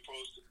I'll keep you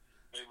posted.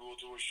 Maybe we'll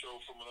do a show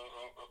from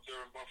up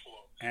there in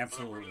Buffalo. Absolutely.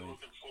 But I'm really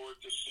looking forward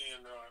to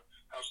seeing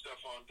how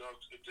Stefon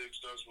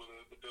Diggs does with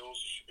the Bills.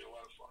 It should be a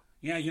lot of fun.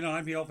 Yeah,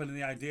 I'd be open to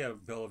the idea,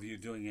 Bill, of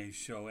you doing a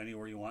show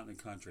anywhere you want in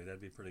the country.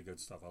 That'd be pretty good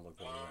stuff. I'll look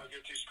forward to that.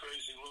 Get these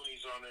crazy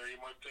loonies on there. You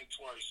might think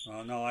twice.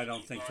 Oh, no, I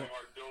don't think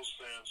Die-hard Bills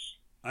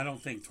fans. I don't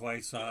think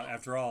twice.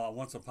 After all,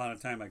 once upon a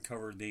time, I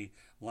covered the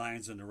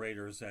Lions and the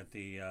Raiders at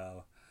the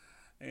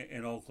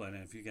in Oakland.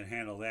 And if you can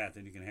handle that,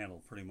 then you can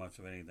handle pretty much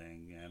of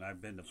anything. And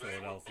I've been to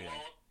Philadelphia.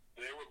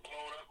 They were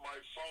blowing up my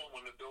phone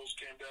when the Bills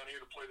came down here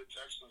to play the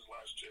Texans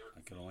last year.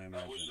 I can only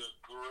imagine. That was a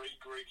great,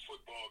 great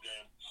football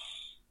game.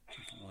 I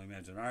can only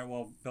imagine. All right,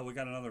 well, Bill, we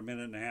got another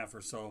minute and a half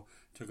or so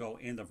to go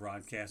in the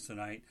broadcast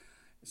tonight.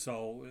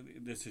 So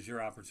this is your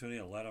opportunity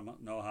to let them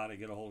know how to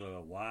get a hold of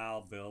the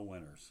Wild Bill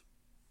Winters.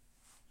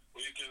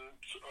 Well, you can.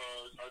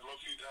 I'd love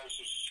for you guys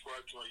to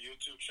subscribe to my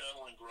YouTube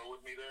channel and grow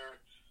with me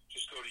there.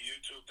 Just go to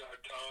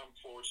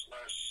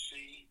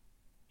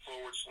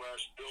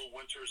youtube.com/C/Bill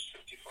Winters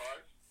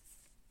 55.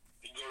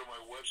 You can go to my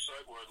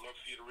website where I'd love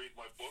for you to read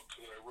my book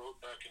that I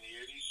wrote back in the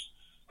 80s,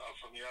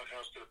 From the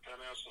Outhouse to the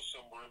Penthouse and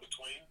somewhere in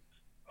between.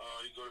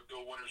 You can go to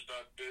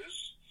billwinters.biz.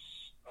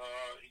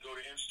 You go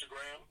to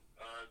Instagram,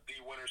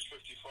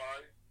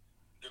 bwinters55.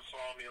 You can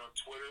follow me on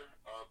Twitter,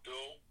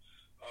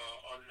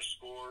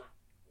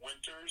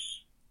 Bill_Winters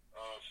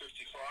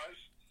 55.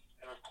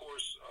 And of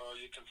course,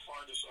 you can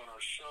find us on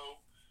our show.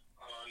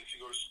 If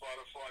you go to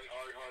Spotify,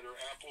 iHeart, or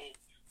Apple,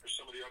 or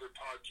some of the other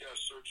podcast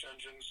search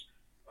engines,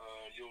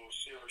 you'll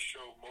see our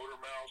show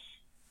Motormouth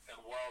and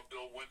Wild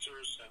Bill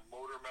Winters. And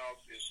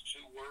Motormouth is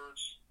 2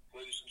 words,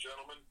 ladies and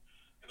gentlemen.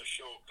 And the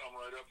show will come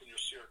right up, and you'll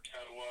see our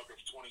catalog of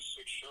 26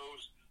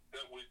 shows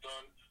that we've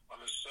done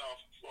on the South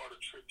Florida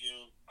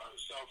Tribune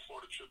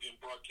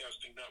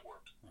Broadcasting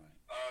Network.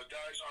 Right.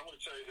 Guys, I'm going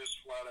to tell you this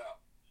flat out.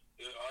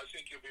 I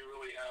think you'll be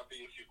really happy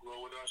if you grow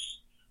with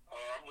us.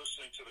 I'm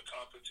listening to the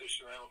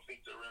competition. I don't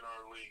think they're in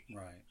our league.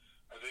 Right.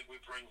 I think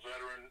we bring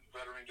veteran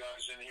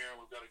guys in here,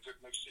 and we've got a good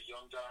mix of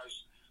young guys,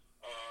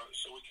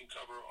 so we can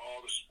cover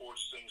all the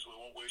sports things. We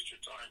won't waste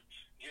your time.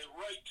 Get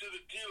right to the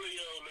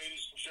dealio,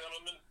 ladies and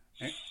gentlemen.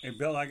 Hey,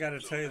 Bill, I got to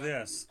tell you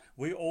this.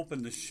 We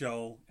opened the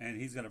show, and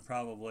he's going to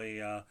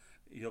probably,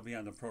 you'll be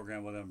on the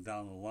program with him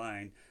down the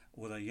line,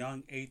 with a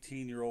young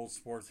 18-year-old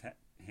sports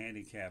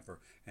handicapper.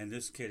 And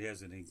this kid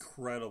has an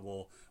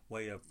incredible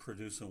way of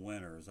producing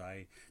winners.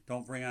 I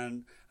bring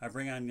on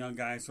young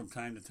guys from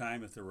time to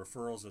time. If they're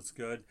referrals, it's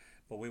good.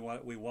 But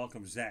we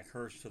welcome Zach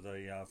Hirsch to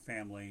the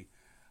family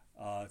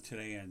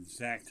today. And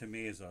Zach, to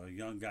me, is a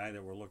young guy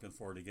that we're looking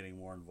forward to getting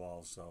more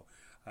involved. So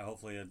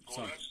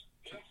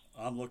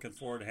I'm looking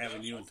forward to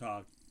having you and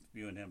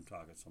him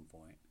talk at some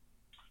point.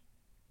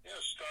 Yeah,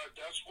 Scott,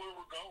 that's where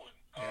we're going.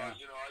 Yeah.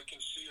 I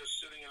can see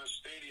us sitting in a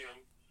stadium,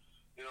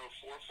 4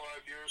 or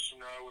 5 years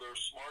from now with our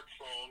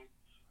smartphone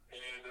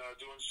and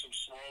doing some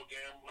small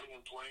gambling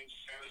and playing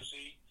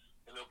fantasy,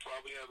 and they'll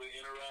probably have an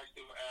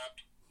interactive app.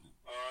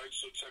 All right,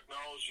 so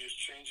technology is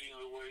changing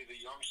the way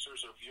the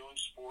youngsters are viewing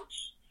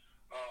sports.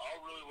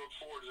 I'll really look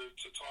forward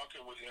to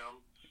talking with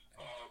him,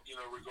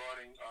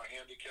 regarding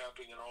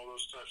handicapping and all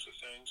those types of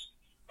things.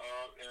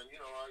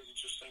 I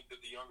just think that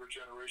the younger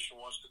generation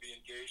wants to be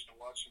engaged and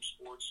watch some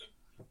sports and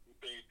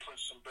maybe print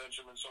some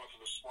Benjamins off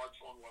of a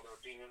smartphone while they're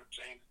being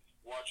entertained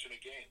watching a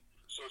game.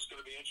 So it's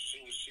going to be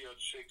interesting to see how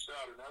it shakes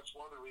out, and that's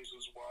one of the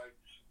reasons why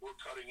we're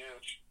cutting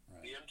edge.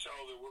 Right. The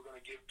intel that we're going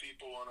to give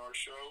people on our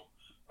show,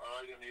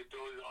 and the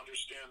ability to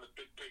understand the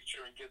big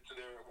picture and get to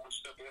there one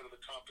step ahead of the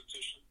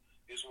competition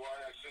is why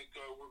I think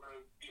we're going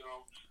to,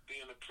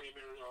 be in the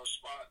premier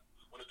spot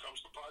when it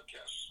comes to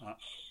podcasts.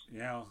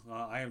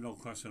 I have no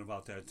question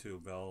about that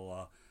too,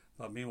 Bill.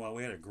 But meanwhile,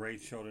 we had a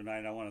great show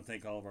tonight. I want to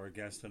thank all of our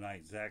guests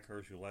tonight. Zach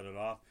Hirsch, who led it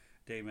off.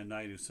 Damon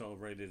Knight, who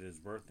celebrated his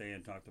birthday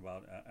and talked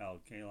about Al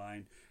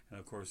Kaline. And,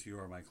 of course, you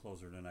are my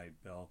closer tonight,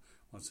 Bill.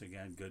 Once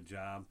again, good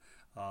job.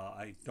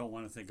 I don't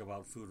want to think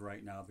about food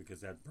right now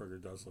because that burger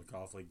does look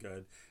awfully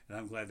good. And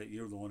I'm glad that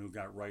you're the one who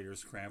got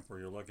writer's cramp where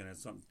you're looking at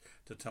something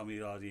to tell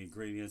me all the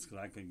ingredients because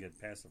I couldn't get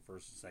past the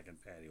first and second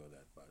patty with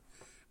that. But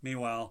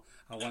meanwhile,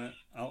 I want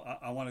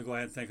to go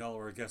ahead and thank all of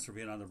our guests for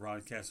being on the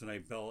broadcast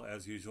tonight. Bill,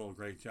 as usual,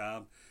 great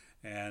job.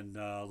 And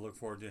look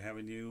forward to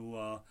having you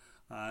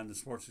on the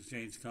Sports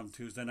Exchange come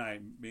Tuesday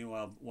night.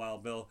 Meanwhile,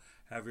 Bill,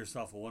 have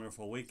yourself a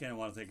wonderful weekend. I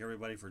want to thank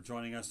everybody for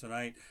joining us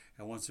tonight.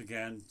 And once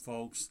again,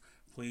 folks,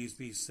 please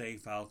be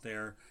safe out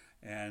there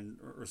and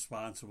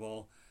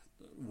responsible.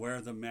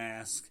 Wear the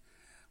mask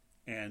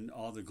and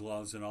all the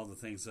gloves and all the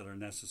things that are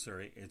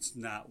necessary. It's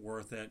not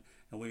worth it.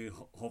 And we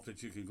hope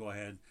that you can go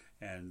ahead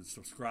and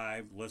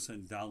subscribe,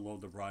 listen,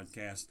 download the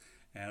broadcast.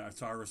 And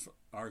it's our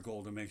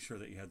goal to make sure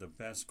that you have the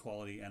best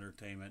quality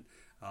entertainment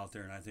out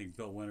there. And I think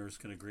Bill Winters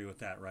can agree with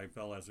that, right,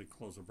 Bill, as we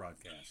close the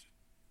broadcast?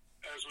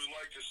 As we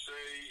like to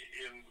say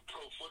in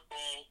pro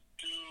football,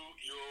 do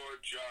your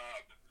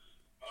job.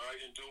 All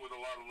right, and do it with a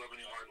lot of love in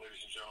your heart,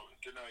 ladies and gentlemen.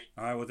 Good night.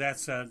 All right, with that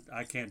said,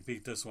 I can't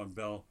beat this one,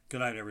 Bill. Good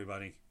night,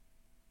 everybody.